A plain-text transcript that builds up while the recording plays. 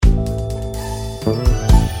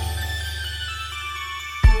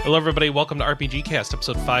Hello, everybody. Welcome to RPG Cast,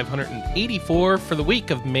 episode 584 for the week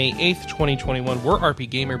of May 8th, 2021. We're RP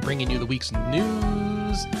Gamer, bringing you the week's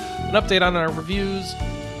news, an update on our reviews,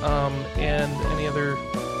 and any other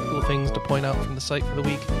cool things to point out from the site for the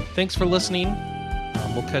week. Thanks for listening.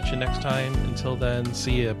 We'll catch you next time. Until then,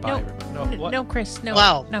 see you. Bye, everybody. No, Chris. No.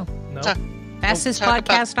 Wow. No. Fastest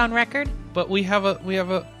podcast on record. But we got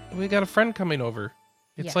a friend coming over.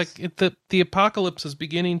 It's Yes. like the apocalypse is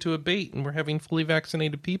beginning to abate, and we're having fully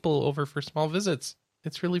vaccinated people over for small visits.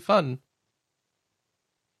 It's really fun.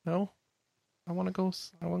 No, I want to go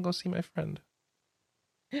see my friend.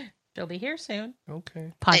 She'll be here soon.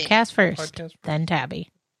 Okay. Podcast first, Podcast then Tabby.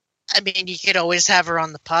 I mean, you could always have her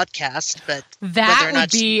on the podcast, but That whether or would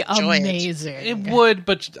not be she'd enjoy amazing. It would,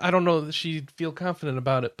 but I don't know that she'd feel confident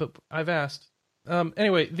about it. But I've asked.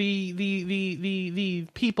 Anyway, the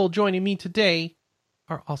people joining me today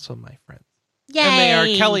are also my friends. Yay! And they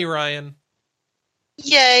are Kelly Ryan.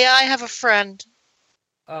 Yay, I have a friend.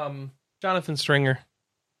 Jonathan Stringer.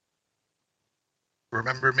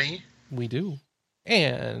 Remember me? We do.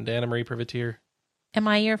 And Anna Marie Privateer. Am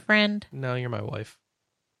I your friend? No, you're my wife.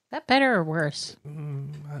 That better or worse?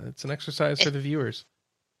 It's an exercise for the viewers.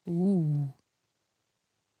 Ooh.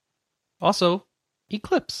 Also,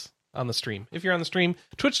 Eclipse on the stream. If you're on the stream,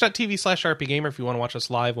 twitch.tv/rpgamer if you want to watch us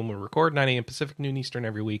live when we record, 9 a.m. Pacific, noon Eastern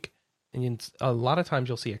every week. And a lot of times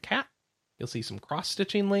you'll see a cat. You'll see some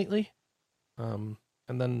cross-stitching lately. And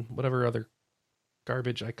then whatever other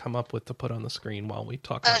garbage I come up with to put on the screen while we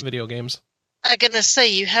talk about video games. I'm going to say,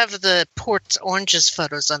 you have the Port Oranges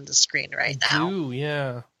photos on the screen right now. I do,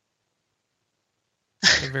 yeah.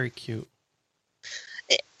 They're very cute.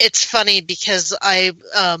 It's funny because I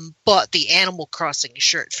bought the Animal Crossing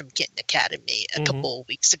shirt from Kitten Academy a couple of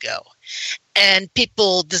weeks ago. And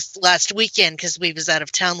people this last weekend, because we was out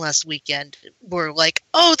of town last weekend, were like,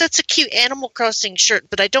 oh, that's a cute Animal Crossing shirt,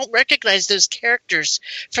 but I don't recognize those characters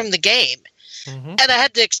from the game. And I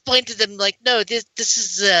had to explain to them, like, no, this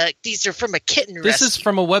is these are from a kitten rescue. This is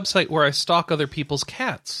from a website where I stalk other people's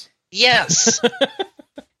cats. Yes.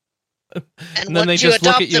 And then they just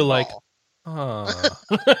look at you like, Alright.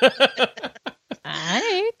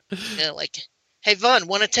 You know, like, hey, Vaughn,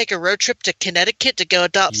 want to take a road trip to Connecticut to go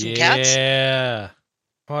adopt some cats? Yeah.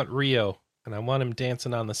 I want Rio, and I want him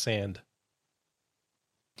dancing on the sand.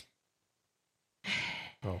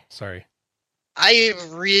 Oh, sorry. I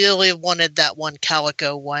really wanted that one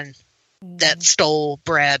Calico one that stole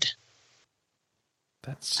bread.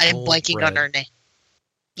 I'm blanking on her name.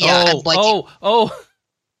 Yeah, I'm blanking. Oh.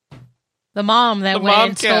 The mom that went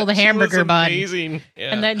and stole the hamburger bun. Amazing.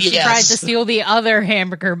 Yeah. And then she tried to steal the other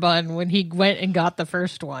hamburger bun when he went and got the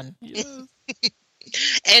first one. Yes.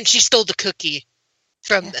 And she stole the cookie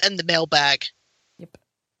from in the mailbag. Yep.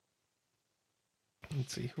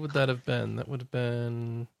 Let's see. Who would that have been? That would have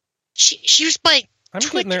been... She was my I'm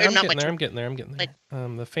Twitch, getting there.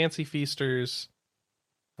 The Fancy Feasters.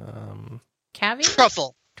 Caviar?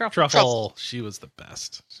 Truffle. She was the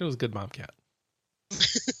best. She was a good mom cat.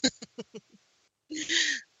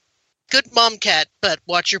 Good mom cat, but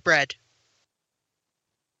watch your bread.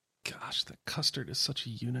 Gosh, that custard is such a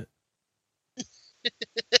unit.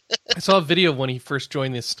 I saw a video of when he first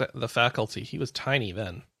joined the faculty. He was tiny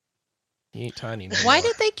then. He ain't tiny anymore. Why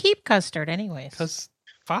did they keep custard anyways? Because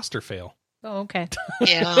foster fail. Oh, okay.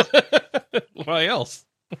 Yeah. Why else?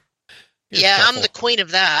 Here's Yeah, Truffle. I'm the queen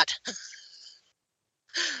of that.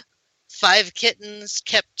 5 kittens,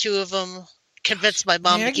 kept 2 of them, convinced my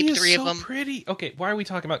mom Maggie to keep 3 is of them. Pretty. Okay, why are we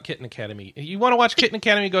talking about Kitten Academy? You want to watch Kitten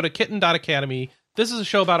Academy, go to kitten.academy. This is a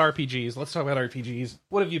show about RPGs. Let's talk about RPGs.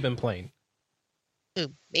 What have you been playing?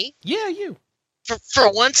 Who, me? Yeah, you.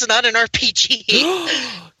 For once, not an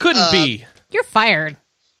RPG. Couldn't be. You're fired.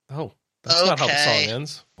 Oh, that's not how the Okay. song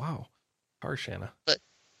ends. Wow. Harsh, Anna. But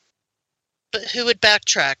who would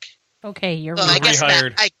backtrack? Okay, you're Well, I right. guess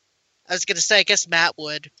rehired. Matt, I was going to say, I guess Matt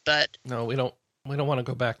would, but No, we don't want to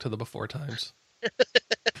go back to the before times.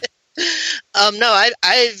 no,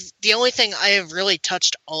 I've the only thing I have really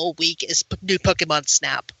touched all week is new Pokemon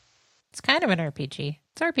Snap. It's kind of an RPG.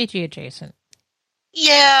 It's RPG adjacent.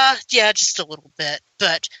 Yeah, just a little bit,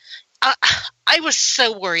 but I was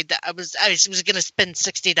so worried that I was going to spend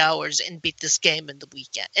 $60 and beat this game in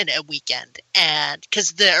a weekend, and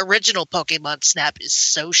because the original Pokemon Snap is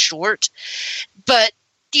so short, but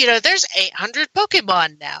there's 800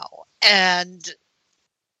 Pokemon now, and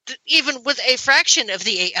even with a fraction of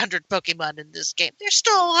the 800 Pokemon in this game, there's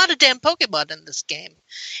still a lot of damn Pokemon in this game,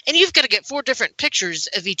 and you've got to get 4 different pictures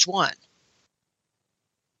of each one.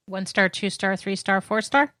 1 star, 2 star, 3 star, 4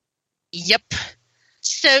 star? Yep.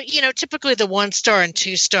 So, typically the 1-star and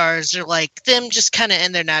 2-stars are like them just kind of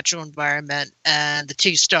in their natural environment. And the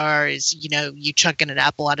 2-star is, you chunking an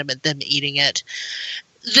apple at them and them eating it.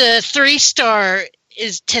 The 3-star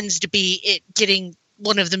tends to be it getting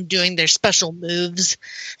one of them doing their special moves.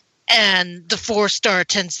 And the 4-star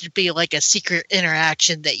tends to be like a secret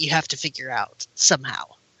interaction that you have to figure out somehow.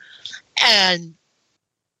 And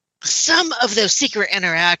some of those secret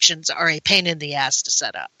interactions are a pain in the ass to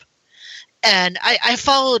set up. And I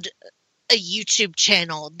followed a YouTube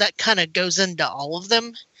channel that kind of goes into all of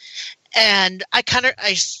them. And I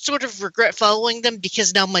sort of regret following them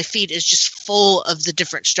because now my feed is just full of the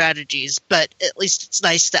different strategies. But at least it's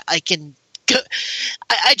nice that I can go.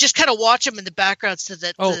 I just kind of watch them in the background so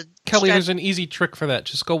that. Oh, Kelly, there's an easy trick for that.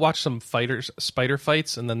 Just go watch some spider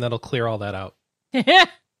fights, and then that'll clear all that out.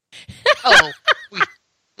 Oh,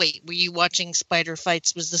 wait, were you watching spider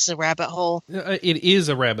fights? Was this a rabbit hole? It is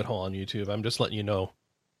a rabbit hole on YouTube. I'm just letting you know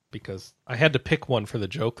because I had to pick one for the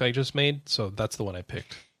joke I just made, so that's the one I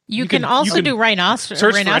picked. You can also do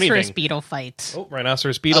rhinoceros beetle fights. Oh,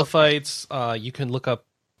 rhinoceros beetle fights. You can look up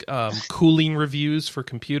cooling reviews for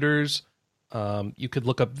computers. You could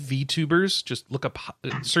look up VTubers. Just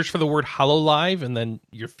search for the word HoloLive, and then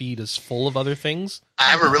your feed is full of other things. I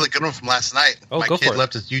have a really good one from last night. Oh, My go kid for it.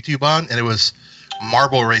 left his YouTube on, and it was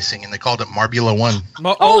marble racing, and they called it Marbula 1.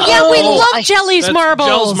 We love Jelly's Marbles.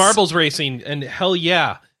 Jel's Marbles Racing, and hell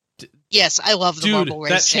yeah. Yes, I love the marble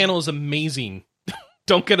racing. That channel is amazing.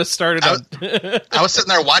 Don't get us started on... I was sitting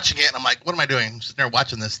there watching it, and I'm like, what am I doing? I'm sitting there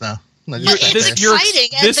watching this now. It's exciting,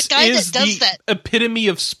 and the guy that does that... epitome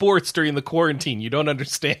of sports during the quarantine. You don't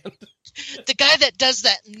understand. The guy that does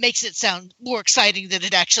that makes it sound more exciting than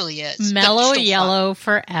it actually is. Mellow Yellow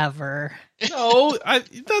forever. No,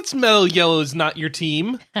 that's Mellow Yellow is not your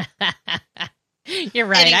team. You're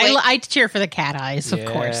right. Anyway, I cheer for the cat eyes, of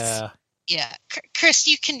course. Yeah. Chris,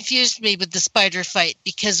 you confused me with the spider fight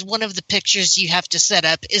because one of the pictures you have to set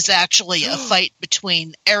up is actually a fight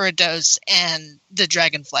between Gyarados and the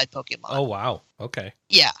Dragonfly Pokemon. Oh, wow. Okay.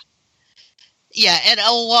 Yeah. Yeah, and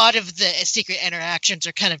a lot of the secret interactions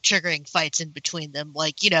are kind of triggering fights in between them.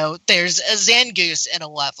 Like, there's a Zangoose in a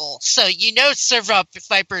level. So, Servop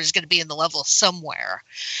Viper is going to be in the level somewhere.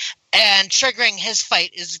 And triggering his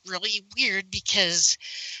fight is really weird because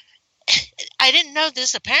I didn't know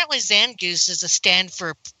this. Apparently, Zangoose is a stand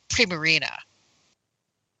for Primarina.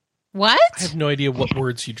 What? I have no idea what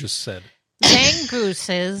words you just said. Zangoose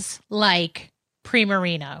is like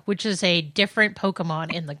Primarina, which is a different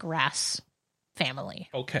Pokemon in the grass family.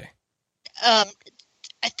 Okay. I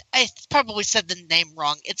probably said the name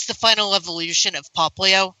wrong. It's the final evolution of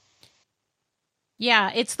Poplio.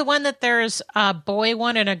 Yeah, it's the one that there's a boy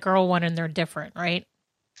one and a girl one, and they're different, right?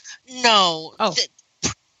 No. Oh.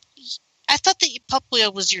 I thought that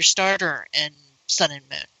Poplio was your starter in Sun and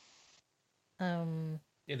Moon.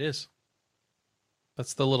 It is.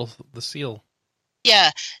 That's the seal.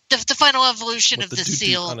 Yeah, the final evolution with of the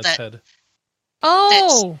seal on its head.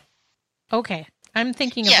 Oh, okay. I'm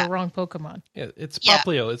thinking of the wrong Pokemon. Yeah, it's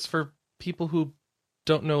Poplio. It's for people who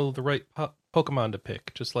don't know the right Pokemon to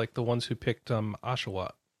pick, just like the ones who picked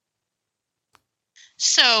Oshawott.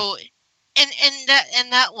 So, in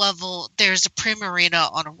that level, there's a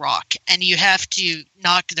Primarina on a rock, and you have to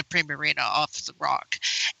knock the Primarina off the rock,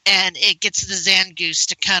 and it gets the Zangoose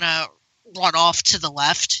to kind of run off to the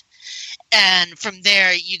left. And from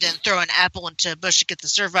there, you then throw an apple into a bush to get the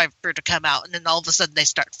Survivor to come out, and then all of a sudden they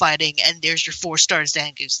start fighting, and there's your 4-star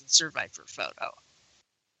Zangoose and Survivor photo.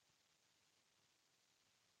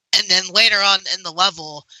 And then later on in the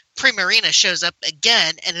level, Primarina shows up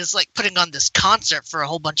again and is like putting on this concert for a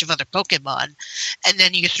whole bunch of other Pokemon. And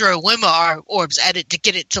then you throw Wima orbs at it to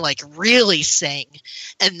get it to like really sing.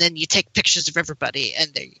 And then you take pictures of everybody,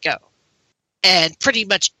 and there you go. And pretty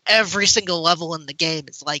much every single level in the game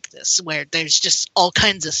is like this, where there's just all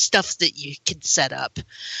kinds of stuff that you can set up.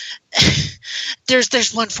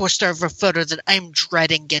 There's one 4-star photo that I'm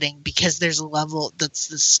dreading getting because there's a level that's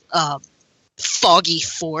this foggy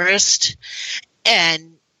forest,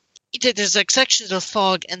 and there's like sections of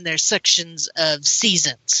fog and there's sections of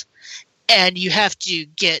seasons, and you have to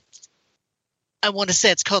get, I want to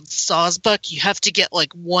say it's called Sawsbuck. You have to get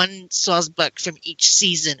like one Sawsbuck from each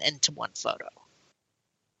season into one photo.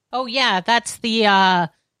 Oh yeah, that's the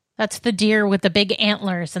deer with the big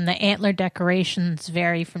antlers, and the antler decorations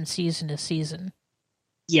vary from season to season.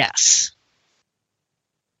 Yes.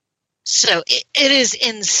 So it is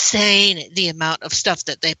insane the amount of stuff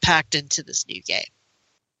that they packed into this new game.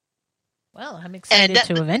 Well, I'm excited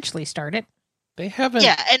to eventually start it. They haven't.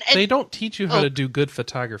 Yeah, and they don't teach you how to do good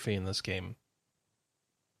photography in this game.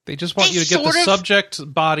 They just want you to get the subject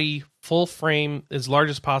body full frame as large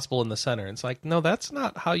as possible in the center. It's like, no, that's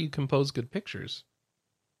not how you compose good pictures.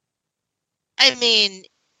 I mean,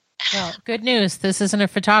 Well, good news. This isn't a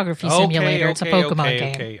photography simulator. It's a Pokemon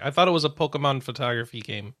game. Okay. I thought it was a Pokemon photography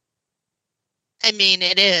game. I mean,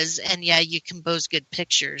 it is, and yeah, you compose good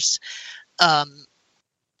pictures.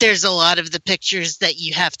 There's a lot of the pictures that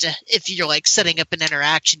you have to, if you're like setting up an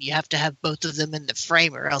interaction, you have to have both of them in the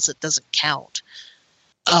frame or else it doesn't count.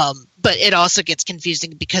 But it also gets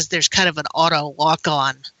confusing because there's kind of an auto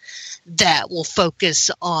lock-on that will focus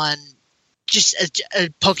on just a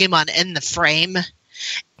Pokemon in the frame.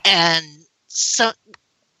 And so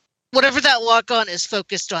whatever that lock-on is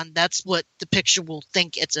focused on, that's what the picture will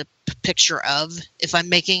think it's a picture of, if I'm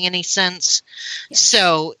making any sense. Yeah.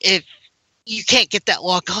 So if you can't get that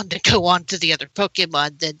lock-on to go on to the other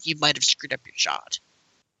Pokemon, then you might have screwed up your shot.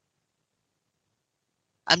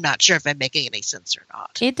 I'm not sure if I'm making any sense or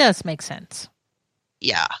not. It does make sense.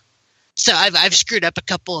 Yeah. So I've screwed up a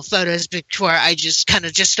couple of photos before. I just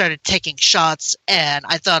started taking shots, and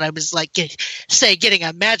I thought I was like, getting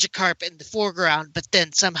a Magikarp in the foreground, but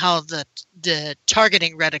then somehow the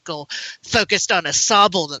targeting reticle focused on a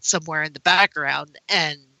Sobble that's somewhere in the background,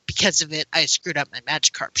 and because of it, I screwed up my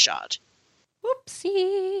Magikarp shot.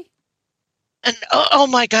 Whoopsie. And oh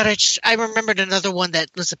my god, I remembered another one that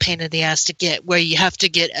was a pain in the ass to get, where you have to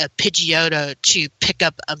get a Pidgeotto to pick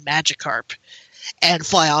up a Magikarp and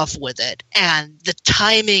fly off with it. And the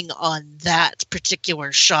timing on that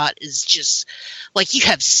particular shot is just like you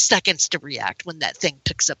have seconds to react when that thing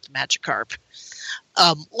picks up the Magikarp.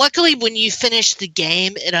 Luckily, when you finish the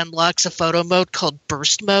game, it unlocks a photo mode called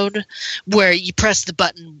Burst Mode, where you press the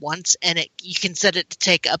button once and you can set it to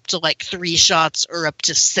take up to like 3 shots or up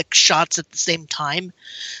to 6 shots at the same time.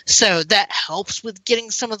 So that helps with getting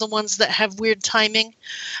some of the ones that have weird timing.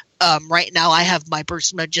 Right now, I have my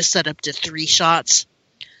Burst Mode just set up to 3 shots,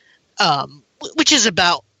 which is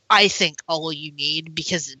about, I think, all you need,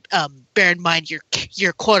 because bear in mind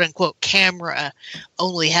your quote-unquote camera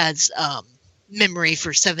only has memory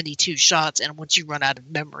for 72 shots, and once you run out of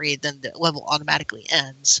memory, then the level automatically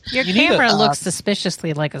ends. Your camera looks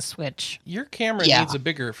suspiciously like a Switch. Your camera needs a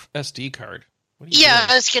bigger SD card. What are you doing?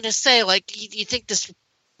 I was going to say, like, you think this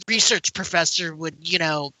research professor would,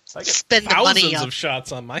 spend the money thousands on of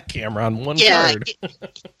shots on my camera on one card.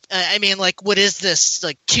 I mean, like, what is this,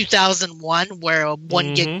 like 2001, where a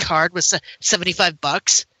 1 gig card was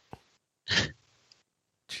 $75?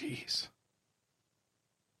 Jeez.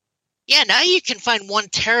 Yeah, now you can find 1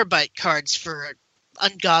 terabyte cards for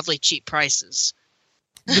ungodly cheap prices.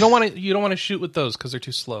 You don't want to shoot with those because they're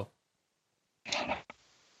too slow.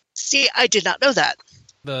 See, I did not know that.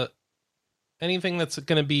 Anything that's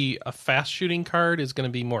going to be a fast shooting card is going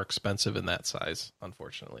to be more expensive in that size,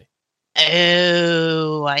 unfortunately.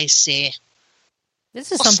 Oh, I see.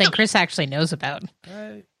 This is something Chris actually knows about.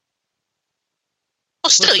 Well,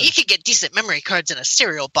 still, you could get decent memory cards in a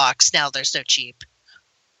cereal box now. They're so cheap.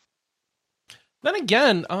 Then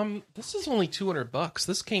again, this is only $200.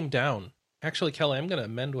 This came down. Actually, Kelly, I'm going to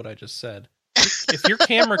amend what I just said. If your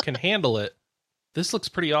camera can handle it, this looks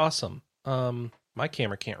pretty awesome. My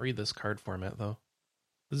camera can't read this card format, though.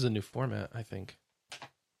 This is a new format, I think.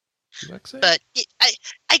 But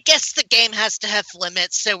I guess the game has to have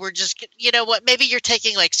limits, so we're just, you know what, maybe you're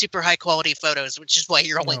taking like super high quality photos, which is why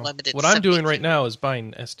you're only limited. What I'm doing right now is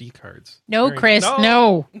buying SD cards. No, Chris,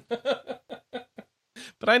 no.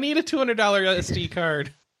 But I need a $200 SD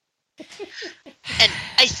card. And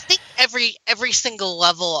I think every single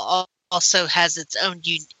level also has its own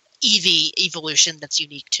EV evolution that's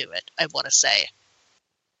unique to it, I want to say.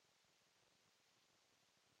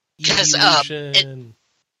 Because in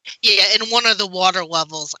one of the water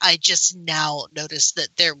levels, I just now noticed that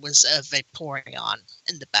there was a Vaporeon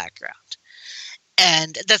in the background.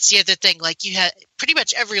 And that's the other thing. Like, you had pretty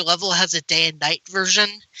much every level has a day and night version,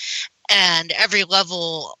 and every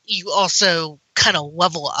level you also kind of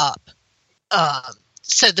level up.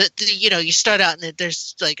 So that you start out and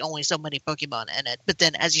there's like only so many Pokemon in it, but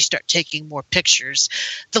then as you start taking more pictures,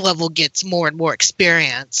 the level gets more and more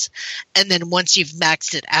experience, and then once you've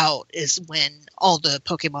maxed it out is when all the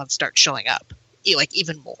Pokemon start showing up, like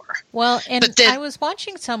even more. Well, and I was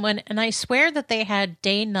watching someone, and I swear that they had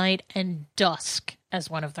day, night, and dusk as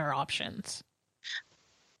one of their options.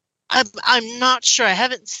 I'm not sure. I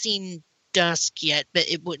haven't seen dusk yet, but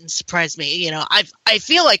it wouldn't surprise me. I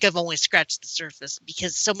feel like I've only scratched the surface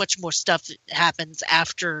because so much more stuff happens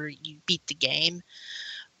after you beat the game.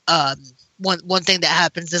 One thing that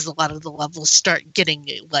happens is a lot of the levels start getting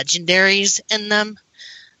legendaries in them.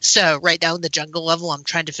 So right now in the jungle level, I'm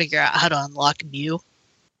trying to figure out how to unlock Mew.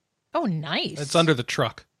 Oh, nice! It's under the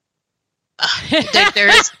truck. There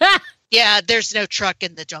is. Yeah, there's no truck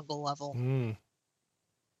in the jungle level. Mm.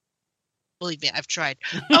 Believe me, I've tried.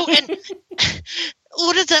 Oh, and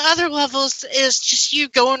one of the other levels is just you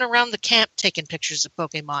going around the camp taking pictures of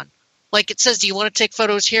Pokemon. Like it says, do you want to take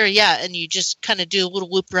photos here? Yeah, and you just kind of do a little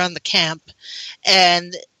loop around the camp.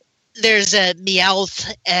 And there's a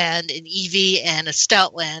Meowth and an Eevee and a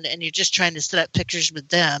Stoutland, and you're just trying to set up pictures with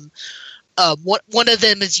them. One of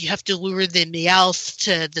them is you have to lure the Meowth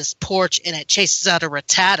to this porch, and it chases out a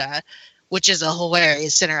Rattata, which is a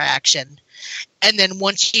hilarious interaction. And then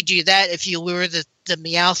once you do that, if you lure the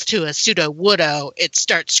Meowth to a Pseudo-Woodo, it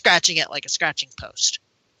starts scratching it like a scratching post.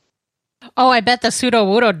 Oh, I bet the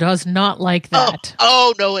Pseudo-Woodo does not like that.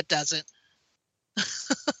 Oh no, it doesn't.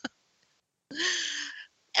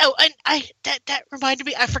 Oh, and that reminded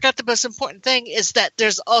me, I forgot the most important thing is that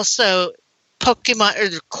there's also Pokemon or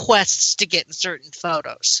the quests to get in certain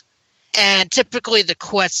photos. And typically the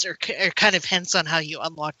quests are kind of hints on how you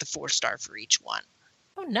unlock the 4-star for each one.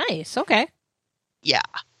 Oh, nice. Okay. Yeah.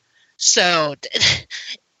 So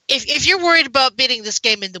if you're worried about beating this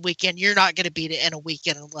game in the weekend, you're not going to beat it in a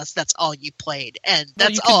weekend unless that's all you played. And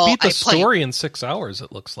that's all you can beat the I played. story in 6 hours,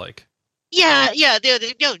 it looks like. Yeah,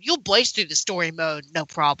 you'll blaze through the story mode, no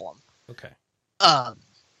problem. Okay.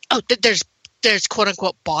 There's quote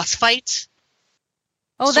unquote boss fights.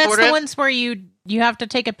 Oh, that's the ones where you have to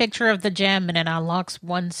take a picture of the gem and it unlocks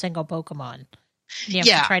one single Pokemon. You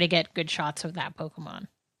have to try to get good shots of that Pokemon.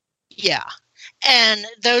 Yeah. And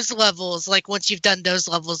those levels, like once you've done those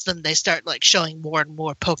levels, then they start like showing more and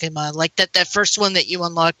more Pokemon. Like that first one that you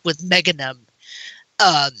unlock with Meganum,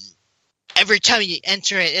 every time you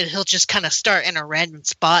enter it, he'll just kind of start in a random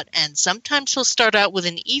spot, and sometimes he'll start out with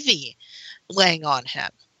an Eevee laying on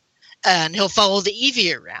him. And he'll follow the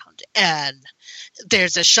Eevee around. And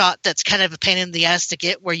there's a shot that's kind of a pain in the ass to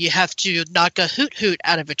get where you have to knock a Hoot Hoot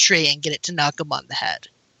out of a tree and get it to knock him on the head.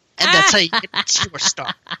 And that's how you get the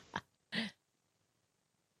 4-star.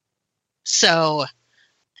 So,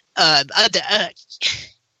 I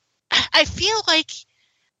feel like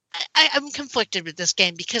I'm conflicted with this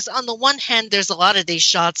game because on the one hand, there's a lot of these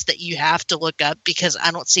shots that you have to look up because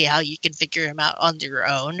I don't see how you can figure them out on your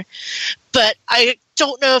own. But I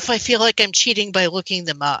don't know if I feel like I'm cheating by looking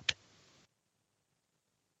them up.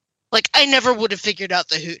 Like, I never would have figured out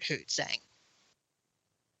the Hoot Hoot thing.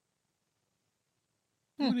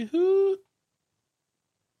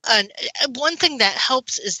 And one thing that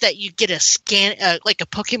helps is that you get a scan, like a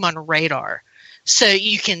Pokemon radar. So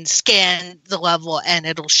you can scan the level and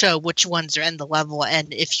it'll show which ones are in the level.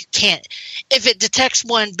 And if it detects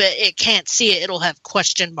one but it can't see it, it'll have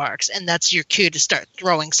question marks. And that's your cue to start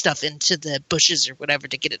throwing stuff into the bushes or whatever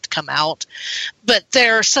to get it to come out. But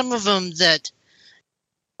there are some of them that,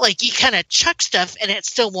 like, you kind of chuck stuff and it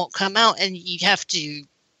still won't come out. And you have to,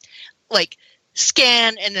 like,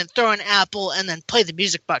 scan and then throw an apple and then play the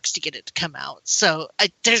music box to get it to come out. So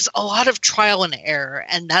there's a lot of trial and error,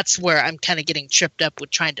 and that's where I'm kind of getting tripped up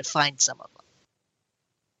with trying to find some of them.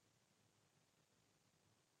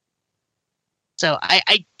 So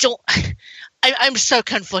I'm so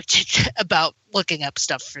conflicted about looking up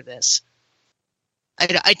stuff for this.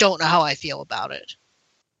 I don't know how I feel about it.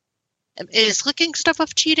 Is looking stuff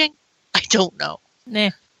up cheating? I don't know.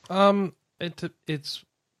 Nah. It's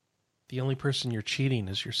the only person you're cheating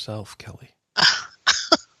is yourself, Kelly.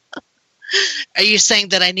 Are you saying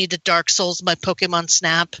that I need to Dark Souls my Pokemon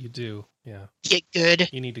Snap? You do, yeah. Get good?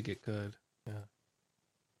 You need to get good, yeah.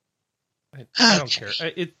 I don't care.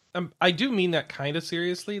 I do mean that kind of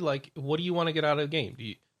seriously. Like, what do you want to get out of the game?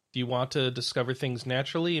 Do you want to discover things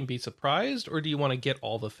naturally and be surprised, or do you want to get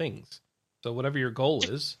all the things? So whatever your goal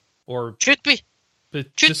is, or truth be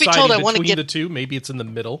deciding told, I want to between get the two, maybe it's in the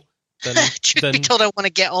middle. Then, truth be told, I want to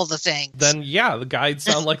get all the things. Then, yeah, the guides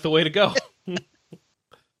sound like the way to go.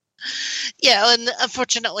 Yeah, and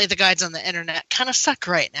unfortunately, the guides on the internet kind of suck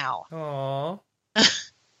right now. Aww.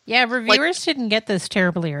 Yeah, reviewers didn't get this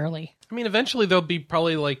terribly early. I mean, eventually there'll be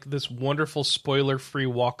probably like this wonderful spoiler-free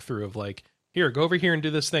walkthrough of like, here, go over here and do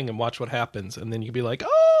this thing and watch what happens, and then you can be like,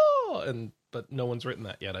 oh, but no one's written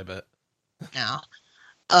that yet, I bet. No.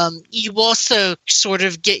 You also sort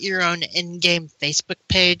of get your own in-game Facebook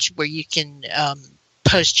page where you can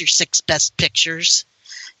post your 6 best pictures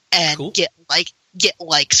and cool. get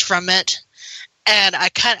likes from it. And I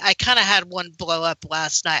kind of had one blow up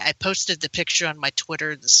last night. I posted the picture on my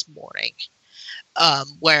Twitter this morning,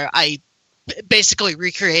 where I basically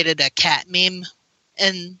recreated a cat meme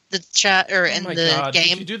in the chat or in the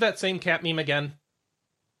game. Did you do that same cat meme again?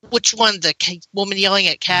 Which one? The woman yelling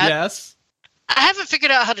at cat? Yes. I haven't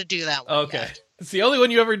figured out how to do that one. Okay. Yet. It's the only one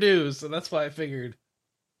you ever do, so that's why I figured.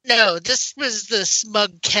 No, this was the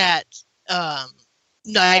smug cat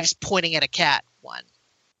knives pointing at a cat one.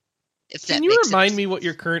 If that Can you remind me what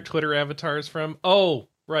your current Twitter avatar is from? Oh,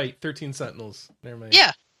 right, 13 Sentinels. Never mind.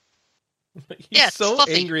 Yeah. He's so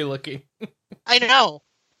fluffy. Angry looking. I know.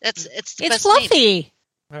 It's best fluffy. Name.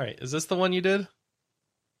 All right, is this the one you did?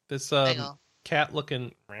 This cat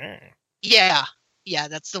looking. Yeah,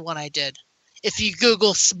 that's the one I did. If you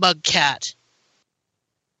Google smug cat,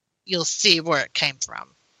 you'll see where it came from.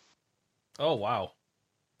 Oh wow.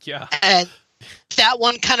 Yeah. And that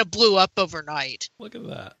one kind of blew up overnight. Look at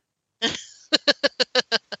that.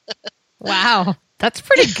 Wow, that's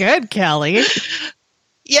pretty good, Kelly.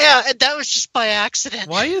 Yeah, and that was just by accident.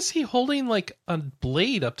 Why is he holding like a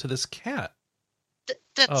blade up to this cat?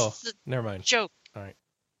 That's the never mind. Joke. All right.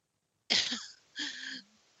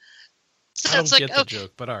 So I don't get the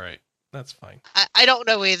joke, but all right. That's fine. I don't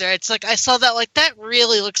know either. It's like I saw that, like, that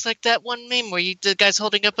really looks like that one meme where the guy's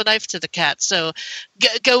holding up a knife to the cat. So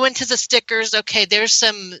go into the stickers. Okay, there's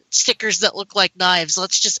some stickers that look like knives.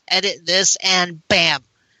 Let's just edit this and bam.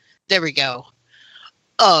 There we go.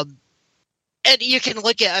 And you can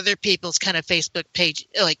look at other people's kind of Facebook page,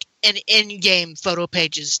 like in-game photo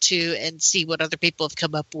pages too, and see what other people have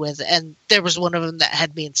come up with. And there was one of them that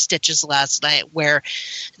had me in stitches last night, where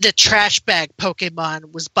the trash bag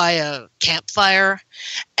Pokemon was by a campfire,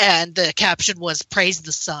 and the caption was "Praise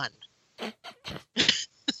the sun."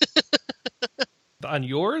 On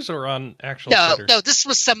yours or on actual Twitter? No, this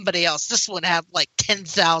was somebody else. This one had like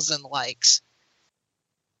 10,000 likes.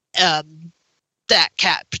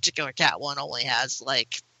 That particular cat one only has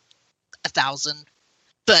like 1,000,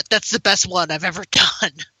 but that's the best one I've ever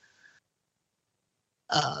done.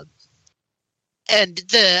 And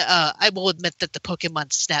I will admit that the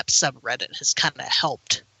Pokemon Snap subreddit has kind of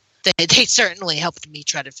helped. They certainly helped me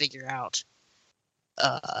try to figure out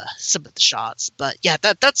some of the shots. But yeah,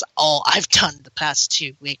 that's all I've done the past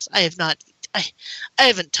 2 weeks. I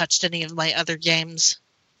haven't touched any of my other games.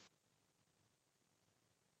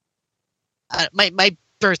 My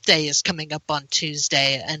birthday is coming up on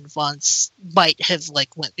Tuesday, and Vance might have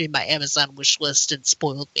went through my Amazon wish list and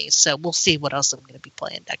spoiled me. So we'll see what else I'm going to be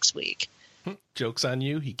playing next week. Joke's on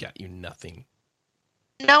you. He got you nothing.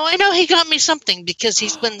 No, I know he got me something because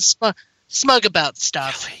he's been smug about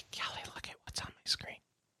stuff. Kelly, look at what's on my screen.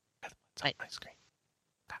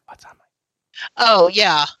 What's on my? Oh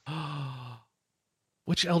yeah.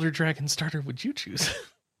 Which Elder Dragon starter would you choose?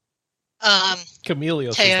 Chameleos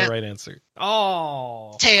is the right answer.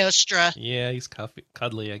 Oh, Teostra. Yeah, he's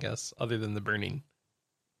cuddly, I guess, other than the burning.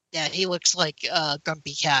 Yeah, he looks like a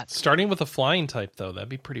grumpy cat. Starting with a flying type, though, that'd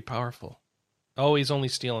be pretty powerful. Oh, he's only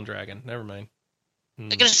steel and dragon. Never mind. I'm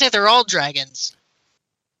going to say they're all dragons.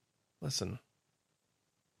 Listen.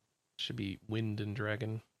 Should be wind and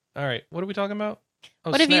dragon. All right, what are we talking about?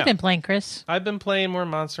 Oh, what have you been playing, Chris? I've been playing more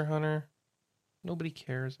Monster Hunter. Nobody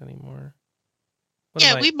cares anymore.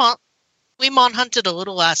 We Mon hunted a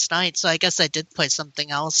little last night, so I guess I did play something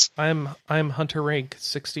else. I'm Hunter rank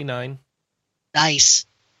 69. Nice.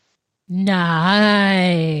 Now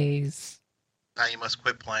you must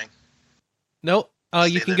quit playing. Nope.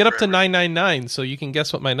 You can get up to 999, so you can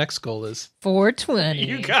guess what my next goal is. 420.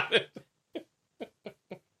 You got it.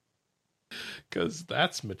 Because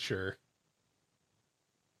that's mature.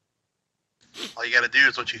 All you got to do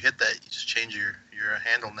is once you hit that, you just change your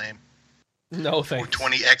handle name. No thanks.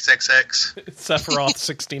 420XXX. Sephiroth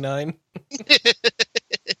 69.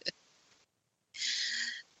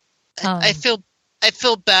 I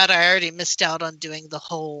feel bad. I already missed out on doing the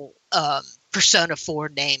whole Persona 4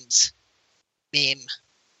 names meme.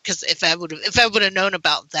 Because if I would have known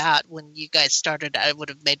about that when you guys started, I would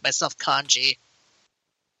have made myself kanji.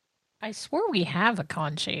 I swore we have a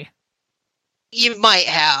kanji. You might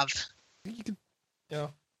have. Yeah.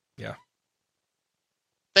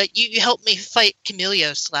 But you helped me fight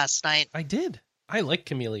Chameleos last night. I did. I like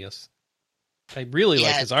Chameleos. I really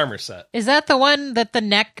like his armor set. Is that the one that the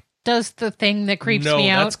neck does the thing that creeps me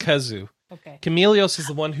out? No, that's Kazu. Okay. Chameleos is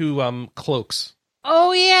the one who cloaks.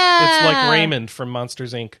 Oh, yeah. It's like Raymond from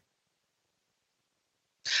Monsters, Inc.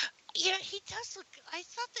 Yeah, he does look... I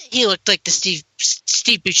thought that he looked like the Steve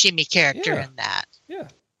Buscemi character in that. Yeah.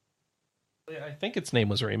 I think its name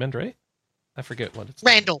was Raymond, right? I forget what it's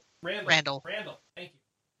Randall. Randall. Thank you.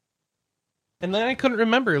 And then I couldn't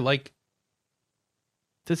remember,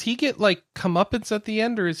 does he get, comeuppance at the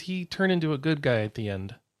end, or is he turn into a good guy at the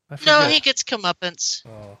end? No, he gets comeuppance.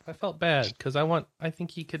 Oh, I felt bad, because I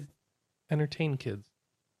think he could entertain kids.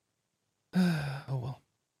 Oh, well.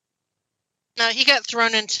 No, he got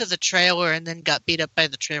thrown into the trailer and then got beat up by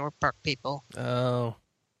the trailer park people. Oh.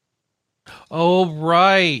 Oh,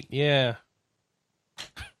 right, yeah.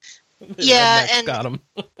 Yeah, and got him.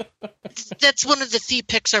 That's one of the few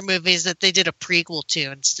Pixar movies that they did a prequel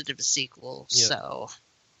to instead of a sequel. Yep. So,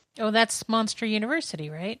 that's Monster University,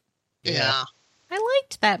 right? Yeah. I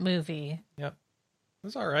liked that movie. Yep, it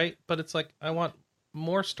was all right, but it's like I want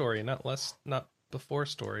more story, not before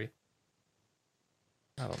story.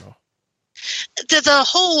 I don't know. The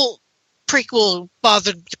whole prequel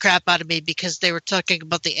bothered the crap out of me because they were talking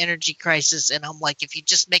about the energy crisis, and I'm like, if you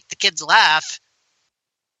just make the kids laugh,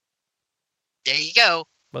 there you go.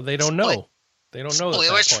 But they don't know. They don't know at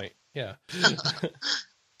that point. Yeah.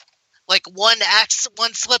 Like one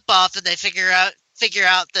slip off, and they figure out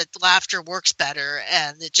that laughter works better,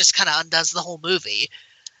 and it just kind of undoes the whole movie.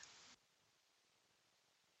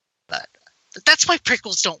 But that's why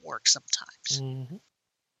prequels don't work sometimes. Mm-hmm.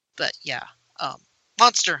 But yeah,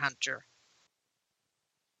 Monster Hunter.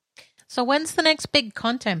 So when's the next big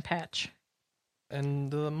content patch?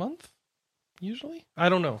 End of the month, usually? I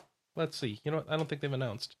don't know. Let's see. You know what? I don't think they've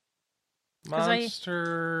announced.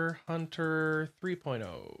 Monster Hunter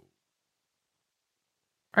 3.0.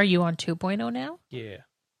 Are you on 2.0 now? Yeah.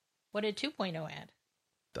 What did 2.0 add?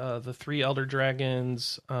 The 3 Elder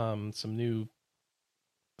Dragons, some new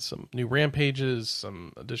rampages,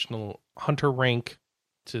 some additional hunter rank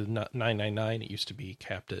to 999. It used to be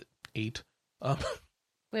capped at 8.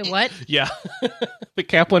 Wait, what? Yeah. The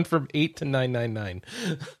cap went from 8 to 999.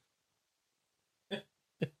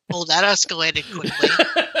 Oh, that escalated quickly.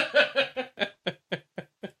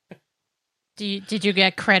 Did you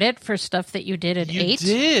get credit for stuff that you did at 8? You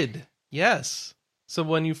did, yes. So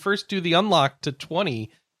when you first do the unlock to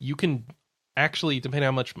 20, you can actually, depending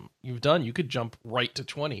on how much you've done, you could jump right to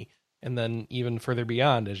 20, and then even further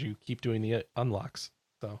beyond as you keep doing the unlocks.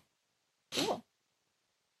 So, cool.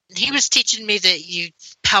 He was teaching me that you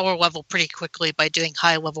power level pretty quickly by doing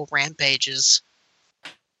high level rampages.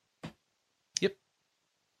 Yep.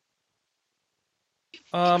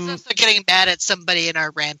 Also getting mad at somebody in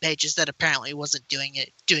our rampages that apparently wasn't doing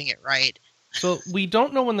it right. So we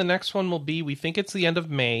don't know when the next one will be. We think it's the end of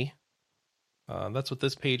May. That's what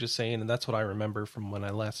this page is saying, and that's what I remember from when I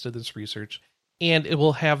last did this research. And it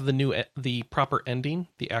will have the proper ending,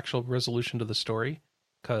 the actual resolution to the story,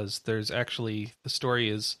 because there's actually, the story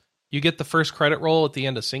is, you get the first credit roll at the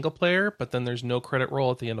end of single player, but then there's no credit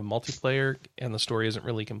roll at the end of multiplayer, and the story isn't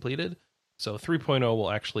really completed. So 3.0 will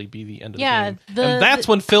actually be the end of the game. And that's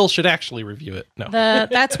when Phil should actually review it. No.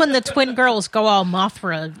 That's when the twin girls go all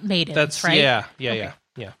Mothra maidens, right? Yeah. Okay.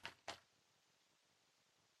 Yeah.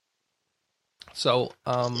 So,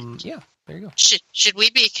 yeah, there you go. Should we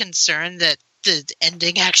be concerned that the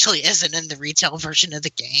ending actually isn't in the retail version of the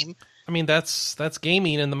game? I mean, that's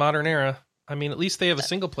gaming in the modern era. I mean, at least they have a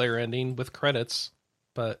single player ending with credits.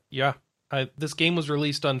 But yeah, this game was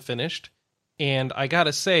released unfinished, and I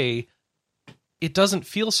gotta say, it doesn't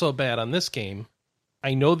feel so bad on this game.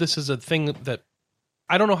 I know this is a thing that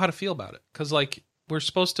I don't know how to feel about it, because like, we're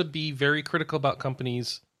supposed to be very critical about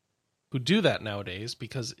companies who do that nowadays,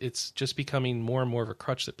 because it's just becoming more and more of a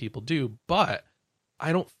crutch that people do. But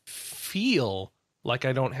I don't feel like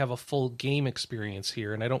I don't have a full game experience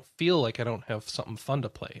here, and I don't feel like I don't have something fun to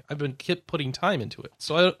play. I've been putting time into it,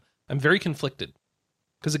 so I'm very conflicted,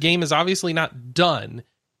 because the game is obviously not done,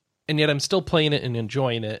 and yet I'm still playing it and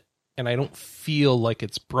enjoying it, and I don't feel like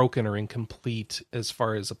it's broken or incomplete as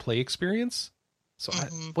far as a play experience. So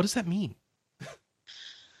what does that mean?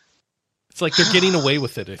 It's like they're getting away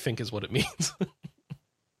with it, I think is what it means.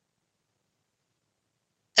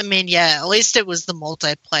 I mean, yeah, at least it was the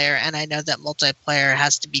multiplayer, and I know that multiplayer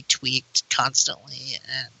has to be tweaked constantly.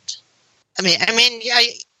 And I mean, yeah,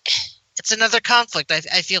 it's another conflict.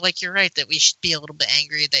 I feel like you're right that we should be a little bit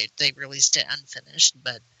angry that they released it unfinished,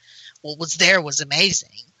 but what was there was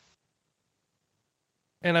amazing.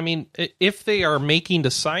 And I mean, if they are making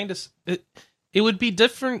the sign to, it would be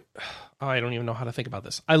different. Oh, I don't even know how to think about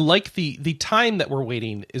this. I like the time that we're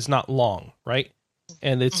waiting is not long, right?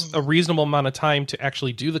 And it's a reasonable amount of time to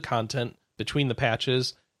actually do the content between the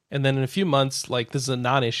patches. And then in a few months, like, this is a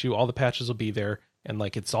non-issue. All the patches will be there, and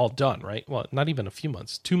like, it's all done, right? Well, not even a few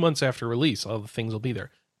months. 2 months after release, all the things will be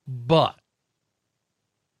there. But,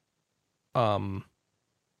 nope.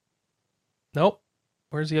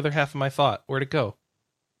 Where's the other half of my thought? Where'd it go?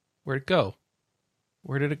 Where'd it go?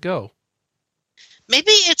 Where did it go?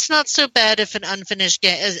 Maybe it's not so bad if an unfinished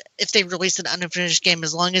game, if they release an unfinished game,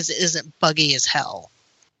 as long as it isn't buggy as hell.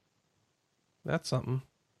 That's something.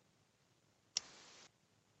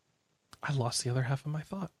 I lost the other half of my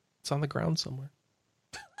thought. It's on the ground somewhere.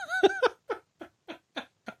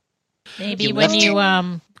 Maybe when you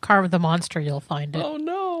carve the monster, you'll find it. Oh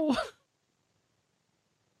no! All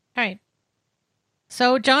right.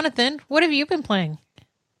 So, Jonathan, what have you been playing?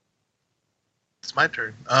 It's my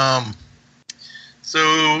turn.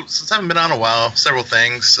 So since I haven't been on a while, several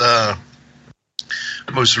things.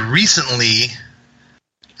 Most recently,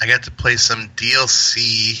 I got to play some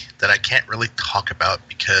DLC that I can't really talk about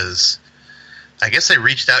because I guess they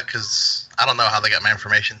reached out because I don't know how they got my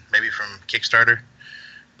information. Maybe from Kickstarter,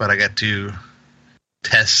 but I got to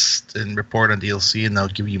test and report on DLC, and they'll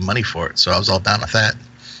give you money for it. So I was all down with that.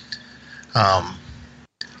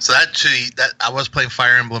 So that I was playing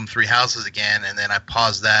Fire Emblem Three Houses again, and then I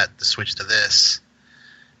paused that to switch to this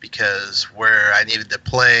because where I needed to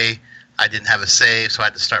play, I didn't have a save, so I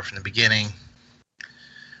had to start from the beginning.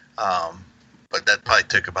 But that probably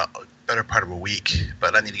took about a better part of a week.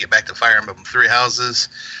 But I need to get back to Fire Emblem Three Houses.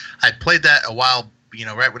 I played that a while,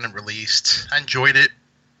 right when it released. I enjoyed it,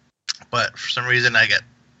 but for some reason I got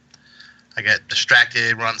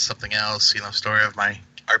distracted, run something else. Story of my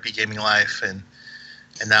RP gaming life, and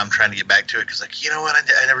now I'm trying to get back to it because, you know what, I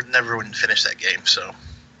never wouldn't finish that game. So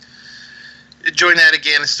enjoying that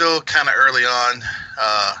again. It's still kind of early on.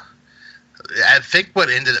 I think what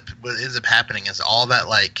ends up happening is all that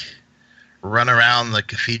run around the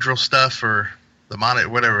cathedral stuff or the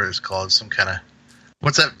whatever it's called, some kind of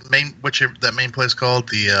what's that main place called?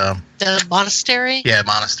 The monastery? Yeah,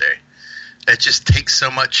 monastery. It just takes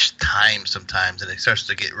so much time sometimes, and it starts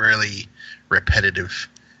to get really repetitive.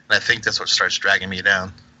 And I think that's what starts dragging me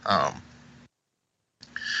down. I've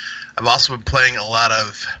also been playing a lot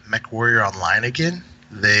of MechWarrior Online again.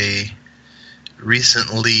 They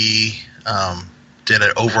recently did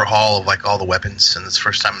an overhaul of all the weapons, and it's the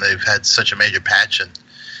first time they've had such a major patch in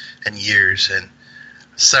years. And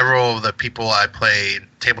several of the people I played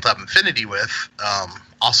Tabletop Infinity with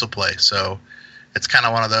also play, so it's kind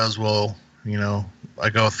of one of those. I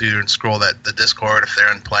go through and scroll the Discord. If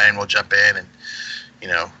they're in playing, we'll jump in, and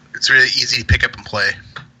it's really easy to pick up and play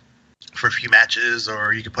for a few matches,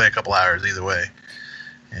 or you can play a couple hours either way.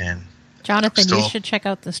 And Jonathan, you should check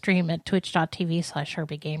out the stream at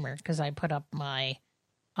twitch.tv/HerbieGamer because I put up my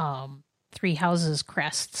Three Houses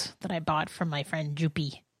crests that I bought from my friend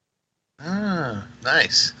Joopy. Ah,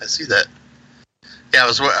 nice. I see that. Yeah, I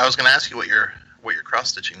was going to ask you what you're cross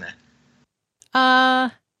stitching there.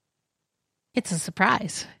 It's a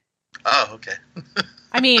surprise. Oh, okay.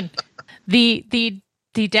 I mean, the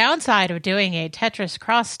downside of doing a Tetris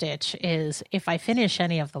cross stitch is if I finish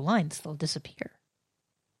any of the lines, they'll disappear.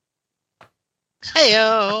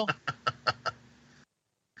 Heyo.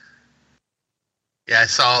 Yeah, I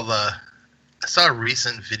saw a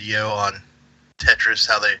recent video on Tetris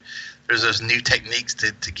how there's those new techniques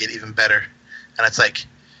to get even better, and it's like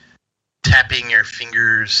tapping your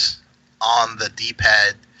fingers on the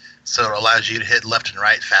D-pad so it allows you to hit left and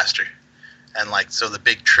right faster. And so the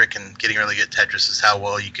big trick in getting really good at Tetris is how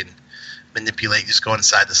well you can manipulate just going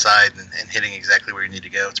side to side and hitting exactly where you need to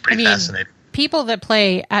go. It's pretty fascinating. People that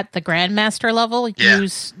play at the Grandmaster level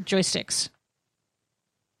use joysticks.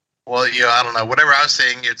 Well, I don't know. Whatever I was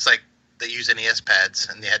saying, it's like they use NES pads,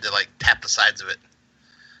 and they had to tap the sides of it.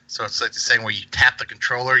 So it's like the same where you tap the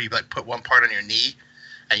controller, you put one part on your knee,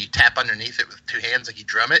 and you tap underneath it with two hands like you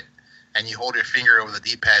drum it, and you hold your finger over the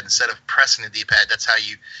D-pad instead of pressing the D-pad. That's how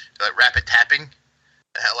you rapid tapping.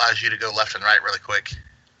 That allows you to go left and right really quick.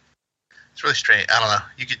 It's really strange. I don't know.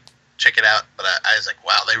 You could check it out, but I was like,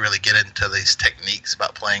 wow, they really get into these techniques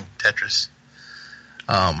about playing Tetris.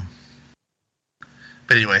 But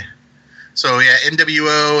anyway, so yeah,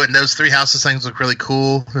 NWO and those Three Houses things look really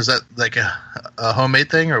cool. Is that a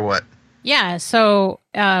homemade thing or what? Yeah, so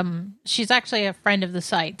she's actually a friend of the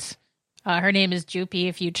site's. Her name is Joopy.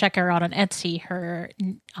 If you check her out on Etsy, her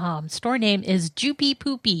store name is Joopy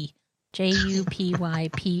Poopy.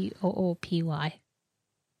 JUPYPOOPY.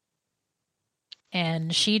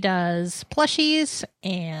 And she does plushies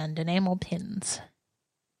and enamel pins.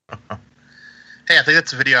 Hey, I think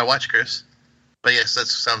that's a video I watched, Chris. But yes, that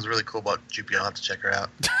sounds really cool about Joopy. I'll have to check her out.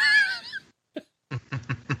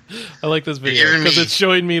 I like this video because it's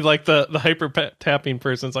showing me the hyper tapping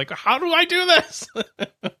person's like, how do I do this?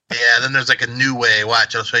 Yeah, then there's a new way.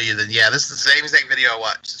 Watch, I'll show you. This is the same exact video I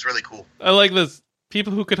watched. It's really cool. I like this.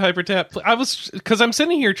 People who could hyper tap. Because I'm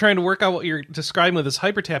sitting here trying to work out what you're describing with this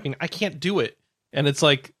hyper tapping. I can't do it. And it's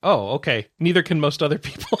like, oh, okay. Neither can most other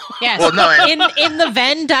people. Yes. Well, no, in the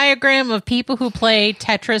Venn diagram of people who play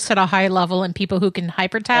Tetris at a high level and people who can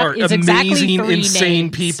hyper tap is exactly three insane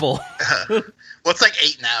names. People. Well, it's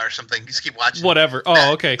 8 now or something. Just keep watching. Whatever.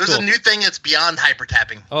 Oh, okay. There's a new thing that's beyond hyper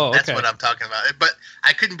tapping. Oh, okay. That's what I'm talking about. But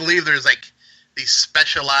I couldn't believe there's these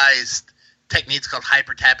specialized techniques called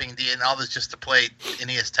hyper tapping and all this just to play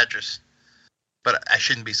NES Tetris. But I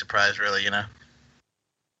shouldn't be surprised, really.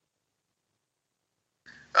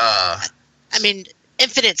 I mean,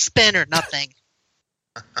 infinite spin or nothing.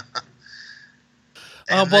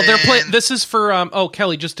 Well, they're playing. This is for.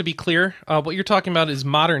 Kelly, just to be clear, what you're talking about is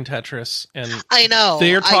modern Tetris, and I know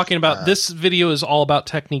they're talking about. This video is all about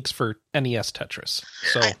techniques for NES Tetris.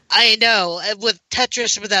 So I know with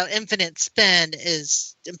Tetris without infinite spin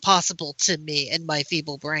is impossible to me in my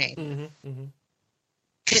feeble brain.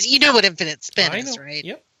 Because you know what infinite spin is, right?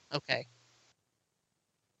 Yep. Okay.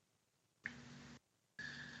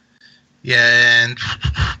 Yeah, and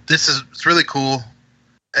it's really cool.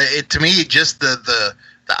 To me, just the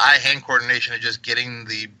eye-hand coordination of just getting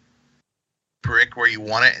the brick where you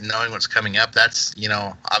want it and knowing what's coming up, that's,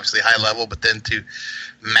 obviously high level, but then to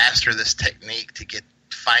master this technique, to get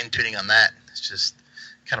fine-tuning on that, it's just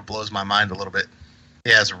kind of blows my mind a little bit.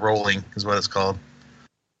 Yeah, it's rolling is what it's called.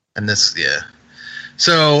 And this, yeah.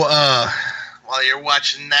 So, while you're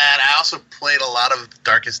watching that, I also played a lot of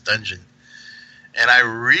Darkest Dungeon. And I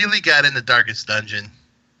really got into Darkest Dungeon.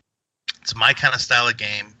 It's my kind of style of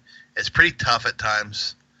game. It's pretty tough at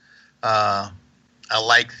times. I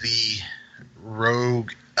like the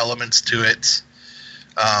rogue elements to it.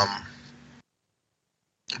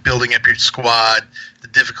 Building up your squad, the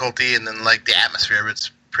difficulty, and then like the atmosphere of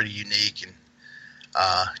it's pretty unique and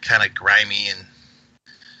kind of grimy, and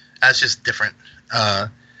that's just different.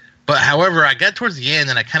 But however, I got towards the end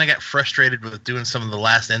and I kind of got frustrated with doing some of the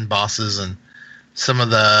last end bosses and some of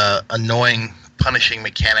the annoying punishing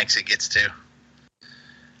mechanics it gets to.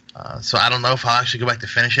 So I don't know if I'll actually go back to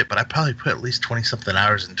finish it, but I probably put at least 20-something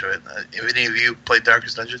hours into it. Have any of you played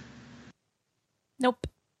Darkest Dungeon? Nope.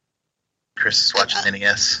 Chris is watching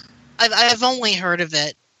NES. I've only heard of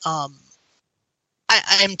it. I'm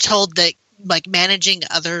told that like managing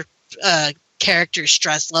other characters'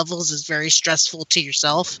 stress levels is very stressful to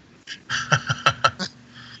yourself.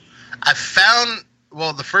 I found,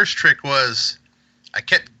 the first trick was I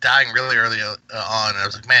kept dying really early on, and I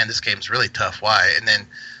was like, man, this game's really tough. Why? And then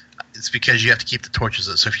it's because you have to keep the torches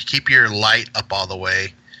up. So if you keep your light up all the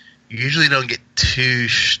way, you usually don't get too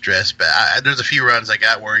stressed. But there's a few runs I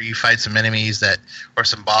got where you fight some enemies or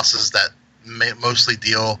some bosses that mostly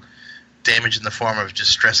deal damage in the form of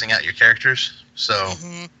just stressing out your characters. So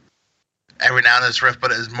every now and then it's rough,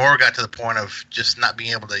 but it more got to the point of just not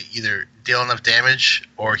being able to either deal enough damage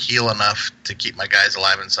or heal enough to keep my guys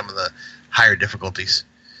alive in some of the higher difficulties.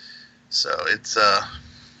 So it's I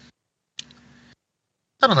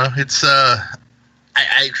don't know, it's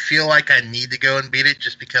I feel like I need to go and beat it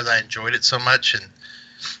just because I enjoyed it so much,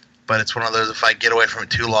 but it's one of those, if I get away from it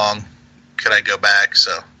too long, could I go back?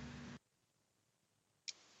 So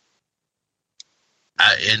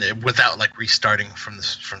and without like restarting from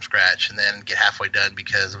scratch and then get halfway done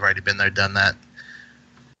because I've already been there, done that.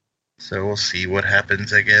 So we'll see what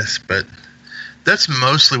happens, I guess, but that's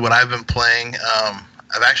mostly what I've been playing.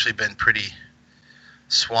 I've actually been pretty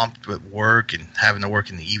swamped with work and having to work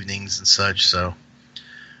in the evenings and such. So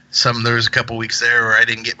there was a couple weeks there where I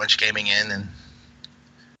didn't get much gaming in,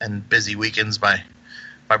 and busy weekends. My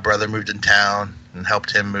brother moved in town and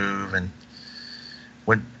helped him move and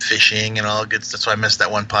went fishing and all good. That's why I missed that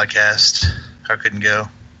one podcast. I couldn't go.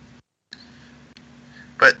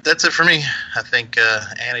 But that's it for me. I think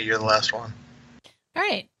Anna, you're the last one. All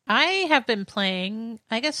right. I have been playing,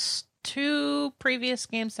 I guess, 2 previous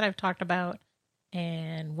games that I've talked about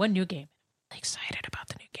and 1 new game. I'm excited about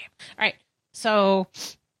the new game. All right. So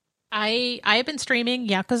I've been streaming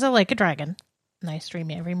Yakuza Like a Dragon, and I stream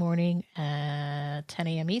every morning at 10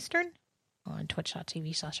 a.m. Eastern on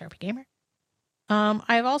twitch.tv/rpgamer.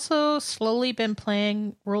 I've also slowly been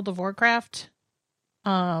playing World of Warcraft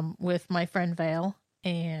with my friend Vale.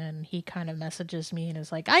 And he kind of messages me and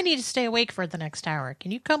is like, I need to stay awake for the next hour. Can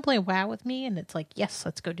you come play WoW with me? And it's like, yes,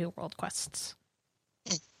 let's go do world quests.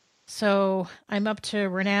 So I'm up to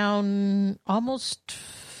renown almost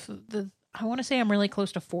I want to say I'm really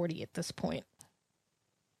close to 40 at this point.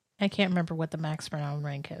 I can't remember what the max renown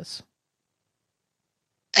rank is.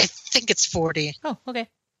 I think it's 40. Oh, okay.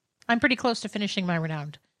 I'm pretty close to finishing my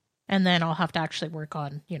renowned. And then I'll have to actually work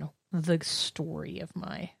on, the story of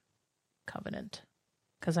my Covenant,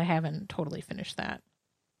 because I haven't totally finished that.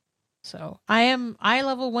 So I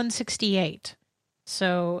level 168.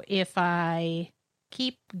 So if I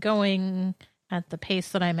keep going at the pace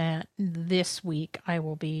that I'm at this week, I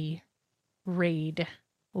will be raid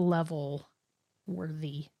level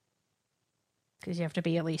worthy. Because you have to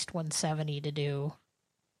be at least 170 to do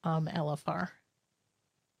LFR.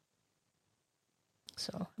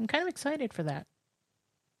 So I'm kind of excited for that.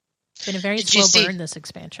 It's been a very slow burn, this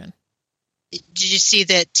expansion. Did you see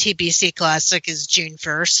that TBC Classic is June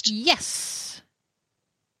 1st? Yes.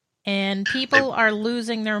 And people are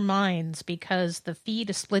losing their minds because the fee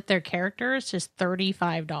to split their characters is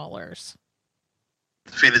 $35.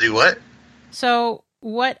 Fee to do what? So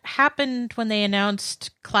what happened when they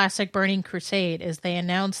announced Classic Burning Crusade is they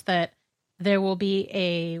announced that there will be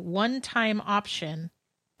a one-time option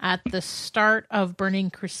at the start of Burning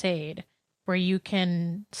Crusade where you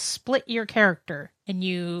can split your character and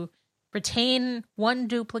you retain one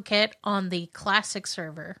duplicate on the Classic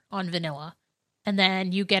server on Vanilla, and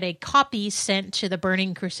then you get a copy sent to the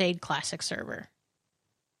Burning Crusade Classic server.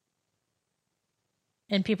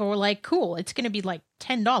 And people were like, cool, it's going to be like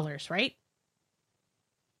 $10, right?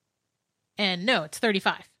 And no, it's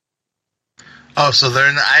 $35. Oh, so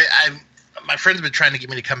they're not, my friend's been trying to get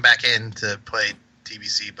me to come back in to play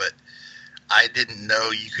TBC, but I didn't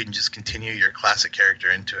know you couldn't just continue your classic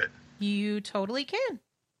character into it. You totally can.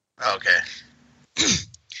 Okay.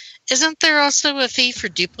 Isn't there also a fee for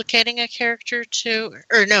duplicating a character too?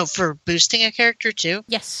 Or no, for boosting a character too?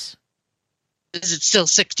 Yes. Is it still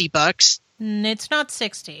 $60? It's not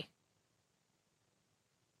 60.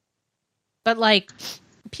 But like,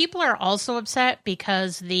 people are also upset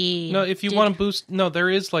because No, if you want to boost... No, there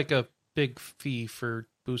is like a big fee for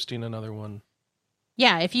boosting another one.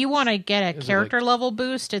 Yeah, if you want to get a Is it character like- level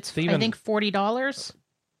boost, it's, They even- I think, $40.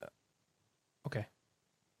 Okay.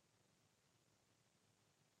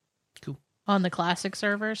 Cool. On the classic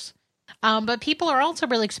servers. But people are also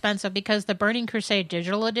really expensive because the Burning Crusade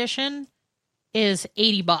Digital Edition is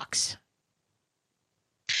 $80.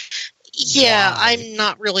 Yeah, Why? I'm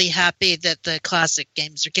not really happy that the classic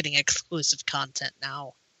games are getting exclusive content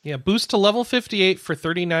now. Yeah, boost to level 58 for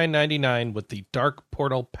 $39.99 with the Dark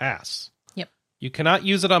Portal Pass. Yep. You cannot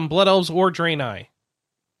use it on Blood Elves or Draenei.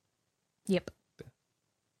 Yep.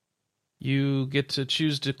 You get to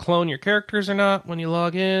choose to clone your characters or not when you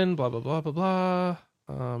log in, blah, blah, blah, blah,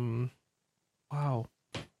 blah. Wow.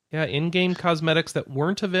 Yeah, in-game cosmetics that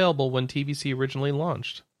weren't available when TVC originally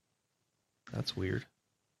launched. That's weird.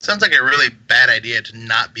 Sounds like a really bad idea to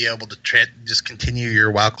not be able to just continue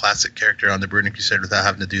your WoW Classic character on the Burning Crusade without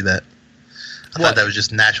having to do that. I thought that was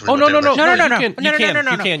just naturally. Oh, what no, they no, were no, letting no, you no, do.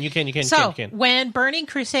 you can. So, You can. when Burning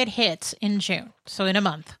Crusade hits in June, so in a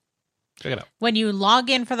month, Check it out. when you log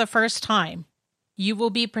in for the first time, you will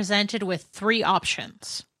be presented with 3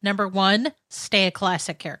 options. Number 1, stay a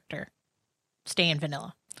classic character. Stay in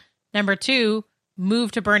vanilla. Number 2,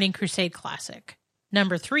 move to Burning Crusade Classic.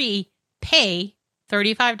 Number 3, pay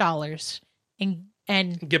 $35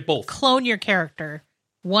 and Get both. clone your character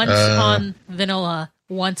once on vanilla,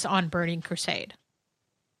 once on Burning Crusade.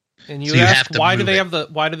 And you So you have asked to why do move they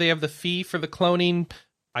it. have the fee for the cloning?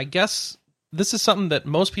 I guess this is something that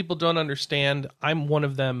most people don't understand. I'm one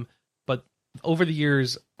of them, but over the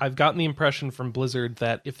years I've gotten the impression from Blizzard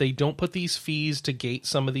that if they don't put these fees to gate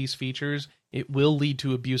some of these features, it will lead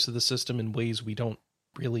to abuse of the system in ways we don't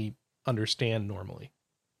really understand normally.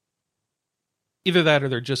 Either that or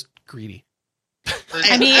they're just greedy.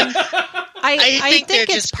 I mean, I think they're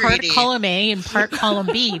it's just part greedy. column A and part column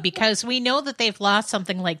B because we know that they've lost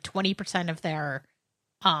something like 20% of their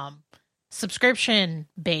subscription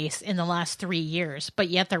base in the last 3 years, but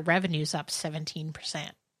yet their revenue's up 17%.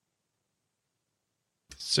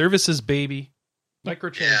 Services, baby. Yeah,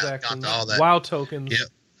 Microtransactions. got all that. WoW tokens. Yep.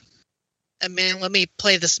 I mean, let me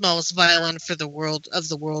play the smallest violin for the world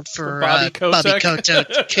for Bobby Bobby Kotick.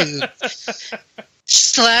 Kotick, who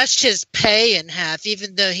slashed his pay in half,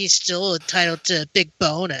 even though he's still entitled to a big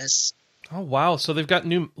bonus. Oh, wow. So they've got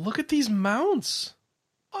new... Look at these mounts.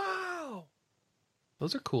 Wow.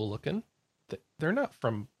 Those are cool looking. They're not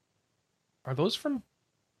from... Are those from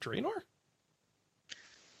Draenor?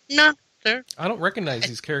 No, I don't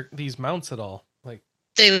recognize these mounts at all. Like,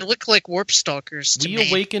 they look like warp stalkers to we me.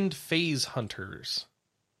 awakened phase hunters.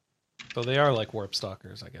 So they are like warp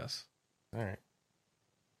stalkers, I guess. All right.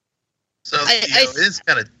 So it's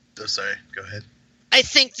kind of. Oh, sorry. Go ahead. I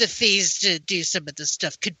think the fees to do some of this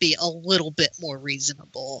stuff could be a little bit more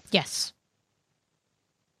reasonable. Yes.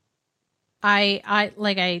 I'm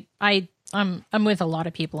with a lot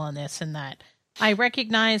of people on this in that I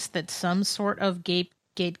recognize that some sort of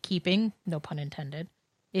gatekeeping, no pun intended,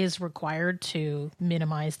 is required to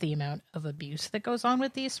minimize the amount of abuse that goes on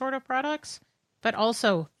with these sort of products. But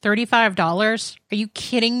also, $35? Are you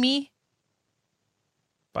kidding me?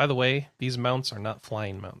 By the way, these mounts are not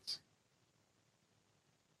flying mounts.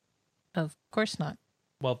 Of course not.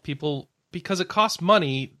 Well, because it costs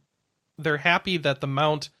money, they're happy that the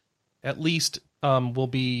mount at least will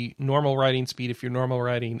be normal riding speed if you're normal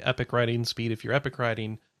riding, epic riding speed if you're epic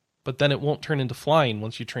riding, but then it won't turn into flying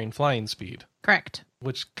once you train flying speed. Correct.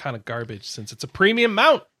 Which kind of garbage since it's a premium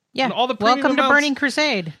mount. Yeah. And all the premium Welcome to mounts- Burning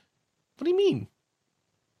Crusade. What do you mean?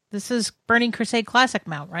 This is Burning Crusade Classic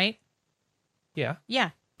mount, right? Yeah. Yeah.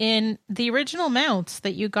 In the original mounts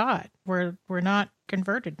that you got were not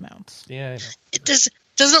converted mounts. Yeah, I know. It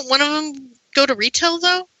doesn't one of them go to retail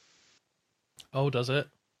though? Oh, does it?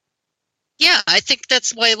 Yeah, I think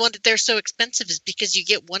that's why they're so expensive is because you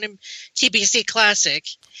get one in TBC Classic,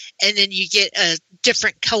 and then you get a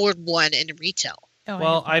different colored one in retail. Oh,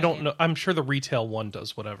 Well, I I don't know. I'm sure the retail one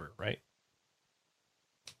does whatever, right?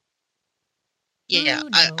 Yeah, Who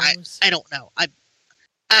I knows? don't know.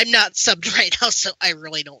 I'm not subbed right now, so I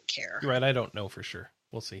really don't care. You're right. I don't know for sure.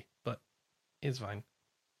 We'll see, but it's fine.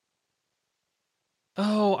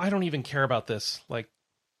 Oh, I don't even care about this. Like,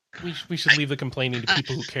 we should leave the complaining to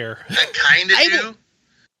people who care. I kind of do,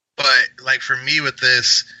 but like for me with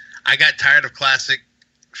this, I got tired of Classic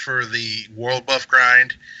for the world buff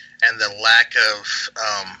grind and the lack of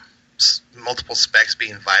multiple specs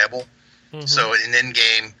being viable. Mhm. So in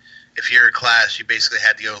in-game, if you're a class, you basically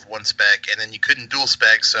had to go with one spec, and then you couldn't dual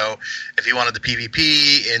spec. So if you wanted the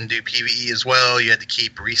PvP and do PvE as well, you had to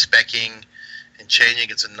keep respecking and changing.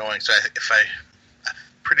 It's annoying. So I'm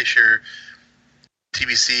pretty sure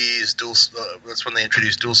TBC is dual. That's when they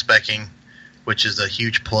introduced dual specking, which is a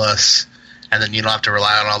huge plus. And then you don't have to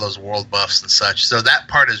rely on all those world buffs and such. So that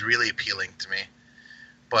part is really appealing to me.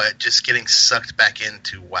 But just getting sucked back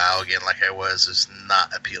into WoW again like I was is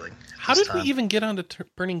not appealing. How did we even get onto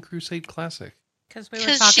Burning Crusade Classic? Because we were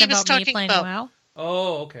 'Cause talking she was about me talking playing about- WoW.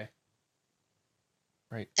 Oh, okay.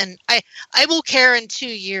 Right. And I will care in 2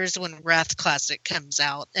 years when Wrath Classic comes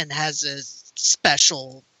out and has a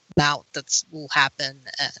special mount that will happen,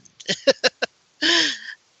 and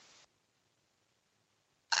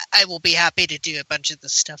I will be happy to do a bunch of the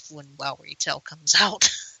stuff when WoW Retail comes out,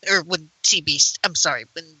 or when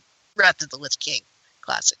when Wrath of the Lich King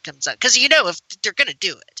Classic comes out, because if they're going to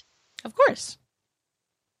do it. Of course.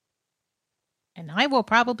 And I will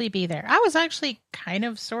probably be there. I was actually kind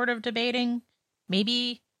of sort of debating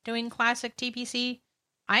maybe doing classic TPC.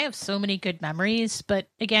 I have so many good memories, but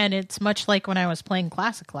again, it's much like when I was playing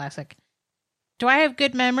Classic. Do I have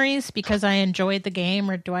good memories because I enjoyed the game,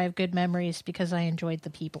 or do I have good memories because I enjoyed the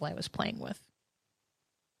people I was playing with?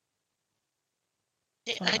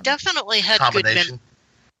 I definitely had good memories. Combination.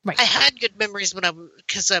 Right. I had good memories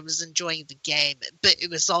because I was enjoying the game, but it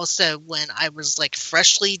was also when I was like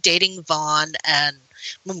freshly dating Vaughn, and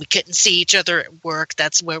when we couldn't see each other at work,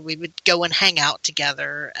 that's where we would go and hang out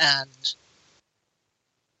together. And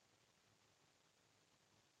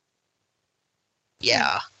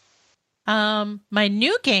yeah, My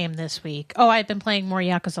new game this week. Oh, I've been playing more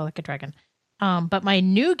Yakuza Like a Dragon. But my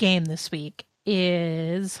new game this week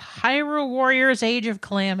is Hyrule Warriors: Age of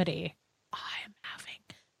Calamity. I am having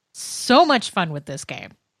so much fun with this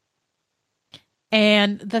game.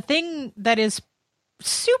 And the thing that is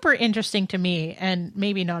super interesting to me, and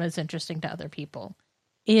maybe not as interesting to other people,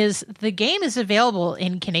 is the game is available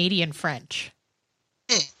in Canadian French.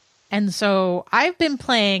 And so I've been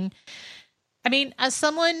playing. I mean, as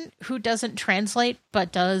someone who doesn't translate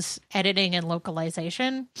but does editing and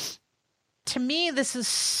localization, to me this is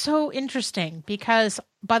so interesting because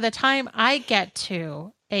by the time I get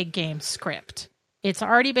to a game script, it's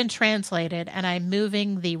already been translated and I'm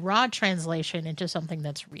moving the raw translation into something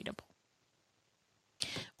that's readable.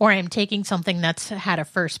 Or I'm taking something that's had a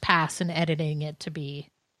first pass and editing it to be,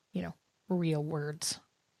 real words.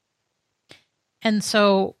 And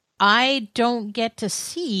so I don't get to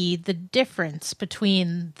see the difference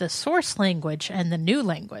between the source language and the new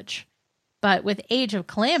language. But with Age of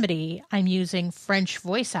Calamity, I'm using French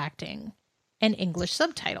voice acting and English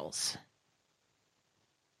subtitles.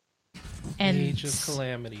 And Age of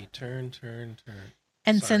Calamity. Turn.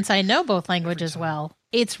 And Sorry. since I know both languages time. well,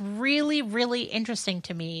 it's really, really interesting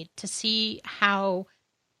to me to see how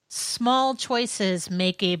small choices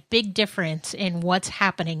make a big difference in what's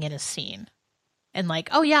happening in a scene. And like,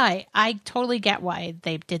 oh yeah, I totally get why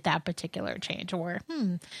they did that particular change. Or,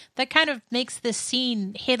 that kind of makes this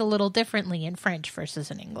scene hit a little differently in French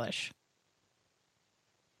versus in English.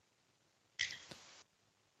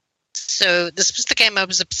 so this was the game I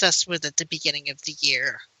was obsessed with at the beginning of the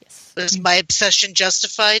year. Yes. Was my obsession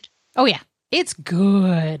justified? Oh yeah, it's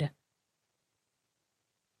good.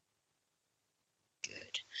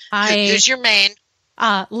 Good. Who's your main?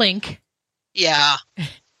 Link. Yeah.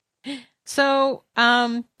 So,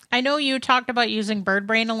 I know you talked about using Bird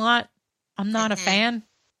Brain a lot. I'm not a fan.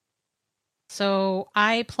 So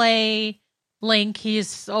I play Link.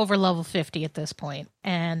 He's over level 50 at this point.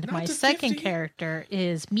 And Not my to second 50? character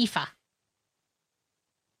is Mifa.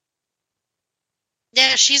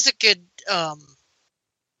 Yeah, she's a good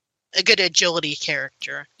agility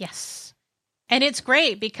character. Yes. And it's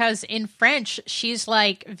great because in French, she's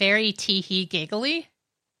like very tee-hee giggly.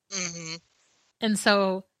 Hmm. And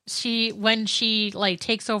so when she like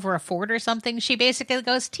takes over a fort or something, she basically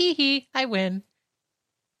goes, "Tee-hee, I win."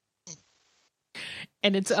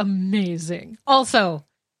 And it's amazing. Also,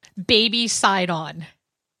 baby Sidon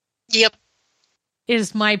Yep.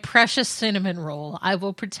 is my precious cinnamon roll. I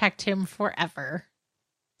will protect him forever.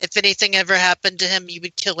 If anything ever happened to him, you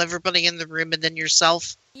would kill everybody in the room and then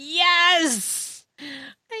yourself. Yes!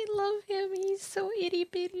 I love him. He's so itty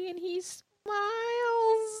bitty and he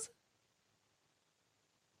smiles.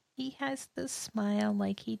 He has the smile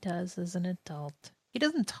like he does as an adult. He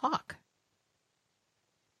doesn't talk.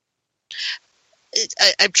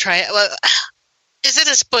 I'm trying. Well, is it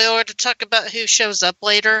a spoiler to talk about who shows up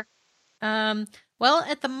later? Well,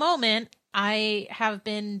 at the moment, I have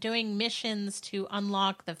been doing missions to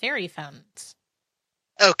unlock the fairy fountains.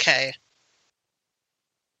 Okay.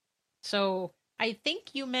 So I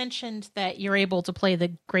think you mentioned that you're able to play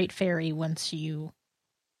the Great Fairy once you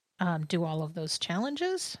do all of those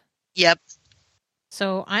challenges. Yep.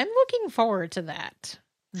 So I'm looking forward to that.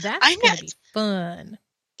 That's I'm going not- to be fun.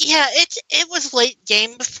 Yeah, it was late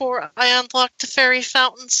game before I unlocked the fairy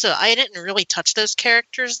fountain, so I didn't really touch those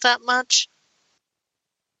characters that much.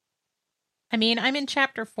 I mean, I'm in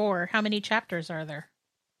chapter 4. How many chapters are there?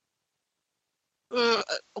 I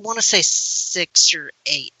want to say 6 or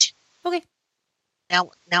 8. Okay. Now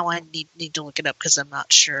I need to look it up because I'm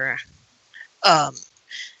not sure. And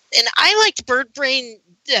I liked Bird Brain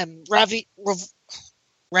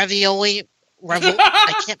Ravioli.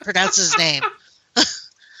 I can't pronounce his name.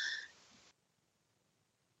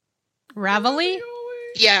 Ravioli?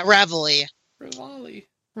 Yeah, Ravioli. Rivali.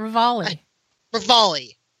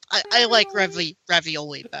 Rivali. I like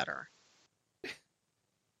Ravioli better.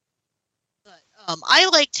 But I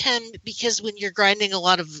liked him because when you're grinding a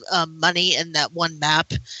lot of money in that one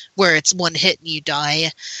map where it's one hit and you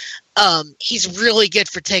die, he's really good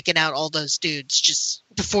for taking out all those dudes just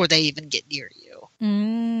before they even get near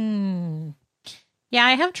you. Yeah,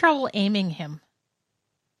 I have trouble aiming him.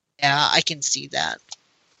 Yeah, I can see that.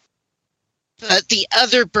 But the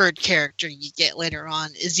other bird character you get later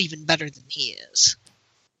on is even better than he is.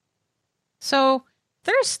 So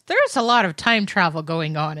there's a lot of time travel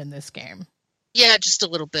going on in this game. Yeah, just a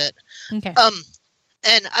little bit. Okay.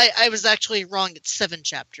 And I was actually wrong. It's 7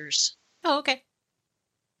 chapters. Oh, okay.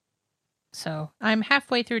 So I'm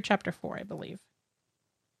halfway through chapter 4, I believe.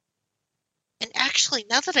 And actually,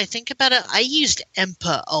 now that I think about it, I used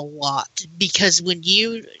Empa a lot because when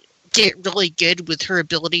you get really good with her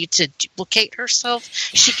ability to duplicate herself,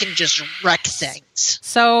 she can just wreck things.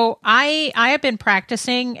 So I have been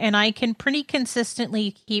practicing, and I can pretty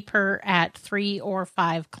consistently keep her at 3 or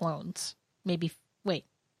 5 clones. Maybe, wait,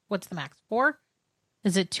 what's the max? 4?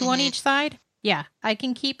 Is it 2 on each side? Yeah, I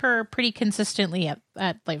can keep her pretty consistently at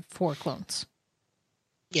like 4 clones.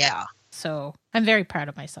 Yeah. So I'm very proud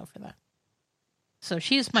of myself for that. So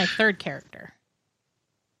she's my 3rd character.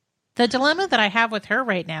 The dilemma that I have with her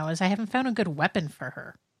right now is I haven't found a good weapon for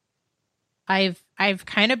her. I've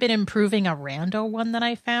kind of been improving a rando one that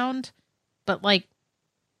I found, but like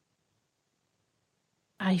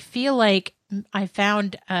I feel like I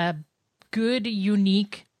found a good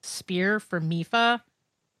unique spear for Mifa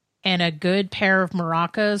and a good pair of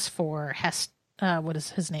maracas for what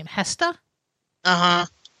is his name? Hesta? Uh-huh.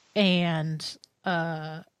 And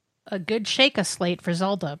a good Sheikah slate for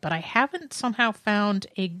Zelda, but I haven't somehow found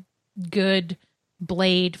a good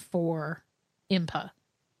blade for Impa.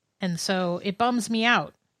 And so it bums me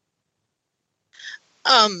out.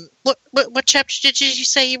 What chapter did you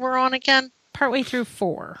say you were on again? Partway through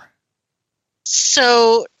 4.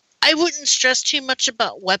 So I wouldn't stress too much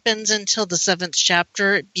about weapons until the 7th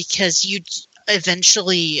chapter because you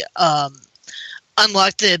eventually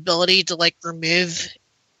unlock the ability to like remove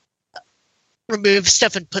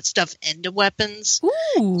stuff and put stuff into weapons.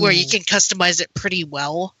 Ooh. Where you can customize it pretty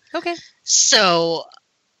well. Okay. So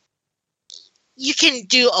you can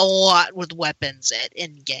do a lot with weapons at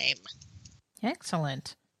in-game.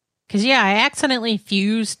 Excellent. Because, yeah, I accidentally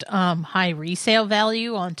fused high resale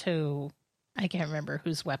value onto, I can't remember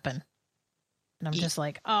whose weapon. And I'm just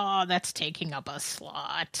like, oh, that's taking up a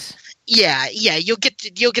slot. Yeah, you'll get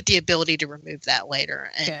the ability to remove that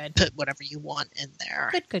later and put whatever you want in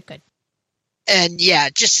there. Good. And yeah,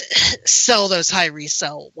 just sell those high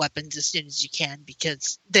resale weapons as soon as you can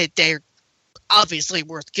because they're obviously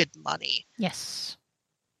worth good money. Yes.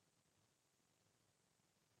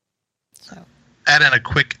 So Add in a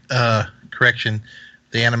quick correction.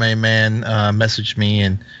 The anime man messaged me,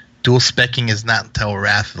 and dual specking is not until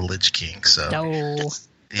Wrath of the Lich King. So no.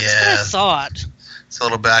 Yeah, I thought it's a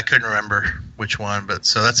little bit. I couldn't remember which one, but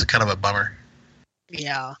so that's kind of a bummer.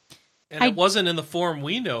 Yeah, and it wasn't in the form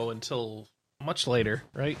we know until much later,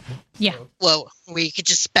 right? Yeah. So, Well, where you could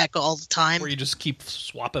just spec all the time. where you just keep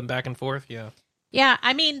swapping back and forth. Yeah. Yeah,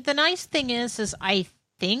 I mean, the nice thing is I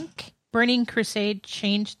think Burning Crusade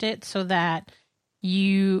changed it so that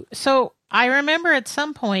so I remember at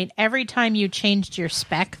some point, every time you changed your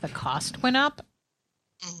spec, the cost went up.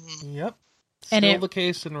 Mhm. Yep. And Still the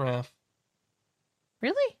case in Wrath.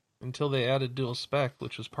 Really? Until they added dual spec,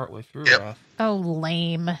 which was partway through Yep. Wrath. Oh,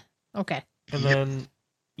 lame. Okay. And Yep. then,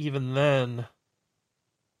 even then,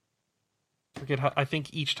 forget how. I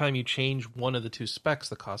think each time you change one of the two specs,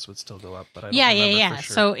 the cost would still go up. But I don't remember for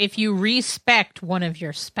sure. So if you respect one of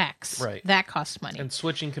your specs, Right. that costs money. And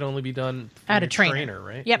switching can only be done from Out your of trainer.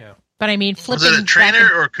 right? Yep. Yeah. But I mean, Was flipping it a back trainer,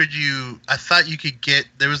 and- or could you? I thought you could get.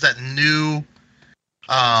 There was that new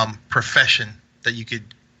profession that you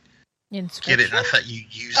could get it, and I thought you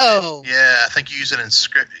used Oh. it. Yeah, I think you use it in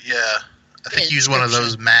script. Yeah, I think you use one of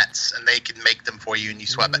those mats, and they can make them for you, and you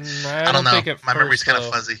swap it. I don't know. think at My memory's first, kind of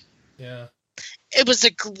though. fuzzy. Yeah. It was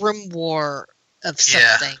a grimoire of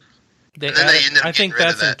Yeah. something. They And then they added- ended up I think getting rid of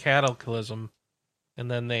that's in that. Cataclysm,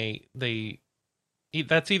 and then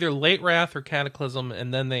that's either late Wrath or Cataclysm,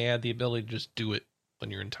 and then they add the ability to just do it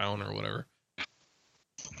when you're in town or whatever.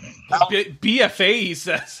 BFA, he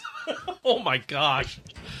says. Oh my gosh.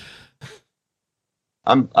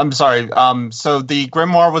 I'm sorry. So the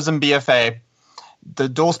Grimoire was in BFA. The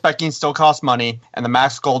dual specking still costs money, and the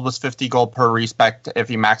max gold was 50 gold per respect if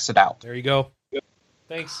you maxed it out. There you go.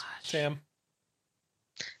 Thanks, Sam.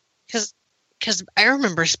 Because I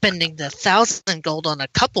remember spending the 1,000 gold on a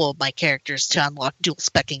couple of my characters to unlock dual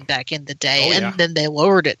specking back in the day, Oh, yeah. and then they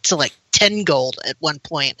lowered it to like 10 gold at one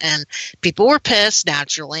point, and people were pissed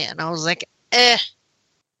naturally, and I was like,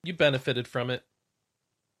 You benefited from it.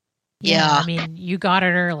 Yeah. I mean, you got it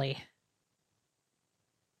early.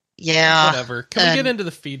 yeah. Whatever. Can we get into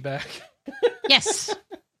the feedback? Yes.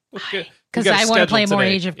 We Because got a I want to schedule play more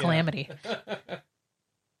today. Age of Yeah. Calamity.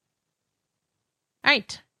 All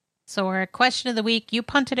right. So our question of the week, you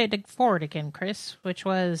punted it forward again, Chris, which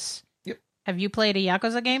was, Yep. Have you played a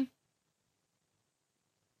Yakuza game?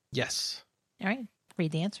 Yes. All right.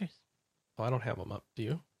 Read the answers. Oh, I don't have them up. Do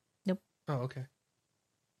you? Nope. Oh, okay.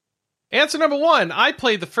 Answer number 1. I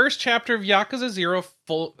played the first chapter of Yakuza 0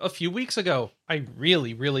 a few weeks ago. I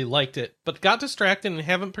really, really liked it, but got distracted and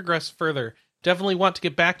haven't progressed further. Definitely want to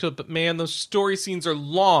get back to it, but man, those story scenes are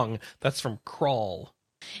long. That's from Crawl.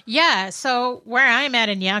 Yeah. So where I'm at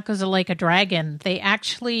in Yakuza Like a Dragon, they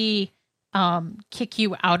actually kick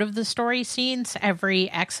you out of the story scenes every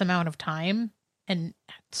X amount of time, and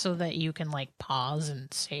so that you can like pause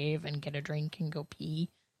and save and get a drink and go pee.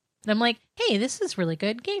 And I'm like, hey, this is really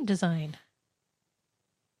good game design.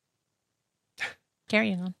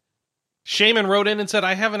 Carry on. Shaman wrote in and said,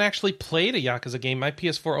 I haven't actually played a Yakuza game. My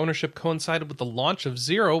PS4 ownership coincided with the launch of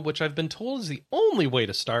Zero, which I've been told is the only way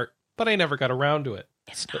to start, but I never got around to it.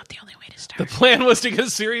 It's not the only way to The start. plan was to get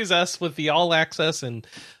Series S with the All Access and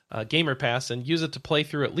Gamer Pass and use it to play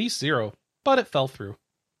through at least Zero, but it fell through.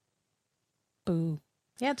 Boo.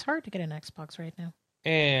 Yeah, it's hard to get an Xbox right now.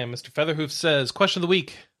 And Mr. Featherhoof says, question of the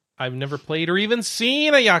week. I've never played or even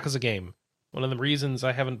seen a Yakuza game. One of the reasons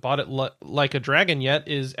I haven't bought it like a dragon yet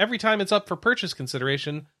is every time it's up for purchase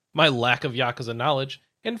consideration, my lack of Yakuza knowledge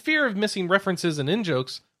and fear of missing references and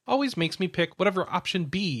in-jokes always makes me pick whatever option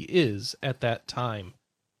B is at that time.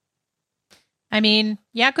 I mean,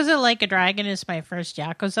 Yakuza Like a Dragon is my first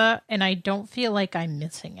Yakuza, and I don't feel like I'm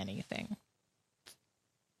missing anything.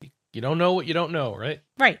 You don't know what you don't know, right?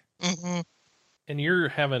 Right. hmm And you're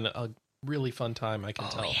having a really fun time, I can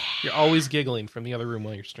tell. yeah. You're always giggling from the other room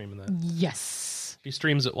while you're streaming that. Yes. She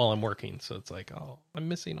streams it while I'm working, so it's like, oh, I'm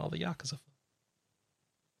missing all the Yakuza fun.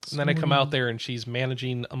 And then I come out there and she's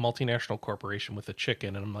managing a multinational corporation with a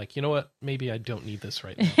chicken, and I'm like, you know what? Maybe I don't need this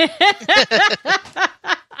right now.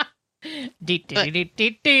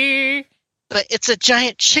 Do-do-do-do-do. But it's a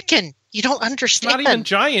giant chicken. You don't It's understand. not even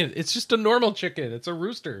giant. It's just a normal chicken. It's a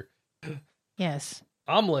rooster. Yes.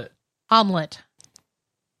 Omelet. Omelet.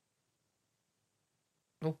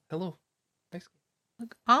 Oh, hello. Nice.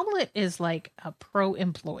 Look, Omelet is like a pro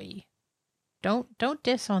employee. Don't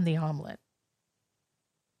diss on the omelet.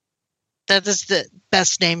 That is the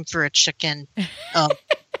best name for a chicken.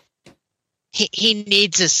 He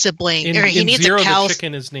needs a sibling, or he In needs Zero, a cow. the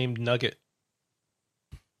chicken is named Nugget.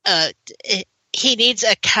 He needs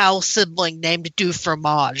a cow sibling named Du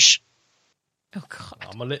Fromage. Oh god.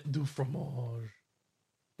 Omelette du fromage.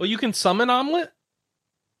 Well, you can summon Omelet?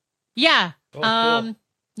 Yeah. Oh, cool.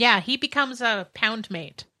 Yeah, he becomes a pound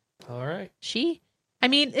mate. All right. I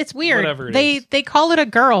mean, it's weird. Whatever it they call it a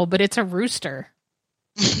girl, but it's a rooster.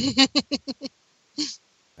 All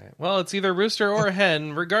right. Well, it's either a rooster or a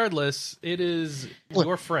hen. Regardless, it is Look.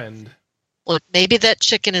 your friend. Look, maybe that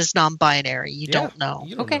chicken is non-binary. You Yeah, don't know.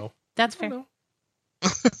 You don't Okay. know. That's You fair. don't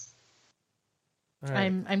know. All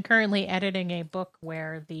right. I'm currently editing a book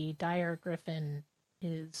where the dire griffin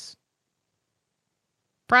is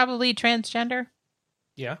probably transgender.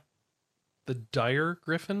 Yeah. The dire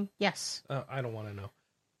griffin? Yes. I don't want to know.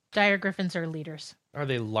 Dire griffins are leaders. Are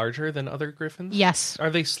they larger than other griffins? Yes. Are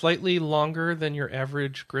they slightly longer than your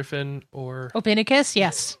average griffin or... Opinicus,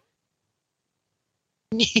 yes.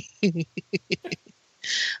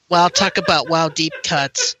 Wow, talk about deep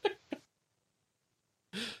cuts.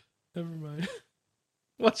 Never mind.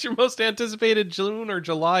 What's your most anticipated June or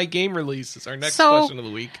July game release? Is our next So- question of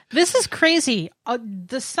the week. This is crazy.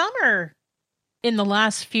 The summer in the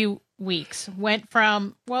last few weeks went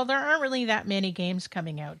from, well, there aren't really that many games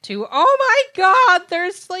coming out, to, oh my god,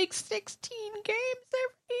 there's like 16 games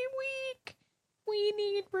every week. We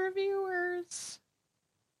need reviewers.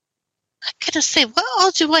 I gotta say, what all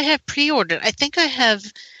do I have pre-ordered? I think I have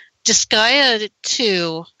Disgaea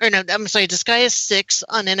 2, or no, I'm sorry, Disgaea 6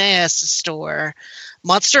 on NAS store,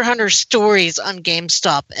 Monster Hunter Stories on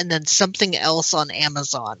GameStop, and then something else on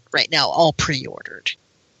Amazon right now, all pre-ordered.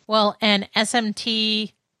 Well, and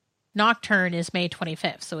SMT Nocturne is May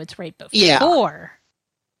 25th, so it's right before Yeah.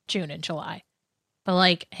 June and July. But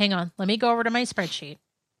like, hang on, let me go over to my spreadsheet.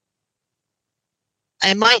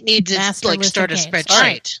 I might need to Master list start a of games. spreadsheet. All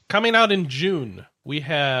right. Coming out in June, we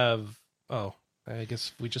have... Oh, I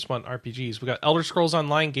guess we just want RPGs. We got Elder Scrolls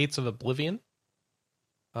Online, Gates of Oblivion.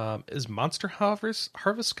 Is Monster Harvest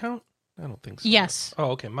count? I don't think so. Yes.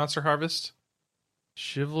 Oh, okay. Monster Harvest.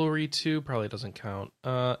 Chivalry 2 probably doesn't count.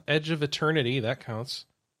 Edge of Eternity, that counts.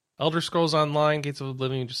 Elder Scrolls Online, Gates of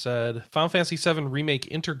Oblivion, just said. Final Fantasy VII Remake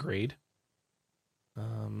Intergrade.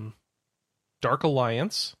 Dark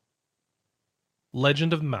Alliance.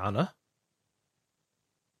 Legend of Mana.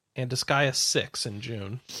 And Disgaea 6 in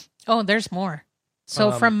June. Oh, there's more.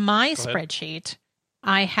 So from my go ahead. spreadsheet,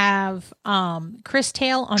 I have Chris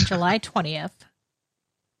Tale on July 20th.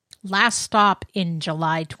 Last Stop in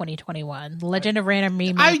July 2021. Legend of Random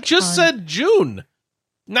Remake. I just on- said June.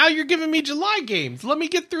 Now you're giving me July games. Let me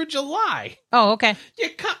get through July. Oh, okay. You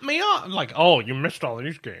cut me off. I'm like, oh, you missed all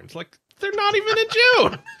these games. Like, they're not even in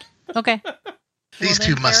June. Okay. These Well,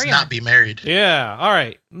 two then must carry not on. be married. Yeah. All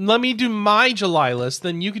right. Let me do my July list.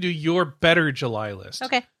 Then you can do your better July list.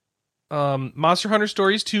 Okay. Monster Hunter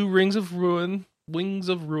Stories 2, Wings of Ruin.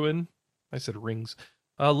 I said rings.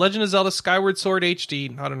 Legend of Zelda Skyward Sword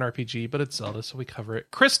HD. Not an RPG, but it's Zelda, so we cover it.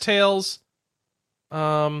 Chris Tales.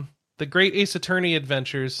 The Great Ace Attorney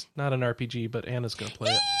Adventures. Not an RPG, but Anna's going to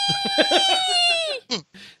play it.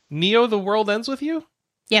 Neo, The World Ends With You?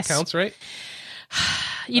 Yes. Counts, right?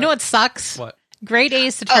 You know what sucks? What? Great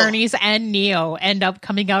Ace Attorneys and Neo end up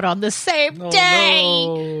coming out on the same No, day.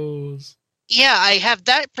 no. Yeah, I have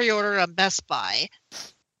that pre-ordered on Best Buy.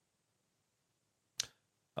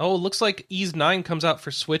 Oh, it looks like Ys 9 comes out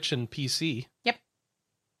for Switch and PC.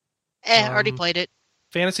 Already played it.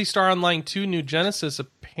 Phantasy Star Online 2 New Genesis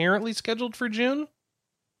apparently scheduled for June.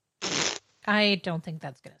 I don't think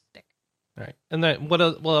that's going to stick. All right. And then what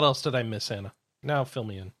else did I miss, Anna? Now fill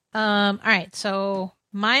me in. All right. So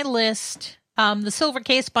my list, the Silver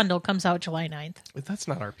Case bundle comes out July 9th. That's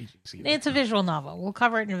not RPGs either. It's a visual novel. We'll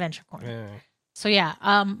cover it in Adventure Corner. Yeah. So yeah,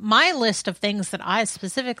 my list of things that I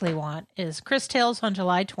specifically want is Chris Tales on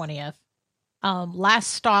July 20th, Last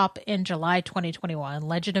Stop in July 2021,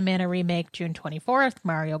 Legend of Mana Remake June 24th,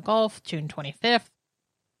 Mario Golf June 25th,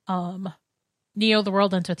 Neo The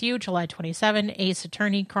World Ends With You July 27th, Ace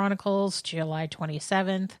Attorney Chronicles July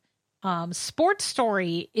 27th. Sports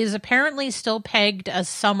Story is apparently still pegged as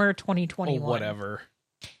summer 2021. Oh, whatever.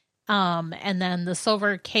 And then the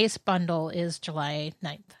Silver Case bundle is July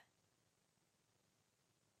 9th.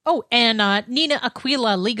 Oh, and Nina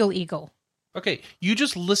Aquila Legal Eagle. Okay, you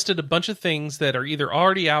just listed a bunch of things that are either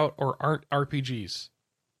already out or aren't RPGs.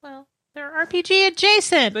 Well, they're RPG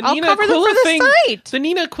adjacent. The I'll Nina cover them Aquila for the thing- site. The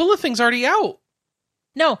Nina Aquila thing's already out.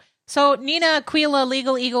 No, so Nina Aquila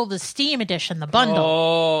Legal Eagle, the Steam edition, the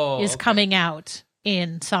bundle, is okay. coming out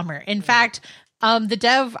in summer. In fact, the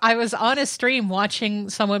dev, I was on a stream watching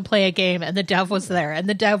someone play a game, and the dev was there, and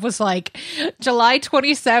the dev was like, July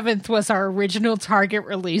 27th was our original target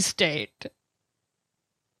release date.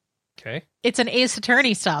 Okay. It's an Ace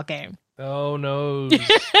Attorney style game. Oh, no.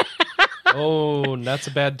 Oh, that's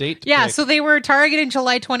a bad date to Yeah, pick. so they were targeting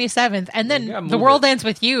July 27th, and You gotta then move The World it. Ends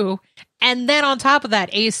With You, and then on top of that,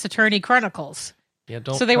 Ace Attorney Chronicles. Yeah,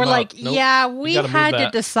 don't So they were come like, out. Nope. yeah, we gotta move had to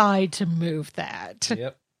that. decide to move that.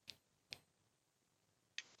 Yep.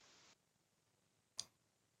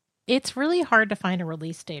 it's really hard to find a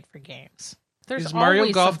release date for games. There's Is Mario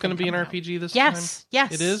always Golf something going to be an coming out. RPG this time? Yes.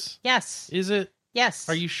 Yes. It is? Yes. Is it? Yes.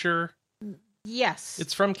 Are you sure? Yes.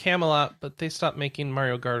 It's from Camelot, but they stopped making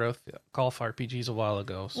Mario Golf RPGs a while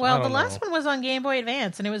ago. So well, I the don't last know. one was on Game Boy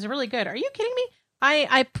Advance, and it was really good. Are you kidding me?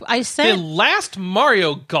 I The sent last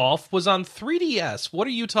Mario Golf was on 3DS. What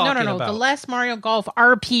are you talking no. about? The last Mario Golf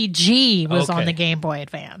RPG was on Okay. the Game Boy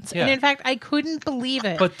Advance, Yeah. and in fact, I couldn't believe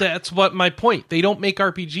it. But that's what my point. They don't make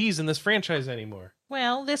RPGs in this franchise anymore.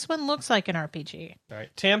 well, this one looks like an RPG. All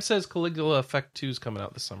right. Tam says Caligula Effect 2 is coming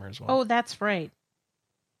out this summer as well. Oh, that's right.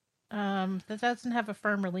 That doesn't have a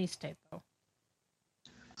firm release date though.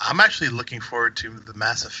 I'm actually looking forward to the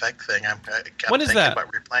Mass Effect thing. I'm When is thinking that?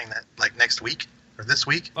 about replaying that, like next week or this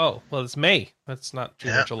week. Oh, well, it's May. That's not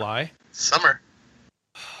June or Yeah. July. Summer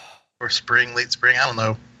or spring, late spring. I don't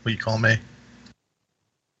know what you call May.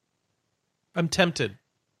 I'm tempted.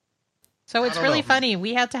 So it's don't really know. funny.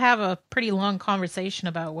 We had to have a pretty long conversation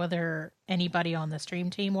about whether anybody on the stream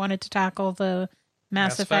team wanted to tackle the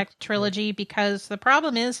Mass Mass Effect Effect? trilogy, because the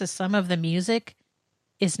problem is some of the music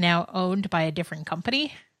is now owned by a different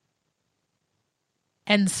company.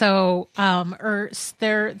 And so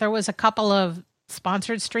there was a couple of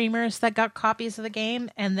sponsored streamers that got copies of the game,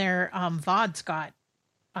 and their VODs got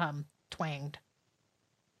twanged.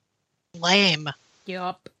 Lame.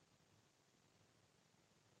 Yup.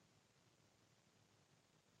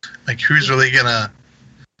 Like, who's really gonna?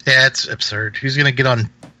 Yeah, it's absurd. Who's gonna get on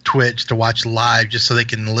Twitch to watch live just so they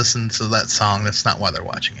can listen to that song? That's not why they're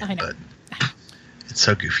watching it. I know. But it's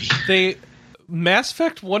so goofy. Mass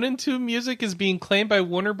Effect 1 and 2 music is being claimed by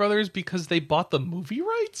Warner Brothers because they bought the movie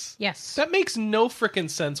rights? Yes. That makes no frickin'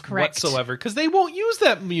 sense Correct. whatsoever, because they won't use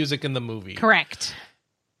that music in the movie. Correct.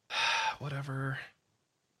 Whatever.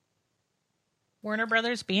 Warner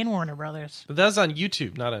Brothers being Warner Brothers. But that's on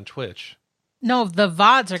YouTube, not on Twitch. No, the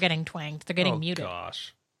VODs are getting twanged. They're getting muted.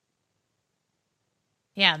 Gosh.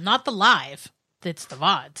 Yeah, not the live. It's the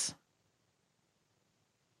VODs.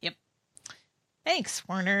 Yep. Thanks,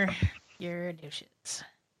 Warner. You're douches.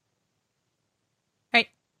 Right.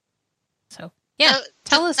 So, yeah.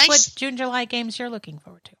 Tell us nice. what June, July games you're looking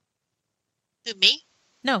forward to. Who, me?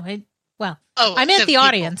 No, Oh, I meant the people.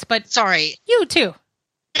 audience, but Sorry. you too.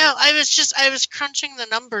 No, I was crunching the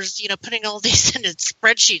numbers, putting all these in a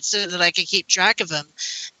spreadsheet so that I could keep track of them.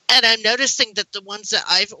 And I'm noticing that the ones that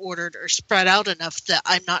I've ordered are spread out enough that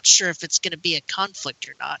I'm not sure if it's going to be a conflict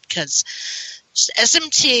or not. Because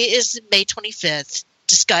SMT is May 25th.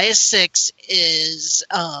 Disgaea 6 is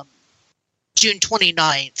June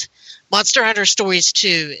 29th. Monster Hunter Stories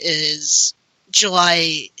 2 is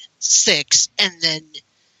July 6th. And then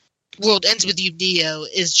World Ends With You Neo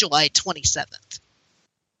is July 27th.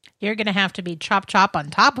 You're going to have to be chop on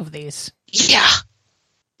top of these. Yeah.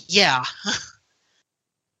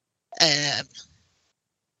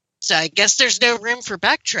 So I guess there's no room for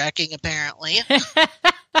backtracking, apparently.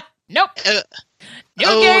 Nope. New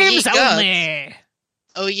oh, games ye gods. only.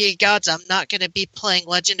 Oh, ye gods, I'm not going to be playing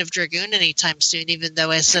Legend of Dragoon anytime soon, even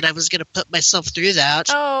though I said I was going to put myself through that.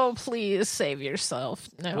 Oh, please save yourself.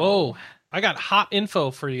 No. Whoa. I got hot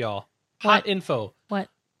info for y'all. Hot What? info. What?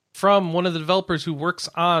 From one of the developers who works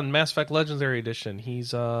on Mass Effect Legendary Edition.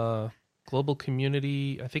 He's global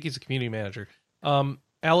community. I think he's a community manager.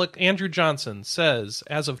 Andrew Johnson says,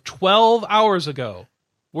 as of 12 hours ago,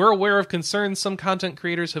 we're aware of concerns some content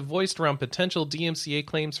creators have voiced around potential DMCA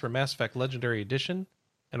claims for Mass Effect Legendary Edition,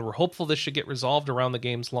 and we're hopeful this should get resolved around the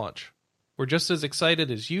game's launch. We're just as excited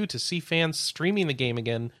as you to see fans streaming the game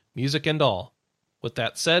again, music and all. With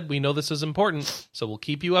that said, we know this is important, so we'll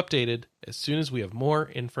keep you updated as soon as we have more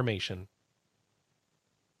information.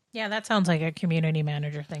 Yeah, that sounds like a community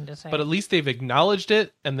manager thing to say. But at least they've acknowledged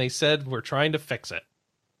it, and they said we're trying to fix it.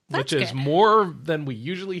 That's which is good. more than we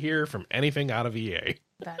usually hear from anything out of EA.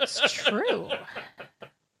 That's true.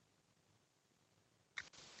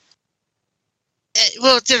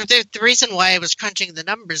 Well, the reason why I was crunching the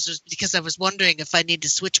numbers was because I was wondering if I need to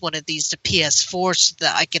switch one of these to PS4 so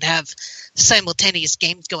that I could have simultaneous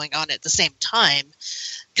games going on at the same time.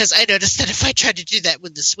 Because I noticed that if I tried to do that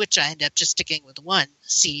with the Switch, I end up just sticking with one.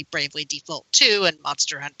 See Bravely Default 2 and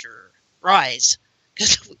Monster Hunter Rise.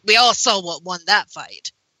 Because we all saw what won that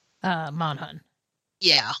fight. Monhun.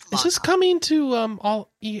 Yeah. Is this Monhun. coming to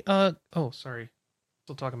oh, sorry.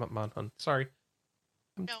 Still talking about Monhun. Sorry.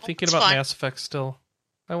 I'm No, thinking it's about fine. Mass Effect still.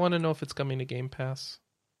 I want to know if it's coming to Game Pass.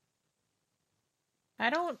 I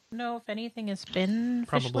don't know if anything has been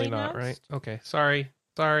Probably officially not, announced. right? Okay. Sorry,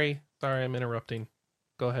 I'm interrupting.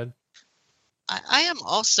 Go ahead. I am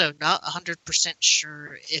also not 100%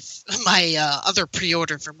 sure if my other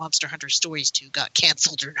pre-order for Monster Hunter Stories 2 got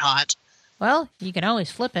canceled or not. Well, you can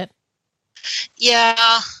always flip it. Yeah,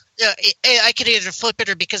 I could either flip it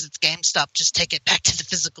or because it's GameStop, just take it back to the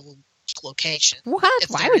physical location. What? If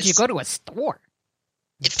Why there would you is- go to a store?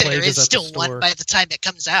 If Plague there is at the still one store. by the time it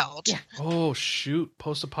comes out. Yeah. Oh, shoot.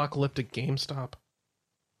 Post-apocalyptic GameStop.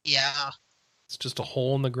 Yeah. It's just a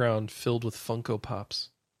hole in the ground filled with Funko Pops.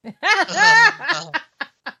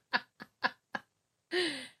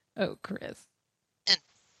 Oh, Chris.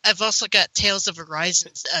 I've also got Tales of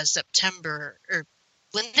Horizons September. Or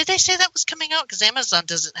when did they say that was coming out? Because Amazon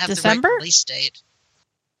doesn't have December? the right release date.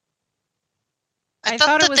 I thought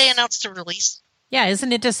thought it that was- they announced a release. Yeah,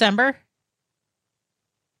 isn't it December?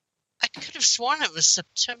 I could have sworn it was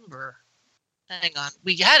September. Hang on.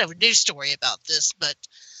 We had a news story about this, but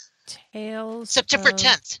Tales September of-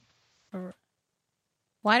 10th.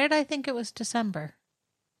 Why did I think it was December?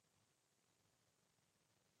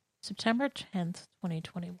 September 10th,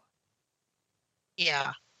 2021.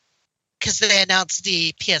 Yeah. Because they announced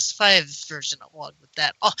the PS5 version along with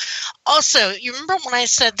that. Oh, also, you remember when I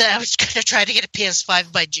said that I was going to try to get a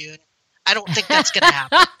PS5 by June? I don't think that's going to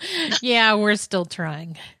happen. Yeah, we're still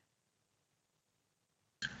trying.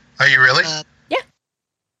 Are you really? Yeah.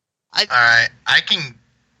 All right.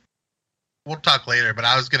 We'll talk later, but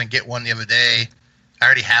I was going to get one the other day. I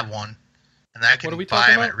already have one. And I can What are we buy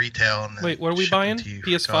talking them about? at retail. And then Wait, what are we ship them buying? to you for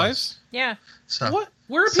PS5s? cost. Yeah. So, What?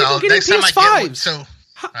 Where are so people getting next time I get one, PS5s? so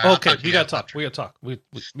Okay, I'll talk to we you gotta guys talk. later. We gotta talk. We'll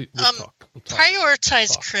talk. We'll talk.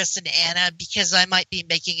 Prioritize Talk. Chris and Anna because I might be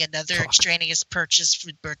making another Talk. extraneous purchase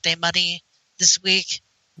for birthday money this week.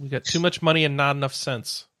 We got too much money and not enough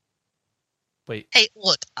sense. Wait. Hey,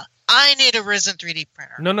 look, I need a Risen 3D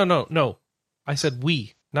printer. No. I said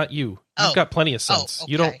we, not you. You've Oh. got plenty of sense. Oh,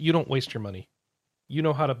 You okay. don't waste your money. You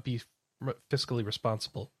know how to be fiscally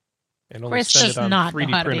responsible and only Chris spend does it on not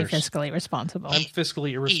 3D know how printers. to be fiscally responsible. I'm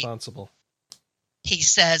fiscally irresponsible. He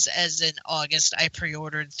says, as in August, I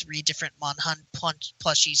pre-ordered 3 different Monhun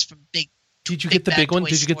plushies from Big. Did you Big get the Bad big one? Toy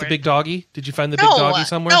Did you get the Store. big doggy? Did you find the no, big doggy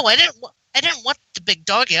somewhere? No, I didn't. I didn't want the big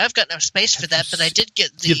doggy. I've got no space for that, but I did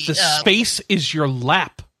get the. The space is your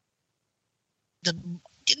lap. No,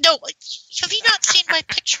 have you not seen my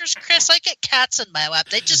pictures, Chris? I get cats in my lap.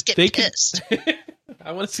 They just get They can- pissed.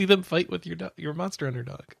 I want to see them fight with your Monster Hunter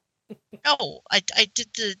dog. No, I did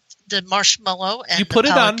the marshmallow and You put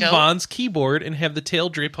the it on Palico. Vaughn's keyboard and have the tail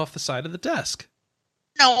drape off the side of the desk.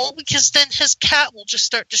 No, because then his cat will just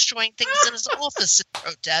start destroying things in his office in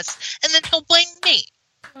protest, and then he'll blame me.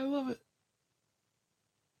 I love it.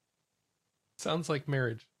 Sounds like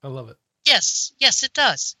marriage. I love it. Yes, it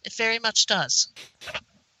does. It very much does.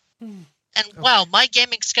 Hmm. And Okay. wow, my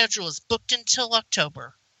gaming schedule is booked until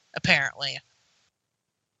October, apparently.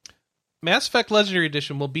 Mass Effect Legendary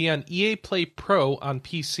Edition will be on EA Play Pro on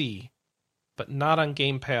PC, but not on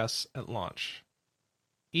Game Pass at launch.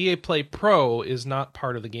 EA Play Pro is not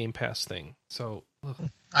part of the Game Pass thing. So,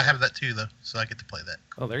 I have that too, though, so I get to play that.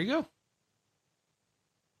 oh, there you go.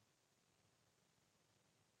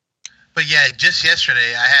 But yeah, just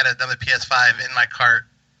yesterday I had another PS5 in my cart,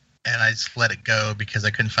 and I just let it go because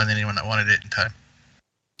I couldn't find anyone that wanted it in time.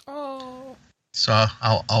 Oh, So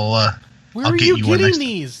I'll where I'll are get you you one getting next time.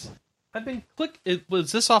 these? I've been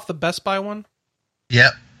was this off the Best Buy one?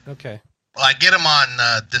 Yep. Okay. Well, I get them on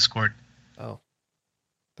Discord. Oh,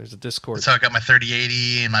 there's a Discord. That's how I got my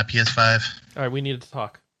 3080 and my PS5. All right, we need to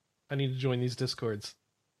talk. I need to join these Discords.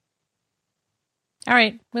 All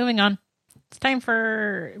right, moving on. It's time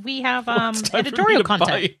for we have It's time for me editorial to content.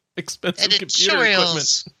 buy expensive computer equipment.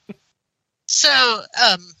 Editorials. So,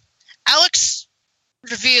 Alex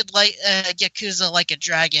reviewed Yakuza Like a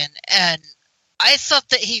Dragon, and I thought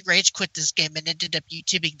that he rage quit this game and ended up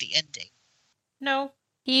YouTubing the ending. No,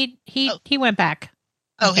 he Oh. went back.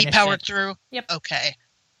 Oh, and he finished powered it. through? Yep. Okay.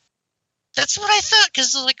 That's what I thought,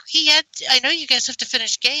 because like he had. I know you guys have to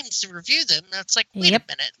finish games to review them. And it's like, wait Yep.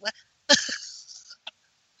 a minute. What?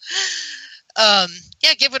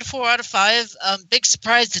 Yeah, give it a 4 out of 5. Big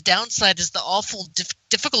surprise. The downside is the awful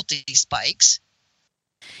difficulty spikes.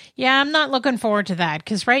 Yeah, I'm not looking forward to that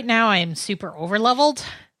because right now I'm super overleveled,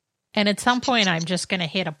 and at some point I'm just going to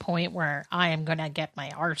hit a point where I am going to get my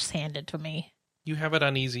arse handed to me. You have it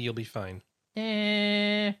on easy, you'll be fine.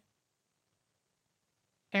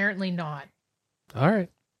 Apparently not. All right.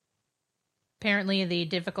 Apparently the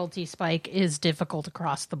difficulty spike is difficult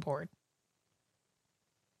across the board.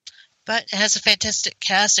 But it has a fantastic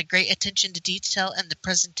cast, a great attention to detail, and the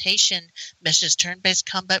presentation meshes turn-based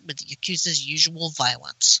combat with Yakuza's usual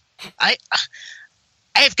violence.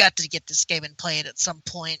 I've got to get this game and play it at some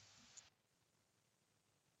point.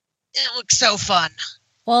 It looks so fun.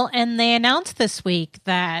 Well, and they announced this week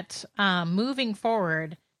that moving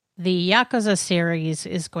forward, the Yakuza series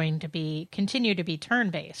is going to continue to be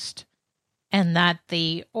turn-based. and that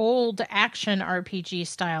the old action RPG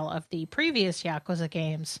style of the previous Yakuza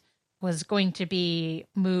games was going to be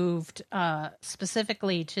moved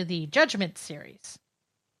specifically to the Judgment series,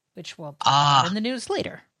 which we'll talk about in the news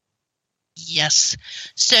later. Yes.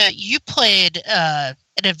 So you played an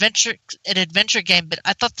adventure game, but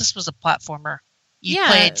I thought this was a platformer. You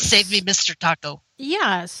played Save Me, Mr. Taco.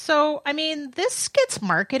 Yeah. So, I mean, this gets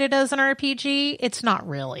marketed as an RPG. It's not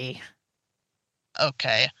really.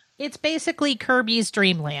 Okay. It's basically Kirby's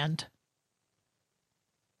Dream Land.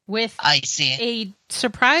 With I see. a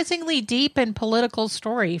surprisingly deep and political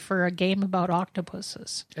story for a game about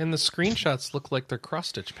octopuses. And the screenshots look like they're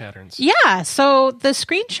cross-stitch patterns. Yeah, so the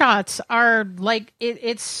screenshots are like,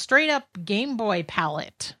 it's straight up Game Boy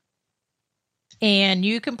palette. And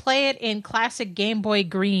you can play it in classic Game Boy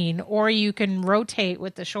green, or you can rotate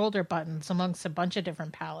with the shoulder buttons amongst a bunch of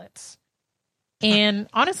different palettes. And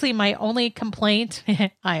honestly, my only complaint,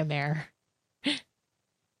 I am there.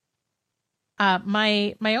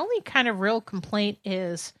 My only kind of real complaint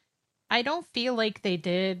is I don't feel like they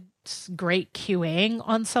did great QAing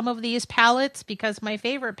on some of these palettes, because my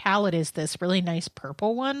favorite palette is this really nice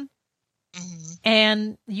purple one. Mm-hmm.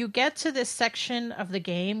 And you get to this section of the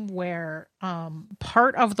game where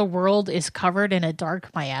part of the world is covered in a dark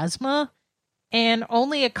miasma, and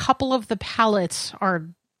only a couple of the palettes are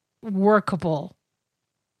workable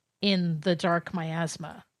in the dark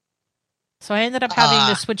miasma. So I ended up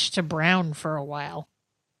having to switch to brown for a while.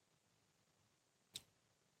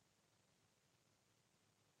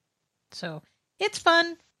 So it's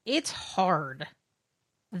fun. It's hard.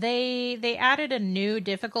 They added a new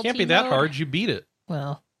difficulty Can't be that mode. hard. You beat it.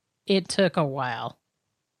 Well, it took a while.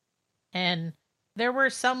 And there were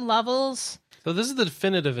some levels. So this is the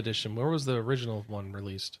definitive edition. Where was the original one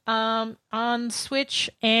released? On Switch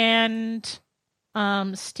and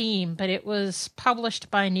Steam, but it was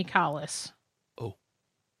published by Nicalis. Oh.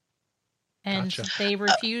 And Gotcha. they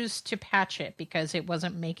refused to patch it because it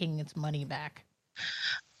wasn't making its money back.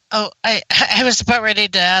 Oh, I was about ready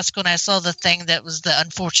to ask when I saw the thing that was the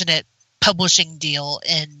unfortunate publishing deal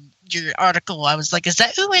in your article. I was like, is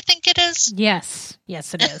that who I think it is? Yes.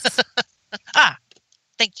 Yes, it is.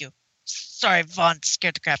 Thank you. Sorry, Vaughn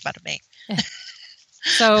scared the crap out of me.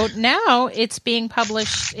 So now it's being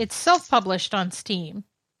published, it's self-published on Steam,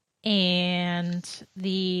 and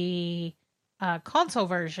the console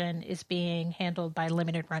version is being handled by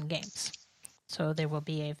Limited Run Games. So there will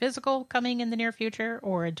be a physical coming in the near future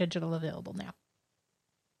or a digital available now.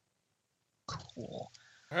 Cool.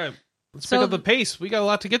 All right. Let's pick up the pace. We got a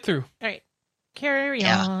lot to get through. All right. Carry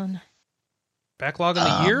on. Backlog of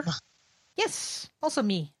the year? Yes. Also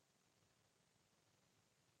me.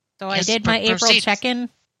 So Yes, I did my April proceed. check-in.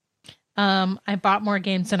 I bought more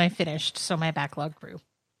games than I finished, so my backlog grew.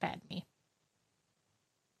 Bad me.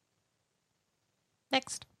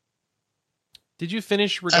 Next. Did you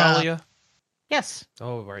finish Regalia? Yes.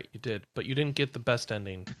 Oh, right. You did. But you didn't get the best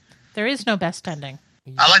ending. There is no best ending.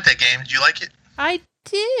 I like that game. Did you like it? I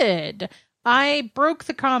did. I broke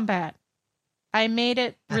the combat. I made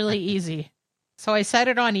it really easy. So I set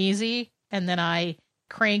it on easy, and then I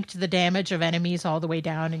cranked the damage of enemies all the way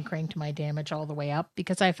down and cranked my damage all the way up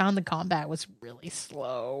because I found the combat was really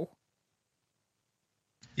slow.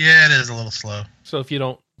 Yeah, it is a little slow. So if you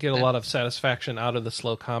don't get a lot of satisfaction out of the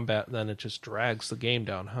slow combat, then it just drags the game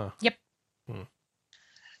down, huh? Yep.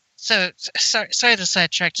 So, sorry to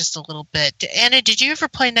sidetrack just a little bit. Anna, did you ever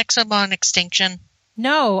play Nexomon Extinction?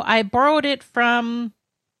 No, I borrowed it from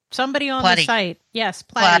somebody on the site. Yes,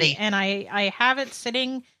 Platty. And I have it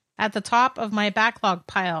sitting at the top of my backlog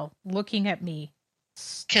pile, looking at me,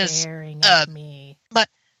 staring at me.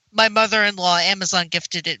 My mother-in-law Amazon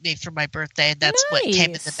gifted it me for my birthday, and that's what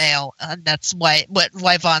came in the mail. And that's why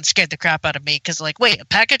Vaughn scared the crap out of me, because like, wait, a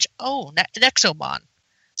package? Oh, Nexomon.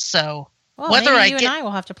 So well, whether maybe you and I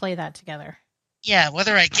will have to play that together. Yeah,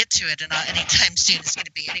 whether I get to it or not anytime soon is going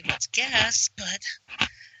to be anyone's guess. But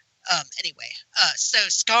anyway, so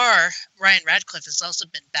Scar Ryan Radcliffe has also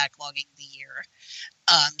been backlogging the year.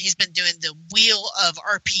 He's been doing the Wheel of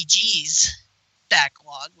RPGs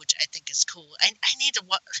backlog, which I think is cool. I need to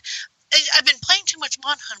watch. I've been playing too much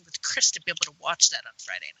Mon Hunt with Chris to be able to watch that on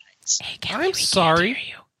Friday nights. Hey, I'm sorry. Can't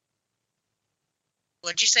hear you.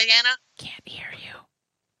 What'd you say, Anna? Can't hear you.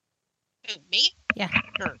 Who, me? Yeah.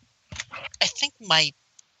 Or, I think my.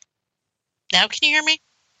 Now can you hear me?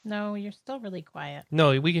 No, you're still really quiet.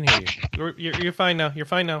 No, we can hear you. You're fine now. You're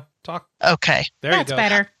fine now. Talk. Okay. There That's you go.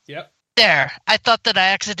 better. Yep. There. I thought that I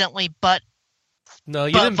accidentally No,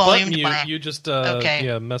 you didn't butt mute. my- You just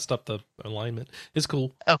Okay. messed up the alignment. It's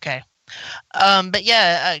cool. Okay. But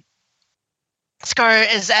yeah, Scar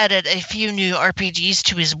has added a few new RPGs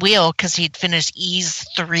to his wheel because he'd finished Ys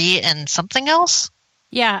 3 and something else.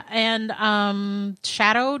 Yeah, and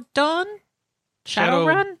Shadow Dawn?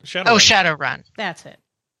 Shadowrun? Shadowrun. That's it.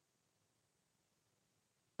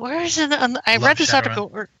 Where is it? I read this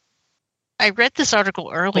article. I read this article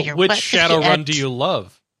earlier. Which Shadowrun do you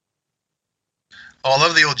love? Oh, I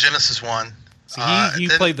love the old Genesis one. See, he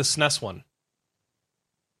played the SNES one.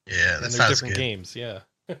 Yeah, that's they're different games. Yeah.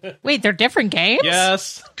 Wait, they're different games?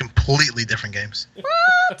 Yes. Completely different games.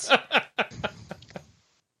 What?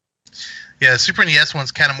 Yeah, Super NES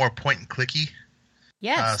one's kind of more point and clicky.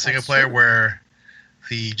 Yes. Single player, true. where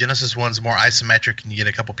the Genesis one's more isometric and you get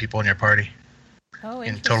a couple people in your party. Oh,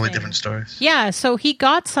 in totally different stories. Yeah, so he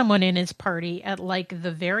got someone in his party at like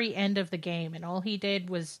the very end of the game, and all he did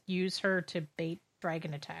was use her to bait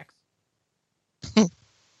dragon attacks.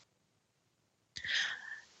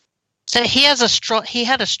 So he had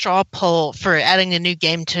a straw poll for adding a new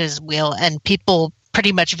game to his wheel, and people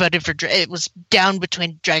pretty much voted for it. Was down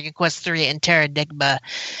between Dragon Quest III and Terra Enigma,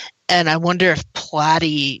 and I wonder if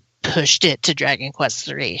Platy pushed it to Dragon Quest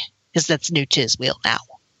III because that's new to his wheel now.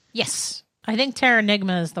 Yes. I think Terra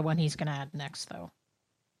Enigma is the one he's going to add next, though.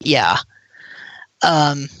 Yeah.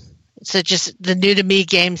 So just the new to me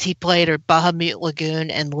games he played are Bahamut Lagoon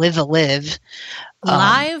and Live Alive.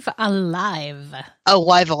 Live Alive. Oh,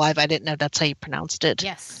 Live Alive. I didn't know that's how you pronounced it.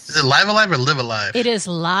 Yes. Is it Live Alive or Live Alive? It is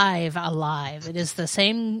Live Alive. It is the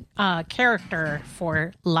same character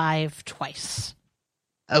for Live twice.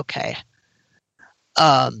 Okay.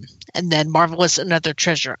 And then Marvelous Another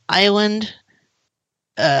Treasure Island.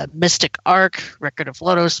 Mystic Arc, Record of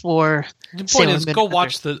Lodos War. The point is, go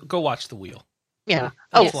watch the wheel. Yeah.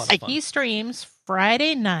 He streams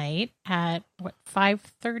Friday night at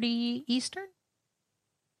 5:30 Eastern,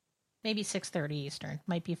 maybe 6:30 Eastern.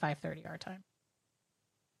 Might be 5:30 our time.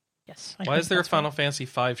 Yes. Why is there a Final Fantasy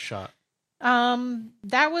V shot?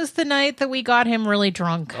 That was the night that we got him really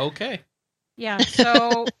drunk. Okay. Yeah.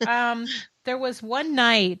 So, there was one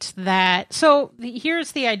night that. So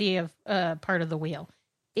here's the idea of part of the wheel.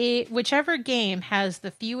 Whichever game has the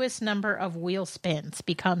fewest number of wheel spins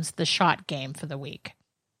becomes the shot game for the week.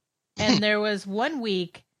 And there was one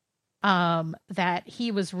week that he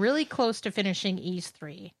was really close to finishing Ys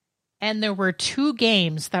 3. And there were two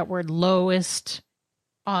games that were lowest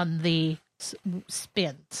on the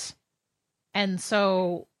spins. And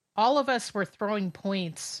so all of us were throwing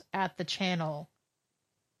points at the channel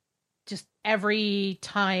just every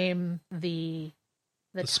time the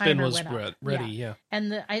spin timer was went ready, yeah.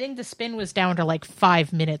 And I think the spin was down to like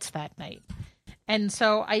 5 minutes that night. And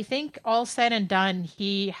so I think all said and done,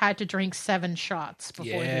 he had to drink 7 shots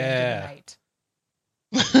before the end of the night.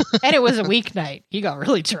 And it was a weeknight. He got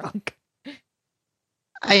really drunk.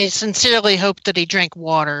 I sincerely hope that he drank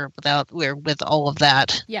water with all of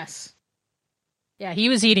that. Yes. Yeah, he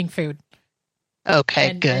was eating food.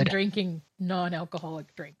 Okay, good. And drinking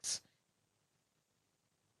non-alcoholic drinks.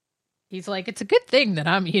 He's like, it's a good thing that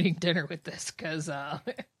I'm eating dinner with this, because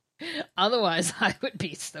otherwise I would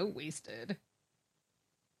be so wasted.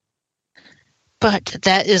 But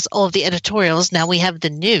that is all of the editorials. Now we have the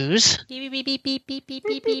news. Beep, beep, beep, beep, beep, beep,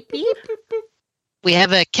 beep, beep, beep. We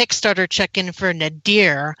have a Kickstarter check-in for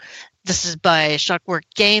Nadir. This is by Shockwork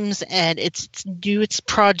Games, and it's its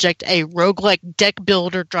project, a roguelike deck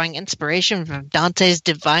builder drawing inspiration from Dante's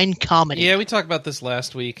Divine Comedy. Yeah, we talked about this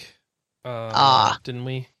last week. Didn't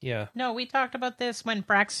we? Yeah. No, we talked about this when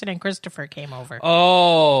Braxton and Christopher came over.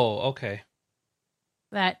 Oh, okay.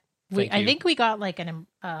 I think we got like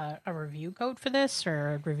a review code for this,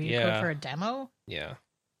 or a review code for a demo. Yeah.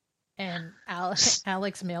 And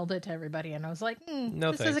Alex mailed it to everybody, and I was like,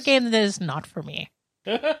 no, this is a game that is not for me.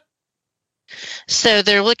 So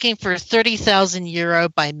they're looking for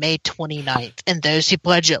 €30,000 by May 29th, and those who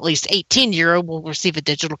pledge at least €18 will receive a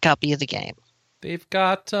digital copy of the game. They've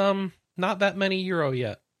got not that many euro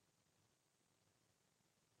yet.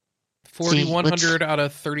 4,100 out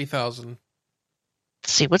of 30,000.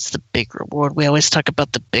 See, what's the big reward? We always talk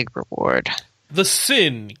about the big reward. The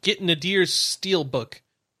Sin. Get Nadir's Steelbook.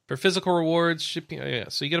 For physical rewards, shipping. Oh, yeah,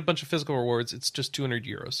 so you get a bunch of physical rewards. It's just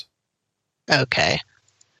 €200. Okay.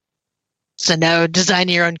 So no, design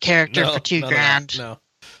your own character for $2,000. No.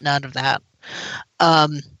 None of that.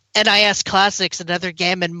 NIS Classics, another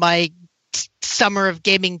game in my summer of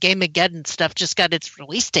gaming Gameageddon stuff, just got its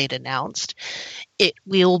release date announced. It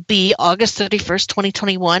will be August 31st,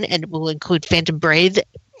 2021, and it will include Phantom Brave,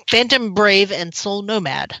 and Soul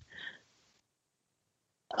Nomad.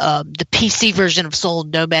 The PC version of Soul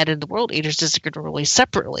Nomad and the World Eaters is going to release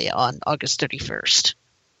separately on August 31st.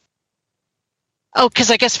 Oh,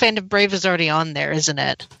 because I guess Phantom Brave is already on there, isn't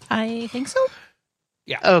it? I think so.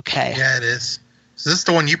 Okay. Yeah, it is. So this is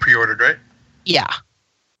the one you pre-ordered, right? Yeah.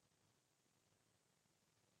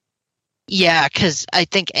 Yeah, because I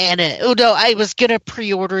think Anna. Oh no, I was gonna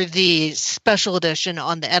pre-order the special edition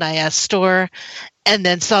on the NIS store, and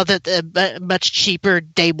then saw that the much cheaper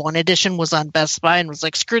Day One edition was on Best Buy, and was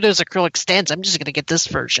like, "Screw those acrylic stands! I'm just gonna get this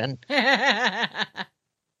version."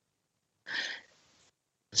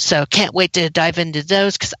 So can't wait to dive into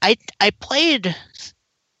those because I played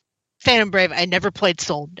Phantom Brave. I never played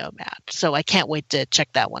Soul Nomad, so I can't wait to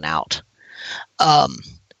check that one out.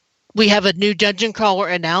 We have a new dungeon crawler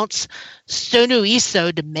announced, Sonu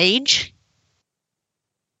Iso the Mage.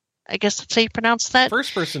 I guess that's how you pronounce that.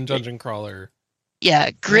 First person dungeon crawler.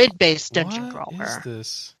 Yeah, grid-based dungeon What crawler. is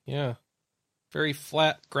this? Yeah. Very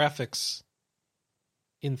flat graphics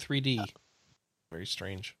in 3D. Very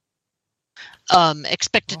strange.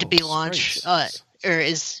 Expected to be launched, or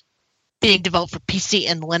is being developed for PC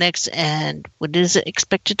and Linux. And when is it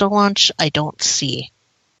expected to launch? I don't see.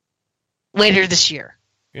 Later this year.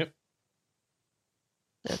 Yep.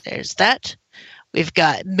 So there's that. We've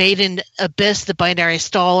got Maiden Abyss, the binary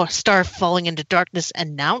star falling into darkness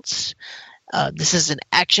announced. This is an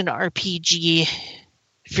action RPG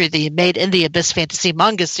for the Made in the Abyss fantasy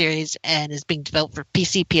manga series and is being developed for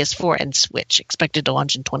PC, PS4, and Switch. Expected to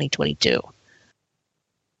launch in 2022.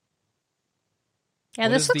 Yeah, What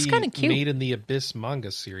this is looks the kind of cute. Made in the Abyss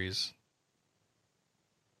manga series.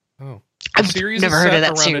 Oh. The I've series never is heard set of that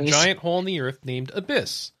around series. a giant hole in the earth named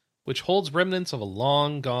Abyss, which holds remnants of a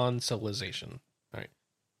long-gone civilization. All right.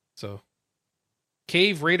 So,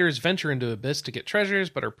 cave raiders venture into Abyss to get treasures,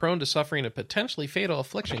 but are prone to suffering a potentially fatal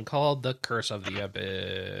affliction called the Curse of the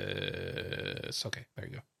Abyss. Okay, there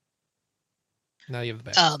you go. Now you have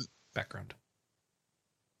the background.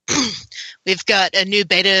 We've got a new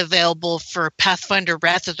beta available for Pathfinder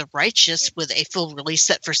Wrath of the Righteous with a full release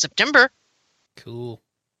set for September. Cool.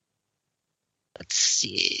 Let's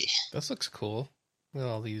see. This looks cool. Look at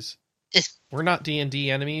all these. Eh. We're not D&D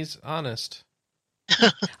enemies, honest.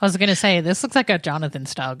 I was going to say, this looks like a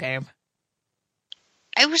Jonathan-style game.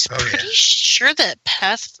 I was Oh, pretty yeah. sure that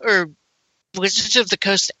Wizards of the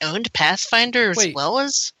Coast owned Pathfinder as Wait. well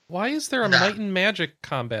as... Why is there a Nah. Might and Magic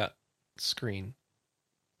combat screen?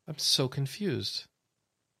 I'm so confused.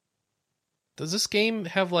 Does this game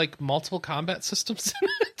have, like, multiple combat systems in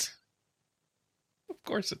it? Of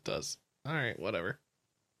course it does. Alright, whatever.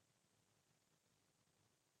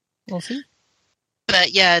 We'll see.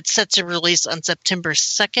 But yeah, it's set to release on September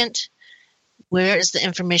 2nd. Where is the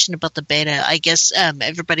information about the beta? I guess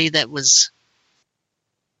everybody that was...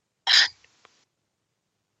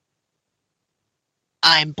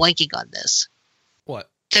 I'm blanking on this. What?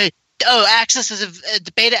 The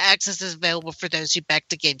beta access is available for those who back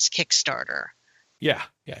the game's Kickstarter. Yeah.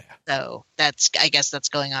 So I guess that's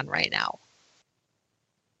going on right now.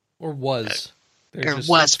 Or was. Or It's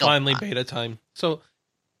was going finally on. beta time. So,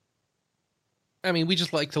 I mean, we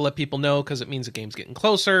just like to let people know because it means the game's getting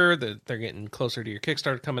closer, that they're getting closer to your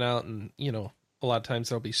Kickstarter coming out, and, you know, a lot of times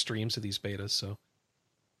there'll be streams of these betas, so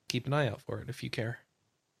keep an eye out for it if you care.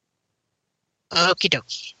 Okie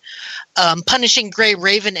dokie. Punishing Grey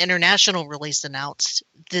Raven International release announced.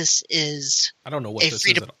 This is I don't know what A this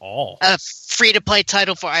free is to- at all. a free-to-play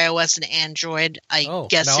title for iOS and Android. I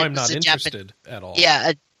guess now it I'm was not a interested at all.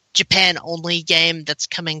 a Japan-only game that's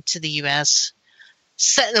coming to the U.S.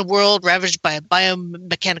 Set in a world ravaged by a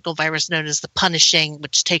biomechanical virus known as the Punishing,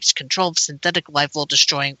 which takes control of synthetic life while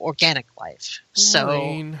destroying organic life. So,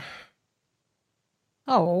 Boring.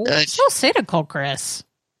 Oh, Uh, so cynical, Chris.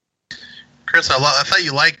 Chris, I thought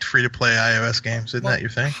you liked free-to-play iOS games. Isn't Well, that your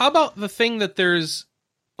thing? How about the thing that there's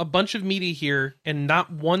a bunch of media here and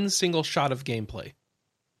not one single shot of gameplay?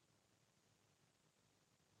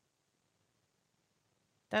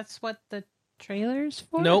 That's what the trailer's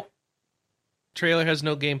for? Nope. Trailer has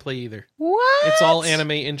no gameplay either. What? It's all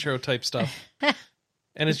anime intro type stuff.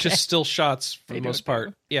 And it's Okay. just still shots for They the most don't part.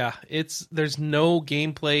 know. Yeah, there's no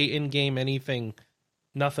gameplay in game anything.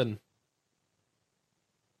 Nothing.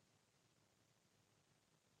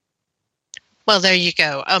 well, there you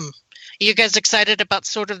go. You guys excited about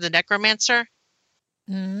Sword of the Necromancer?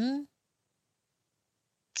 Mhm.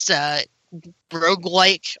 It's a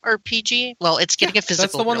roguelike RPG. Well, it's getting a physical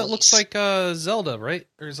That's the one that looks release. like Zelda, right?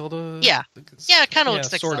 Or Zelda? Yeah. Yeah, it kinda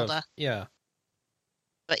looks like sort Zelda. Of. Yeah.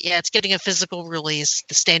 But yeah, it's getting a physical release.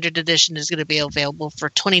 The standard edition is going to be available for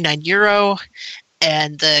 €29,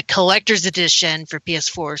 and the collector's edition for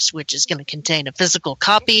PS4 Switch is going to contain a physical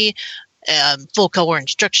copy, full color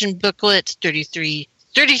instruction booklet,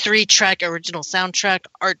 33 track original soundtrack,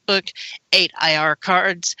 art book, 8 IR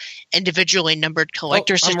cards, individually numbered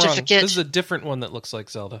collector I'm wrong. certificate. This is a different one that looks like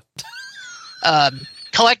Zelda.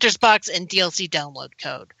 Collector's box and DLC download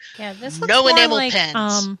code. Yeah, this looks No more enamel like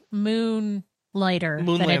pens. Moonlighter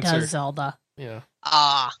than it does Zelda. Yeah.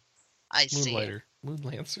 Ah, I see. Moonlighter.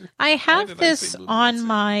 Moonlancer. I have did I this say Moonlancer? on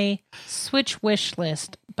my Switch wish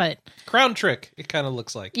list, but Crown Trick, it kind of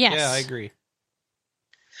looks like. Yes. Yeah, I agree.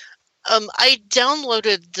 I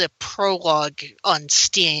downloaded the prologue on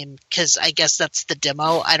Steam because I guess that's the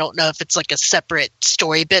demo. I don't know if it's like a separate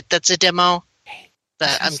story bit that's a demo,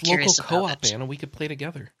 but I'm It's curious local about co-op, it. Anna. We could play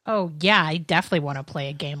together. oh yeah, I definitely want to play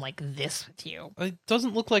a game like this with you. It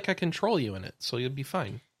doesn't look like I control you in it, so you'll be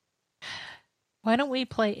fine. Why don't we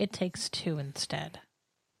play It Takes Two instead?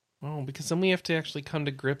 Oh, because then we have to actually come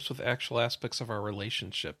to grips with actual aspects of our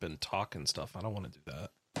relationship and talk and stuff. I don't want to do that.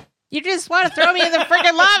 You just want to throw me in the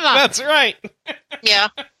freaking lava! That's right. Yeah.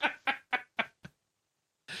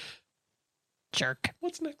 Jerk.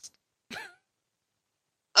 What's next?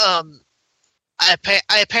 I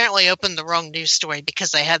apparently opened the wrong news story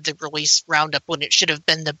because I had the release roundup when it should have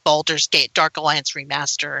been the Baldur's Gate Dark Alliance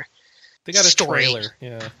remaster. They got a Story. trailer.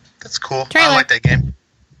 Yeah. That's cool. Trailer. I like that game.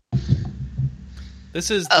 This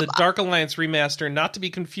is the Dark Alliance remaster, not to be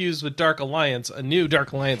confused with Dark Alliance, a new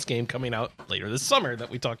Dark Alliance game coming out later this summer that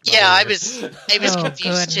we talked about. Yeah, earlier. I was Oh,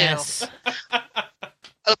 confused goodness. too.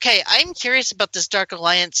 Okay, I'm curious about this Dark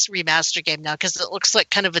Alliance remaster game now because it looks like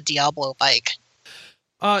kind of a Diablo-like.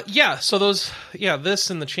 Yeah, so this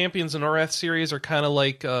and the Champions and Orath series are kind of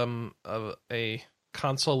like a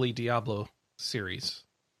console-y Diablo series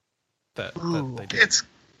that they did.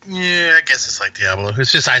 I guess it's like Diablo.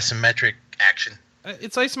 It's just isometric action.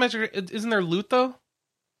 It's isometric. Isn't there loot though?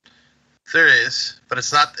 There is, but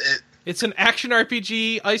it's not. It's an action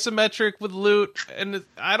RPG, isometric with loot, and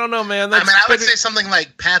I don't know, man. I would say something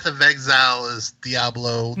like Path of Exile is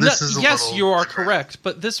Diablo. Yes, you are correct,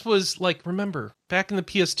 but this was like, remember, back in the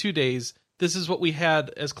PS2 days, this is what we had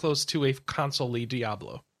as close to a console-y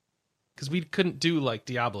Diablo, because we couldn't do like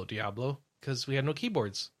Diablo because we had no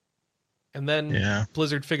keyboards, and then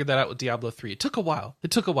Blizzard figured that out with Diablo 3. It took a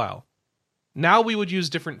while. Now we would use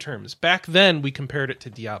different terms. Back then, we compared it to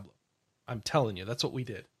Diablo. I'm telling you, that's what we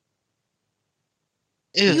did.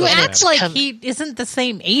 Ew, You and act it's like come- he isn't the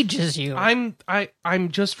same age as you. I'm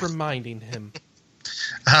just reminding him.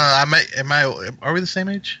 Are we the same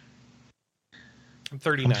age? I'm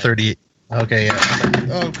 39. I'm 38. Okay, yeah.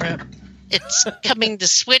 Oh crap! It's coming to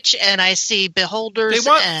Switch, and I see Beholders. They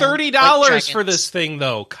want and $30 White for Dragons. this thing,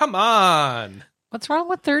 though. Come on. What's wrong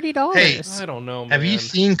with $30? Hey, I don't know, man. Have you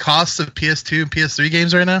seen costs of PS2 and PS3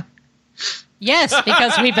 games right now? Yes,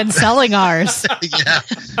 because we've been selling ours. Yeah,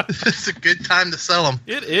 it's a good time to sell them.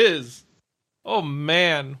 It is. Oh,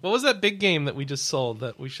 man. What was that big game that we just sold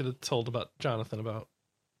that we should have told about Jonathan about?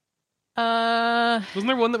 Wasn't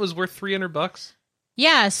there one that was worth $300?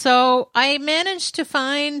 Yeah, so I managed to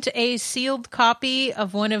find a sealed copy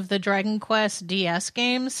of one of the Dragon Quest DS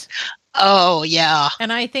games, Oh yeah,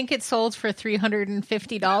 and I think it sold for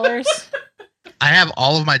 $350. I have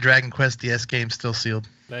all of my Dragon Quest DS games still sealed.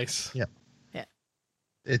 Nice.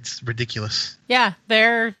 It's ridiculous. Yeah,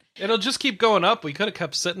 they're It'll just keep going up. We could have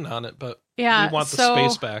kept sitting on it, but we want the so,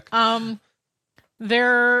 space back.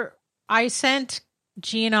 I sent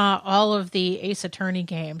Gina all of the Ace Attorney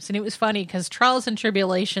games, and it was funny because Trials and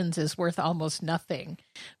Tribulations is worth almost nothing,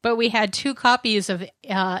 but we had 2 copies of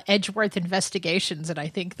Edgeworth Investigations, and I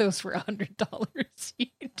think those were $100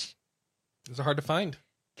 each. Those are hard to find.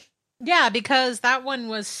 Yeah, because that one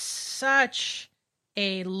was such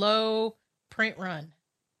a low print run.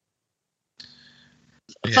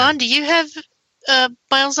 Yeah. Vaughn, do you have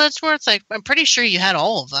Miles Edgeworth? I'm pretty sure you had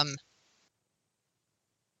all of them.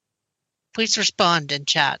 Please respond in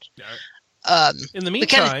chat. In the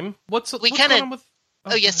meantime, what's we going kinda- on with...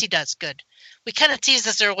 Oh, yes, he does. Good. We kind of teased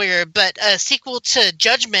this earlier, but a sequel to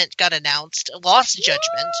Judgment got announced. Lost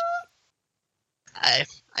Judgment.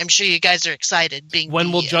 I'm sure you guys are excited.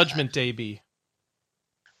 When will Judgment Day be?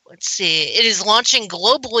 Let's see. It is launching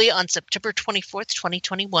globally on September 24th,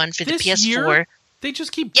 2021 for the This PS4. year? They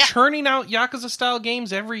just keep Yeah. churning out Yakuza-style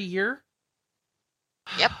games every year?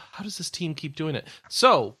 Yep. How does this team keep doing it?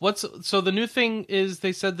 So the new thing is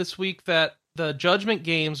they said this week that the Judgment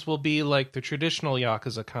games will be like the traditional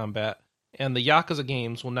Yakuza combat, and the Yakuza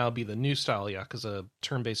games will now be the new style Yakuza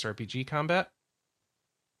turn-based RPG combat.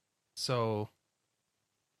 So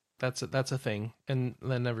that's a thing, and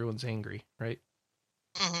then everyone's angry, right?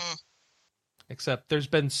 Mhm. Except there's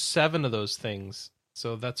been 7 of those things,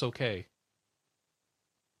 so that's okay.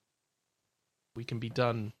 We can be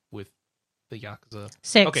done with the Yakuza.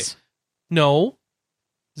 6. Okay. No.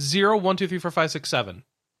 0, 1, 2, 3, 4, 5, 6, 7.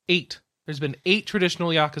 8. There's been 8 traditional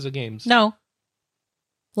Yakuza games. No.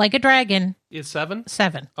 Like a Dragon. Is 7?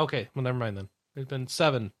 7. Okay, well, never mind then. There's been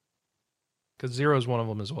 7. Because 0 is one of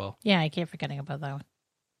them as well. Yeah, I keep forgetting about that one.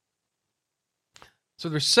 So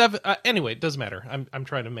there's 7. Anyway, it doesn't matter. I'm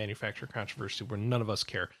trying to manufacture controversy where none of us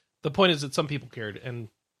care. The point is that some people cared, and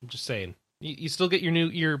I'm just saying. You still get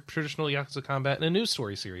your traditional Yakuza combat in a news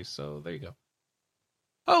story series, so there you go.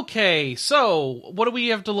 Okay, so what do we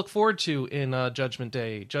have to look forward to in Judgment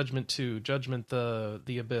Day? Judgment 2, Judgment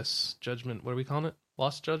the Abyss, Judgment, what are we calling it?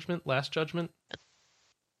 Lost Judgment? Last Judgment?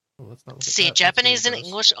 Oh, let's not look at See, that. Japanese That's and what it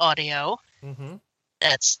English audio. Mm-hmm.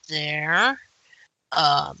 That's there.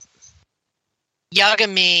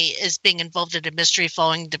 Yagami is being involved in a mystery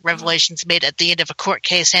following the revelations made at the end of a court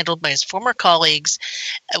case handled by his former colleagues.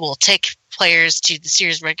 It will take players to the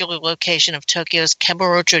series' regular location of Tokyo's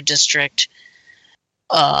Kamurocho district.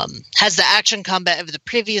 Has the action combat of the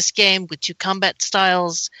previous game with 2 combat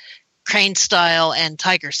styles, crane style and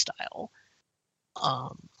tiger style.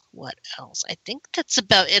 What else? I think that's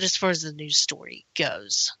about it as far as the news story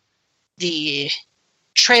goes. The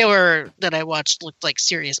trailer that I watched looked like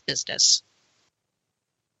serious business.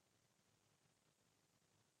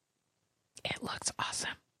 It looks awesome.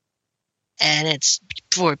 And it's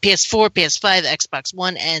for PS4, PS5, Xbox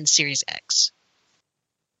One, and Series X.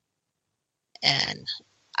 And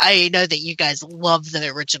I know that you guys love the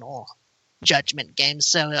original Judgment game,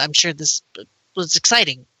 so I'm sure this was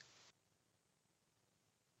exciting.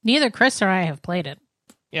 Neither Chris or I have played it.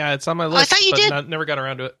 Yeah, it's on my list, I thought you did. Never got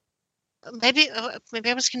around to it. Maybe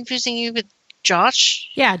I was confusing you with Josh.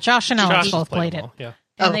 Yeah, Josh and Josh Alex has both played played them it. all, yeah.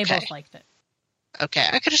 And they Okay. both liked it. Okay,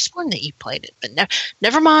 I could have sworn that you played it, but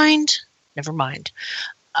never mind. Never mind.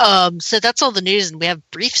 So that's all the news, and we have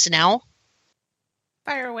briefs now.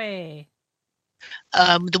 Fire away.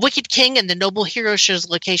 The Wicked King and the Noble Hero shows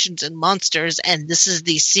locations and monsters, and this is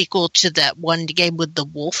the sequel to that one game with the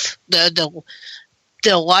wolf, the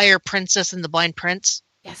liar princess and the blind prince.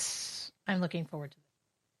 Yes. I'm looking forward to it.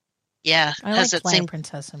 Yeah, I like Lion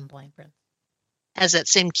Princess and Blind Prince. has that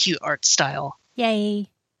same cute art style. Yay.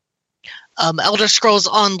 Elder Scrolls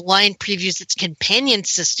Online previews its companion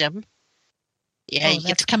system. Yeah, Oh, you get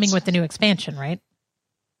that's to coming with the new expansion, right?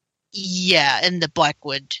 Yeah, in the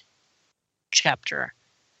Blackwood chapter.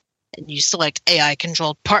 And you select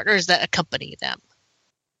AI-controlled partners that accompany them.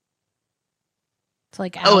 It's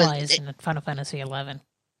like Oh, allies in Final Fantasy XI.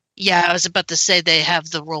 Yeah, I was about to say they have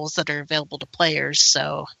the roles that are available to players,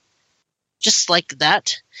 so just like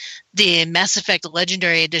that. The Mass Effect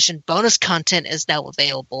Legendary Edition bonus content is now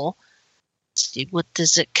available. Let's see, what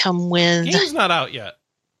does it come with? Game's not out yet.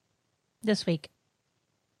 This week.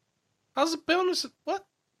 How's the bonus? What?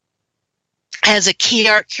 Has a key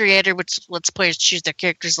art creator, which lets players choose their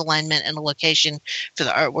character's alignment and a location for the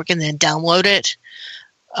artwork and then download it.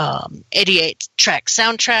 88-track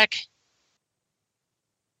soundtrack.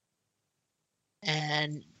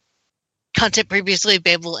 And content previously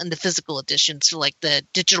available in the physical edition, so like the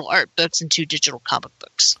digital art books and 2 digital comic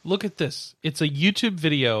books. Look at this. It's a YouTube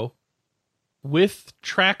video with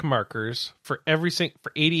track markers for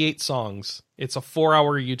for 88 songs. It's a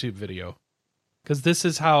 4-hour YouTube video. Because this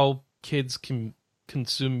is how kids can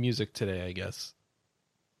consume music today, I guess.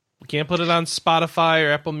 We can't put it on Spotify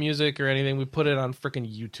or Apple Music or anything. We put it on frickin'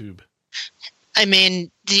 YouTube. I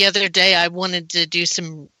mean, the other day I wanted to do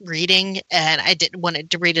some reading, and I didn't want it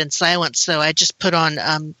to read in silence, so I just put on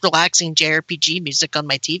relaxing JRPG music on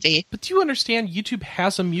my TV. But do you understand YouTube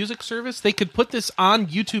has a music service? They could put this on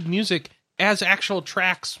YouTube Music as actual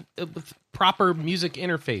tracks with proper music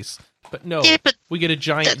interface. But no, Yeah, but we get a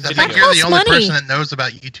giant I video. think you're the costs only money. person that knows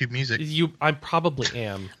about YouTube Music. I probably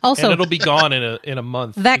am. Also- and it'll be gone in a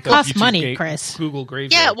month. That because costs YouTube money, Chris. Google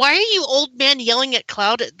Graveyard. yeah, why are you old man yelling at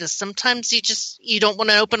cloud at this? Sometimes you don't want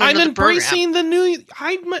to open I'm another program. embracing the new.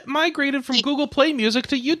 I migrated from Google Play Music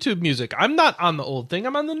to YouTube Music. I'm not on the old thing.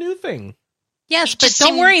 I'm on the new thing. Yes, It but just don't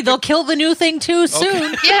seemed- worry. They'll kill the new thing too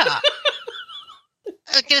soon. Yeah.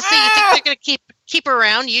 I was gonna say, you think they're gonna keep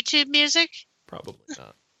around YouTube Music? Probably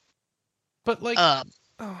not. But like, Um,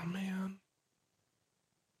 oh man.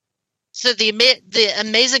 So the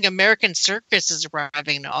Amazing American Circus is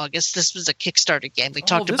arriving in August. This was a Kickstarter game we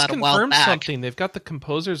talked this about a while confirms back. something. They've got the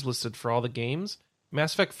composers listed for all the games.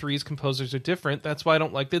 Mass Effect 3's composers are different. That's why I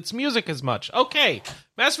don't like its music as much. Okay,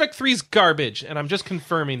 Mass Effect 3's garbage, and I'm just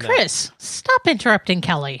confirming that. Chris, stop interrupting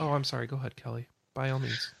Kelly. Oh, I'm sorry. Go ahead, Kelly. By all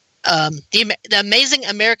means. The Amazing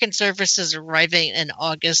American Circus is arriving in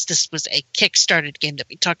August. This was a Kickstarted game that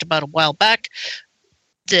we talked about a while back.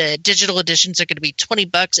 The digital editions are going to be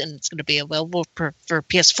 $20, and it's going to be available for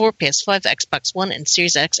PS4, PS5, Xbox One, and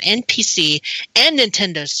Series X, and PC, and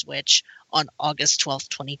Nintendo Switch on August 12th,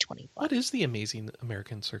 2021. What is the Amazing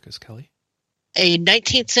American Circus, Kelly? a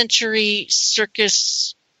 19th century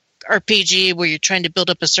circus RPG where you're trying to build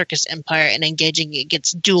up a circus empire and engaging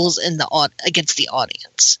against duels against the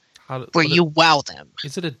audience, where you wow them.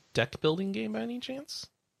 Is it a deck building game by any chance?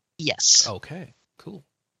 Yes. Okay, cool.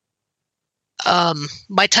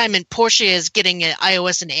 My time in Portia is getting an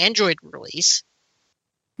iOS and Android release.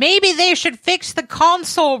 Maybe they should fix the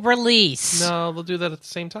console release. No, they'll do that at the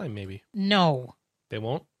same time, maybe. No. They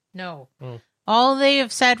won't? No. Oh. All they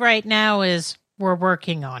have said right now is, we're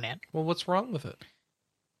working on it. Well, what's wrong with it?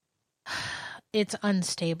 It's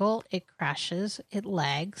unstable. It crashes. It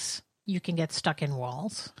lags. You can get stuck in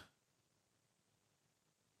walls.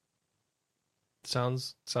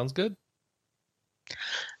 Sounds good.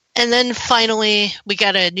 And then finally, we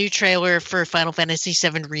got a new trailer for Final Fantasy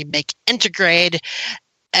VII Remake Intergrade.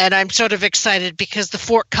 And I'm sort of excited because the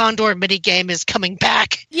Fort Condor minigame is coming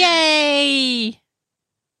back. Yay!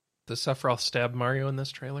 Does Sephiroth stab Mario in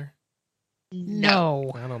this trailer?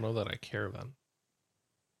 No. I don't know that I care then.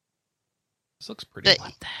 This looks pretty.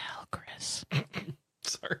 What the hell, Chris?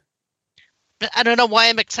 Sorry. But I don't know why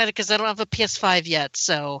I'm excited because I don't have a PS5 yet.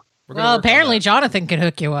 So, well, apparently Jonathan can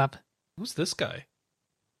hook you up. Who's this guy?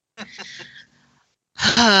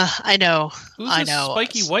 I know. Who's this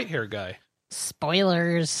spiky white hair guy?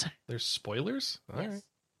 Spoilers. There's spoilers? All right.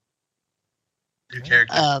 New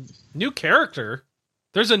character. New character?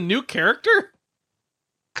 There's a new character?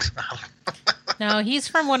 No, he's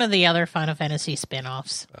from one of the other Final Fantasy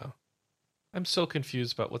spin-offs. Oh. I'm so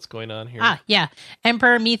confused about what's going on here. Ah, yeah.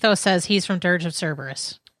 Emperor Mythos says he's from Dirge of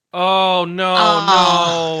Cerberus. Oh,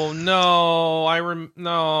 no.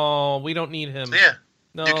 No, we don't need him. Yeah.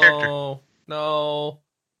 No, New character. No.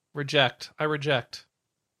 Reject. I reject.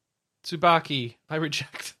 Tsubaki. I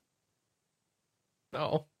reject.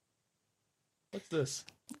 No. What's this?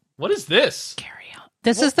 What is this? Carry on.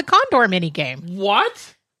 This is the Condor minigame.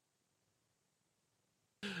 What?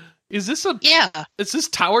 Is this Is this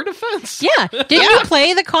tower defense? Yeah. Did you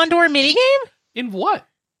play the Condor minigame? In what?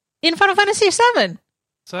 In Final Fantasy VII.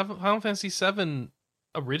 So Final Fantasy VII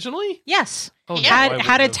originally? Yes. Oh, no,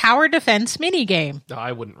 had a tower defense minigame. No,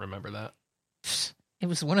 I wouldn't remember that. It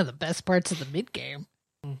was one of the best parts of the mid-game.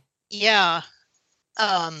 Yeah.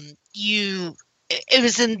 It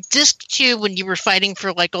was in Disc 2 when you were fighting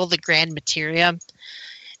for like all the grand materia,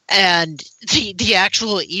 and the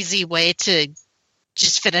actual easy way to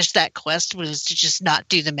just finish that quest was to just not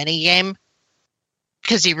do the mini game,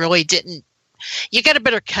 because you really didn't. You got a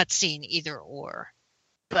better cutscene either or,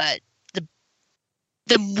 but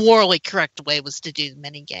the morally correct way was to do the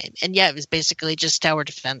mini game, and yeah, it was basically just tower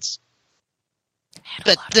defense.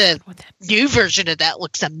 But the new version of that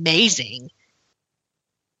looks amazing.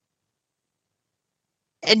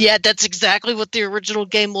 And yeah, that's exactly what the original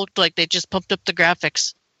game looked like. They just pumped up the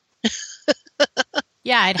graphics.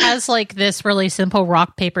 Yeah, it has like this really simple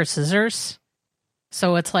rock, paper, scissors.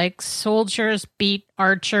 So it's like soldiers beat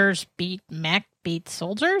archers, beat mech, beat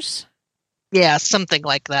soldiers. Yeah, something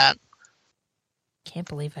like that. Can't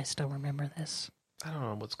believe I still remember this. I don't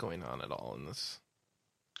know what's going on at all in this.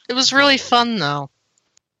 It was really fun, though.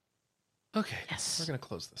 Okay, yes. We're going to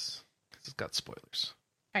close this because it's got spoilers.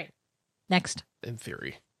 All right, next. In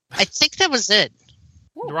theory. I think that was it.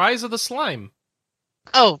 The Rise of the Slime.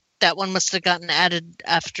 Oh, that one must have gotten added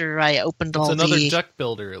after I opened all the... It's another deck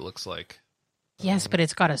builder, it looks like. Yes, but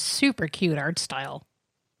it's got a super cute art style.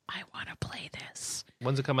 I want to play this.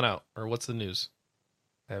 When's it coming out? Or what's the news?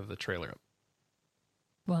 I have the trailer up.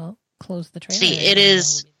 Well, close the trailer. See, it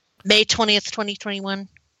is May 20th, 2021.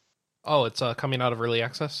 Oh, it's coming out of early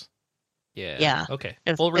access? Yeah. Yeah. Okay.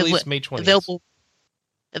 Full release May 20th.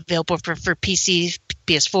 Available for PC,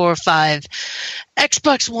 PS4, 5,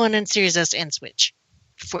 Xbox One, and Series S and Switch.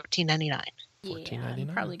 $14.99. Yeah, I'm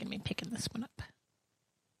probably going to be picking this one up.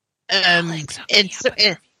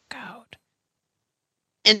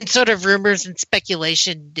 And sort of rumors and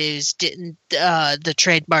speculation news, didn't the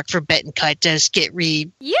trademark for Bet and Kaitos get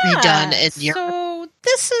redone in Europe? So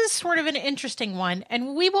this is sort of an interesting one,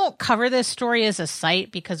 and we won't cover this story as a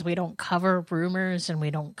site because we don't cover rumors and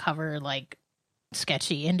we don't cover like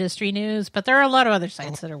sketchy industry news, but there are a lot of other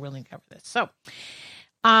sites that are willing to cover this. So,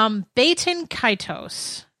 Baten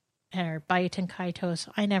Kaitos, or Baten Kaitos,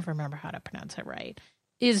 I never remember how to pronounce it right,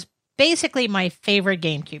 is basically my favorite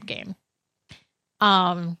GameCube game.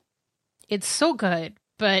 It's so good,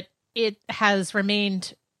 but it has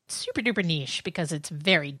remained super duper niche because it's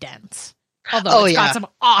very dense. Although it's got some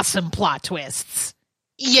awesome plot twists.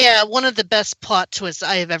 Yeah, one of the best plot twists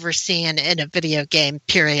I have ever seen in a video game,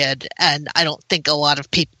 period. And I don't think a lot of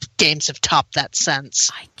games have topped that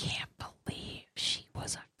since. I can't believe she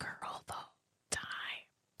was a girl the whole time.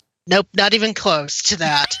 Nope, not even close to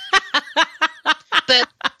that. But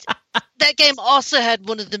that game also had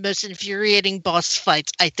one of the most infuriating boss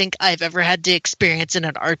fights I think I've ever had to experience in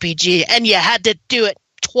an RPG, and you had to do it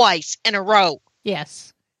twice in a row.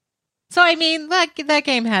 Yes. So, I mean, that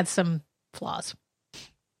game had some flaws.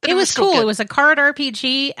 But It was still cool. good. It was a card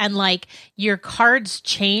RPG, and like your cards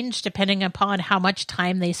change depending upon how much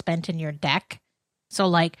time they spent in your deck. So,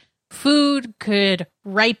 like, food could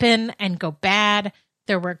ripen and go bad.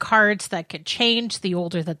 There were cards that could change the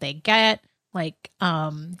older that they get. Like,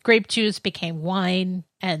 grape juice became wine,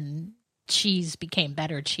 and cheese became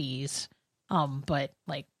better cheese. But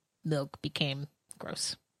like milk became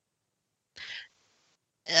gross.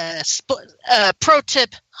 Pro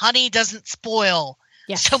tip: honey doesn't spoil.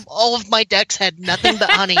 Yes. So all of my decks had nothing but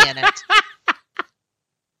honey in it.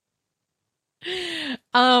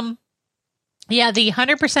 Yeah, the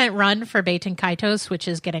 100% run for Baten Kaitos, which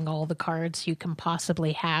is getting all the cards you can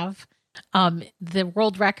possibly have. The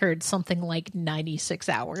world record something like 96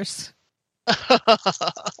 hours.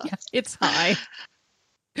 Yeah, it's high.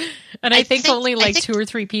 And I think only like 2 or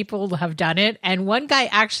 3 people have done it, and one guy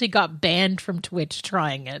actually got banned from Twitch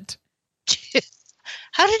trying it.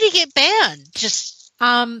 How did he get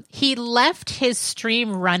banned? He left his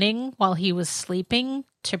stream running while he was sleeping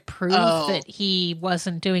to prove that he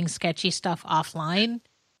wasn't doing sketchy stuff offline.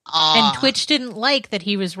 And Twitch didn't like that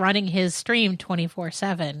he was running his stream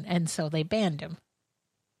 24/7, and so they banned him.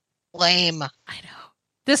 Lame. I know.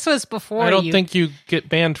 This was before I don't think you get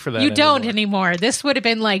banned for that. You don't anymore. This would have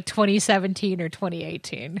been like 2017 or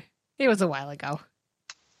 2018. It was a while ago.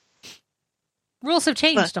 Rules have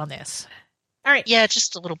changed on this. All right. Yeah,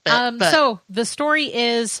 just a little bit. So the story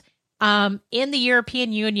is in the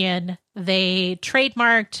European Union, they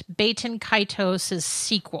trademarked Baten Kaitos'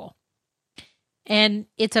 sequel. And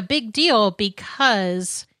it's a big deal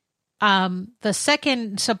because the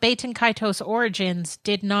second, so Baten Kaitos Origins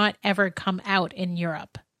did not ever come out in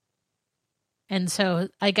Europe. And so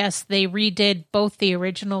I guess they redid both the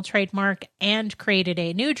original trademark and created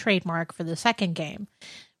a new trademark for the second game,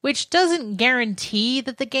 which doesn't guarantee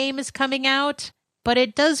that the game is coming out, but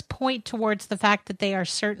it does point towards the fact that they are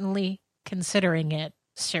certainly considering it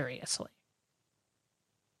seriously.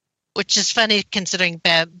 Which is funny considering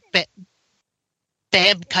Namco.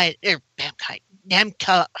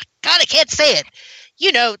 God, I can't say it.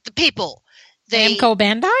 You know, the people. Namco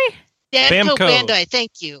Bandai? Namco Bamco. Bandai,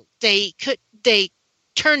 thank you. They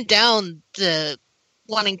turned down the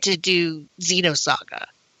wanting to do Xenosaga.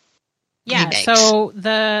 Yeah, remakes. so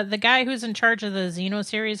the guy who's in charge of the Xeno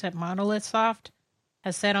series at Monolith Soft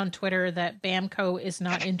has said on Twitter that Bamco is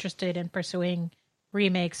not interested in pursuing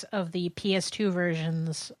remakes of the PS2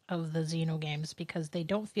 versions of the Xeno games because they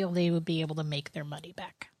don't feel they would be able to make their money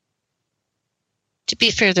back. To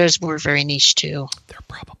be fair, those were very niche too. They're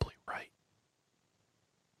probably right.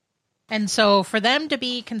 And so for them to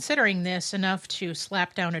be considering this enough to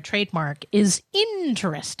slap down a trademark is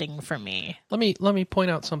interesting for me. Let me point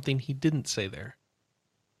out something he didn't say there.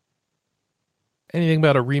 Anything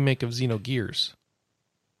about a remake of Xenogears.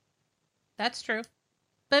 That's true.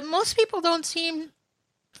 But most people don't seem...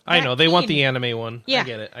 I know, they want keen. the anime one. Yeah.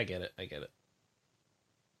 I get it.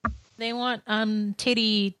 They want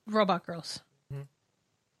titty robot girls.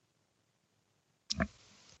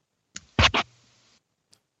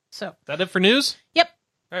 So, Is that it for news? yep.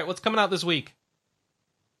 All right, what's coming out this week?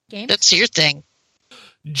 Games? That's your thing.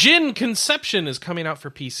 Gin Conception is coming out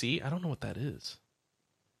for PC. I don't know what that is.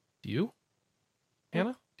 Do you?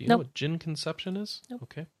 Hannah? Do you know Nope. what Gin Conception is? Nope.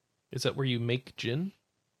 Okay. Is that where you make gin?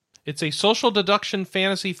 It's a social deduction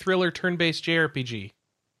fantasy thriller turn-based JRPG.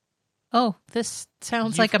 Oh, this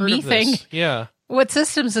sounds You've like a heard me of this. thing. Yeah. What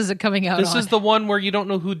systems is it coming out This on? is the one where you don't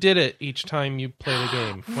know who did it each time you play the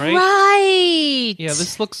game, right? Right. Yeah,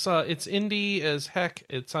 this looks, it's indie as heck.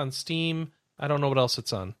 It's on Steam. I don't know what else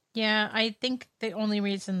it's on. Yeah, I think the only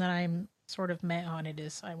reason that I'm sort of meh on it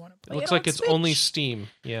is I want to It play looks on like it's Switch. only Steam.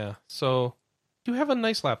 Yeah. So you have a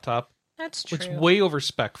nice laptop. That's true. It's way over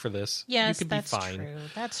spec for this. yes, you could that's be fine. true.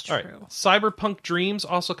 That's All true. right. Cyberpunk Dreams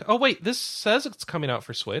also. Oh wait, this says it's coming out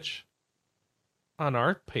for Switch. On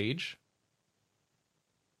our page.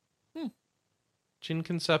 Gin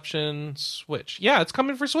Conception Switch. Yeah, it's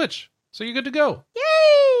coming for Switch. So you're good to go.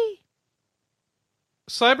 Yay!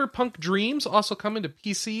 Cyberpunk Dreams also coming to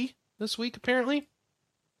PC this week, apparently.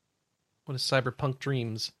 What is Cyberpunk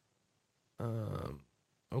Dreams?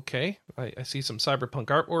 Okay. I see some Cyberpunk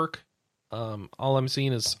artwork. All I'm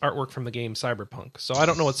seeing is artwork from the game Cyberpunk. So I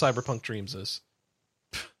don't know what Cyberpunk Dreams is.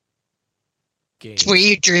 Game. Where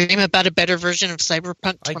you dream about a better version of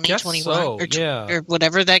Cyberpunk I guess 2021 so, or, yeah. or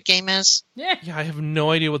whatever that game is. Yeah. Yeah, I have no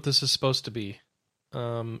idea what this is supposed to be.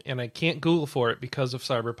 and I can't Google for it because of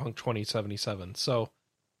Cyberpunk 2077. So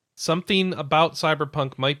something about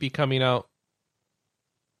Cyberpunk might be coming out.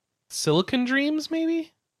 Silicon Dreams,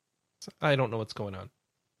 maybe? I don't know what's going on.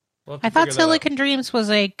 We'll have to I thought figure that out. Silicon Dreams was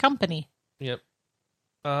a company. Yep.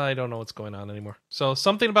 I don't know what's going on anymore. So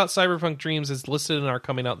something about Cyberpunk Dreams is listed in our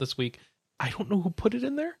coming out this week. I don't know who put it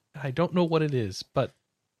in there. I don't know what it is, but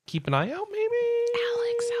keep an eye out, maybe?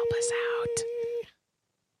 Alex, help us out.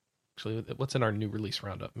 Actually, what's in our new release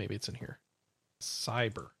roundup? Maybe it's in here.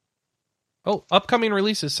 Cyber. Oh, upcoming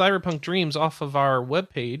releases. Cyberpunk Dreams off of our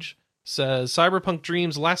webpage says Cyberpunk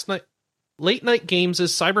Dreams Late Night Games'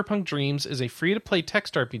 Cyberpunk Dreams is a free-to-play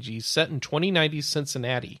text RPG set in 2090s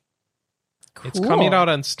Cincinnati. Cool. It's coming out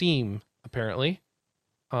on Steam, apparently.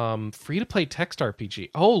 Free-to-play text RPG.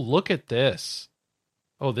 Oh, look at this.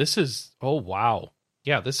 Oh, wow.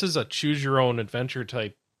 Yeah, this is a choose-your-own-adventure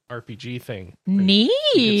type RPG thing.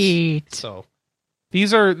 Neat. So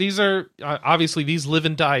these are obviously these live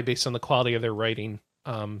and die based on the quality of their writing.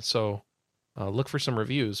 So look for some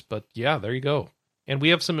reviews. But yeah, there you go. And we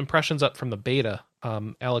have some impressions up from the beta.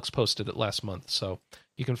 Alex posted it last month, so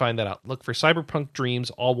you can find that out. Look for Cyberpunk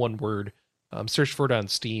Dreams, all one word. Search for it on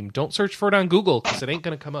Steam. Don't search for it on Google because it ain't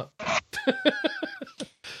going to come up.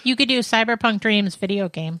 You could do Cyberpunk Dreams video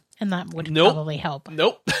game, and that would probably help.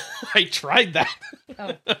 Nope. I tried that.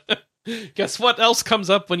 Oh. Guess what else comes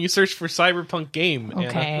up when you search for Cyberpunk game?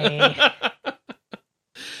 Okay.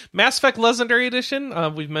 Mass Effect Legendary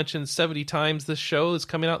Edition, we've mentioned 70 times this show, is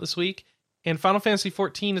coming out this week. And Final Fantasy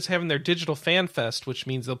XIV is having their digital fan fest, which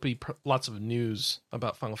means there'll be lots of news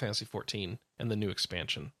about Final Fantasy XIV and the new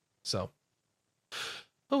expansion. So,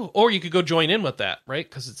 or you could go join in with that, right?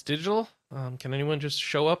 Because it's digital. Can anyone just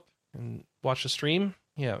show up and watch the stream?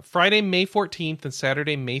 Yeah, Friday, May 14th and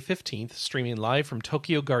Saturday, May 15th, streaming live from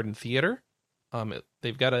Tokyo Garden Theater.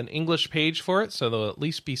 They've got an English page for it, so there'll at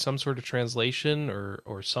least be some sort of translation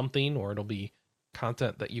or something, or it'll be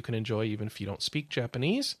content that you can enjoy even if you don't speak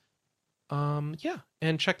Japanese. Yeah,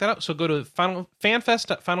 and check that out. So go to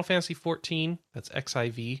fanfest.finalfantasy14, that's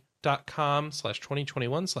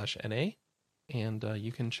xiv.com/2021/NA, and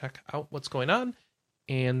you can check out what's going on.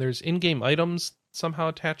 And there's in-game items somehow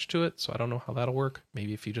attached to it, so I don't know how that'll work.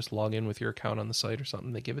 Maybe if you just log in with your account on the site or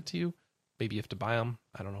something, they give it to you. Maybe you have to buy them.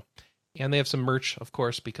 I don't know. And they have some merch, of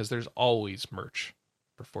course, because there's always merch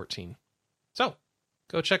for 14. So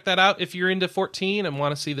go check that out if you're into 14 and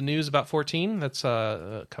want to see the news about 14. That's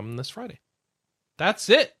coming this Friday. That's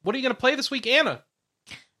it. What are you going to play this week, Anna?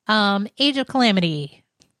 Age of Calamity.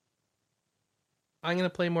 I'm going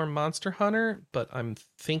to play more Monster Hunter, but I'm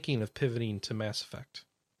thinking of pivoting to Mass Effect.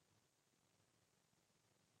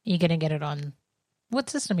 You going to get it on... What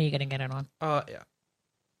system are you going to get it on? Yeah.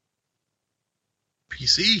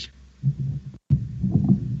 PC.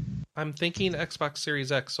 I'm thinking Xbox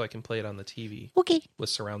Series X so I can play it on the TV. Okay. With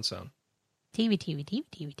surround sound. TV.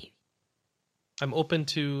 I'm open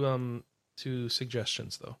to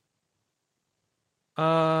suggestions, though.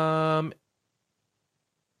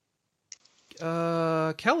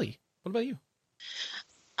 Kelly, what about you?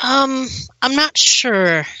 I'm not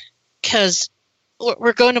sure, because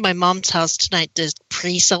we're going to my mom's house tonight to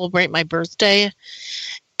pre-celebrate my birthday,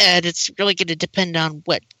 and it's really going to depend on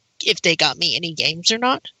if they got me any games or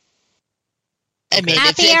not. I mean,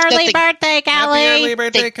 Happy if early nothing, birthday, Kelly! Happy early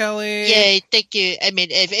birthday, Kelly! Yay, thank you. I mean,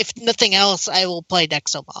 if nothing else, I will play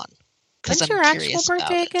Nexomon. When's your actual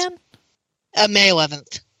birthday again? May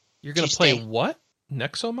 11th. You're going to play what?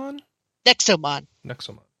 Nexomon?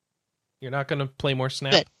 Nexomon. You're not going to play more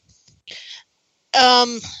Snap? But,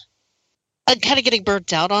 I'm kind of getting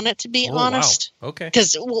burnt out on it, to be honest. Wow. Okay.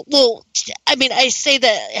 Because, well, I mean, I say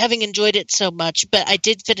that having enjoyed it so much, but I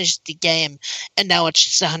did finish the game, and now it's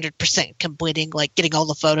just 100% completing, like getting all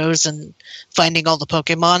the photos and finding all the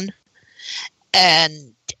Pokemon.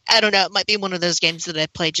 And I don't know, it might be one of those games that I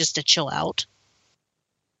play just to chill out.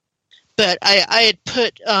 But I had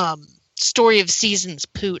put Story of Seasons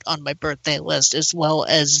Poot on my birthday list, as well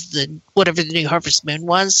as whatever the new Harvest Moon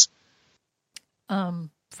was. One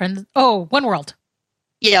World.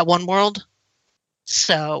 Yeah, One World.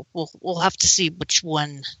 So we'll have to see which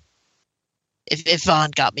one. If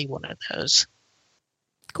Vaughn got me one of those,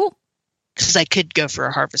 cool. Because I could go for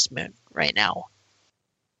a Harvest Moon right now.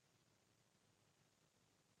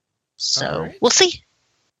 So right. We'll see.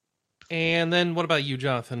 And then what about you,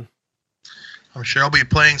 Jonathan? I'm sure I'll be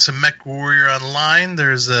playing some Mech Warrior Online.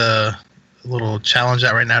 There's a little challenge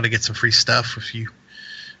out right now to get some free stuff if you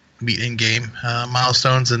meet in-game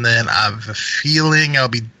milestones. And then I have a feeling I'll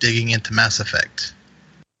be digging into Mass Effect.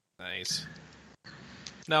 Nice.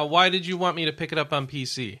 Now, why did you want me to pick it up on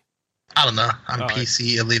PC? I don't know. I'm Oh,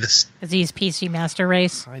 PC elitist. Because he's PC Master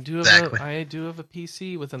Race. I do have Exactly. I do have a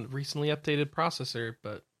PC with a recently updated processor,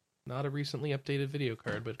 but not a recently updated video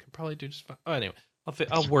card. But could probably do just fine. Oh, anyway,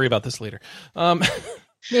 I'll worry about this later.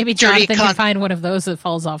 Maybe Dirty Jonathan can find one of those that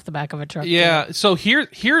falls off the back of a truck. Yeah. So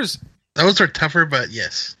here's Those are tougher, but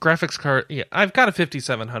yes. graphics card. Yeah, I've got a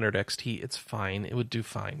 5700 XT. It's fine. It would do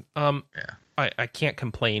fine. Yeah. I can't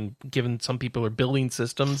complain given some people are building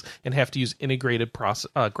systems and have to use integrated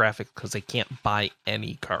graphics because they can't buy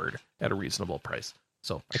any card at a reasonable price.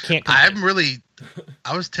 So I can't complain.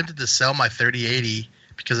 I was tempted to sell my 3080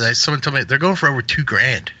 because someone told me they're going for over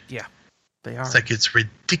 $2,000. Yeah, they are. It's like, it's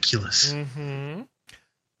ridiculous. Mm-hmm.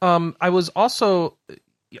 I was also,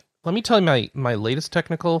 let me tell you my latest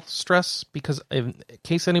technical stress, because in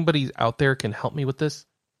case anybody out there can help me with this,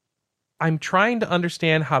 I'm trying to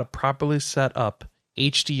understand how to properly set up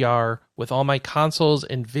HDR with all my consoles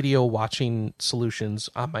and video watching solutions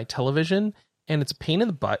on my television, and it's a pain in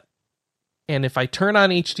the butt. And if I turn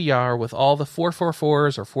on HDR with all the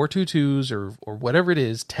 444s or 422s or whatever it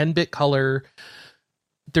is, 10-bit color,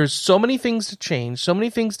 there's so many things to change, so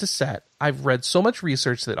many things to set. I've read so much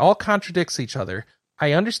research that all contradicts each other.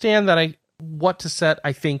 I understand that what to set,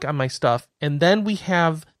 I think, on my stuff. And then we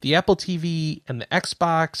have the Apple TV and the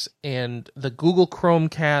Xbox and the Google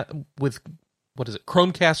Chromecast with,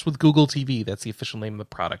 Chromecast with Google TV. That's the official name of the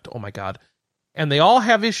product. Oh my God. And they all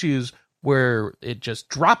have issues where it just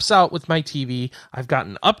drops out with my TV. I've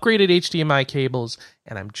gotten upgraded HDMI cables,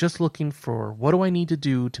 and I'm just looking for what do I need to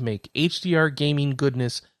do to make HDR gaming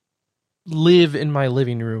goodness live in my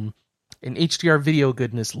living room and HDR video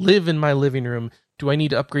goodness live in my living room. Do I need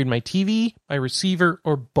to upgrade my TV, my receiver,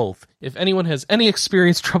 or both? If anyone has any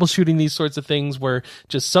experience troubleshooting these sorts of things where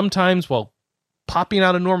just sometimes, popping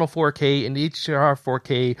out a normal 4K into HDR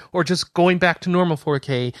 4K, or just going back to normal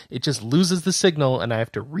 4K, it just loses the signal and I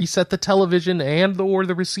have to reset the television or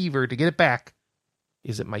the receiver to get it back.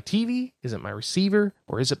 Is it my TV? Is it my receiver?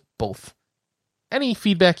 Or is it both? Any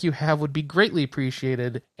feedback you have would be greatly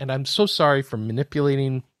appreciated, and I'm so sorry for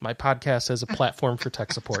manipulating my podcast as a platform for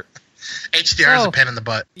tech support. HDR is a pain in the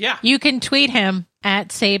butt. Yeah. You can tweet him at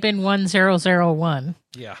Sabin1001.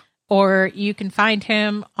 Yeah. Or you can find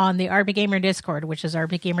him on the RP Gamer Discord, which is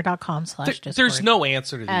rpgamer.com/Discord. There's no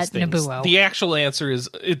answer to these at things. Nabuo. The actual answer is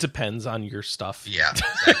it depends on your stuff. Yeah.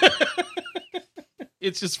 Exactly.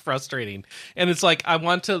 It's just frustrating. And it's like I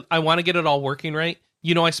want to get it all working right.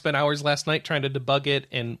 You know, I spent hours last night trying to debug it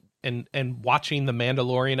and watching the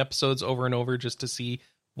Mandalorian episodes over and over just to see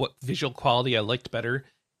what visual quality I liked better.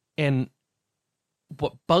 And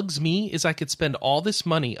what bugs me is I could spend all this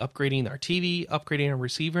money upgrading our TV, upgrading our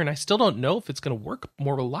receiver, and I still don't know if it's going to work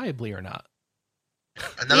more reliably or not. We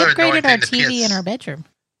Another upgraded our annoying thing, TV in our bedroom.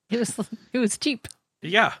 It was cheap.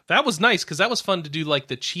 Yeah, that was nice because that was fun to do, like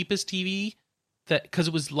the cheapest TV because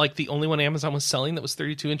it was like the only one Amazon was selling that was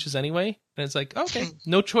 32 inches anyway. And it's like, okay,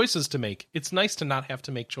 no choices to make. It's nice to not have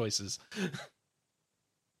to make choices. What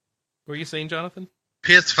were you saying, Jonathan?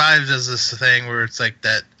 PS5 does this thing where it's like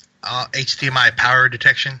that HDMI power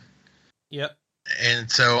detection. Yep.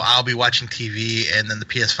 And so I'll be watching TV, and then the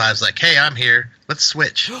PS5's like, hey, I'm here. Let's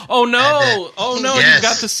switch. Oh, no. Yes. You've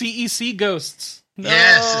got the CEC ghosts. No.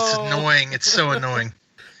 Yes, it's annoying. It's so annoying.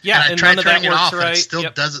 Yeah, and I tried none of turning that it works off, right. and it still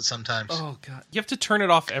Yep. does it sometimes. Oh, God. You have to turn it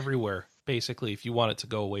off everywhere, basically, if you want it to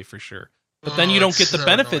go away for sure. But then you Oh, don't it's get the so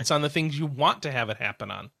benefits on the things you want to have it happen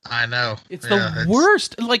on. I know. It's Yeah, the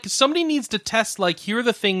worst. Like, somebody needs to test, like, here are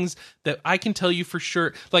the things that I can tell you for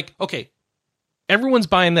sure. Like, okay, everyone's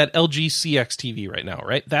buying that LG CX TV right now,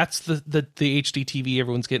 right? That's the HD TV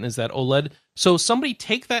everyone's getting is that OLED. So somebody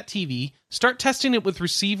take that TV, start testing it with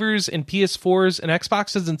receivers and PS4s and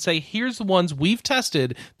Xboxes and say, here's the ones we've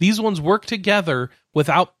tested. These ones work together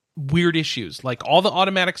without weird issues. Like, all the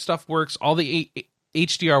automatic stuff works, all the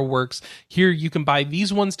HDR works. Here, you can buy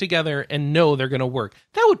these ones together and know they're going to work.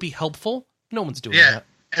 That would be helpful. No one's doing that.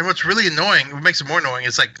 And what's really annoying, what makes it more annoying,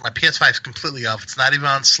 is like my PS5 is completely off. It's not even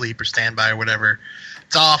on sleep or standby or whatever.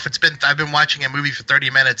 It's off. I've been watching a movie for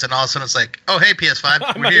 30 minutes, and all of a sudden it's like, oh, hey,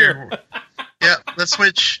 PS5, we're here. Yeah, let's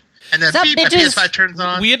switch. And then Sup, beep, my bitches? PS5 turns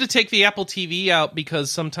on. We had to take the Apple TV out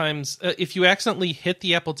because sometimes if you accidentally hit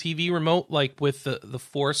the Apple TV remote, like with the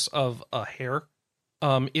force of a hair,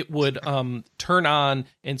 it would turn on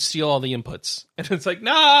and steal all the inputs. And it's like,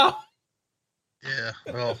 no! Yeah,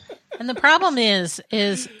 well, And the problem is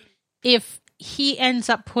if he ends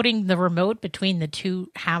up putting the remote between the two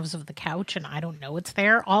halves of the couch and I don't know it's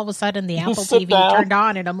there, all of a sudden the Apple sit TV down. turned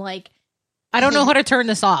on and I'm like, I don't know how to turn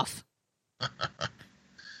this off.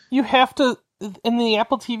 You have to, and the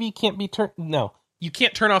Apple TV can't be turned, no. You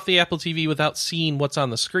can't turn off the Apple TV without seeing what's on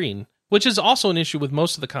the screen. Which is also an issue with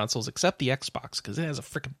most of the consoles except the Xbox, because it has a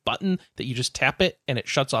freaking button that you just tap it and it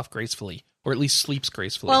shuts off gracefully, or at least sleeps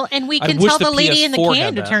gracefully. Well, and we I can wish tell the lady in the PS4 can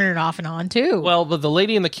had to that. turn it off and on, too. Well, but the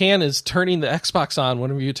lady in the can is turning the Xbox on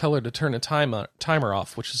whenever you tell her to turn a timer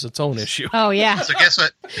off, which is its own issue. Oh, yeah. So guess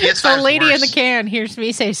what? PS5 So is lady in worse. the can hears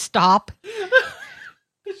me say stop,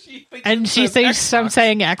 and she says thinks I'm Xbox.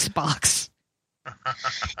 saying Xbox.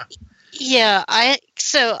 Yeah, I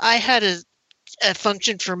had a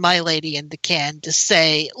function for my lady in the can to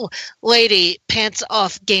say, "Lady, pants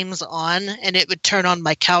off, games on," and it would turn on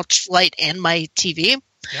my couch light and my TV.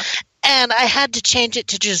 Yep. And I had to change it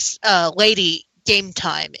to just "Lady, game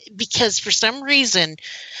time," because for some reason,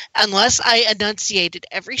 unless I enunciated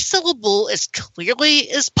every syllable as clearly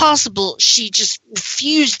as possible, she just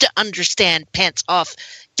refused to understand "pants off,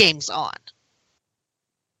 games on."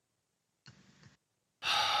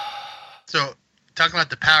 So, talking about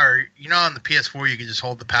the power, on the PS4 you can just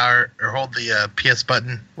hold the power or hold the PS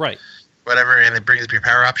button, Right. whatever, and it brings up your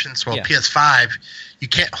power options. Well, Yeah. PS5, you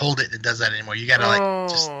can't hold it. It does that anymore. You got to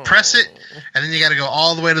just press it, and then you got to go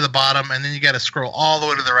all the way to the bottom, and then you got to scroll all the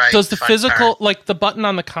way to the right. Does the to find physical, power. like the button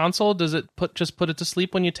on the console, does it put it to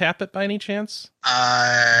sleep when you tap it by any chance?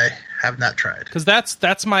 I have not tried. Because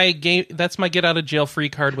that's my game. That's my get out of jail free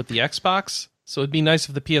card with the Xbox. So it'd be nice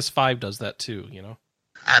if the PS5 does that too.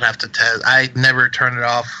 I'd have to test. I never turn it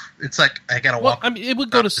off. It's like I got to Well, walk. I mean, it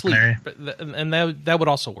would go to up the sleep, canary. and that would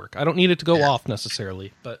also work. I don't need it to go off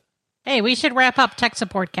necessarily, but Hey, we should wrap up Tech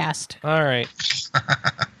Support Cast. all right.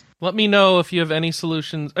 Let me know if you have any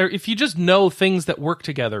solutions, or if you just know things that work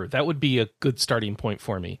together. That would be a good starting point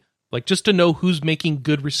for me. Like just to know who's making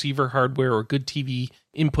good receiver hardware or good TV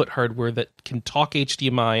input hardware that can talk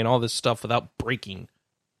HDMI and all this stuff without breaking.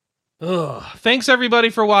 Ugh. Thanks everybody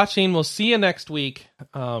for watching. We'll see you next week.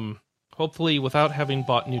 Hopefully without having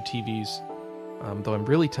bought new TVs. Though I'm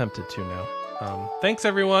really tempted to now. Thanks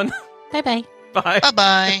everyone. Bye-bye. Bye. Bye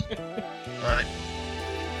bye. All right.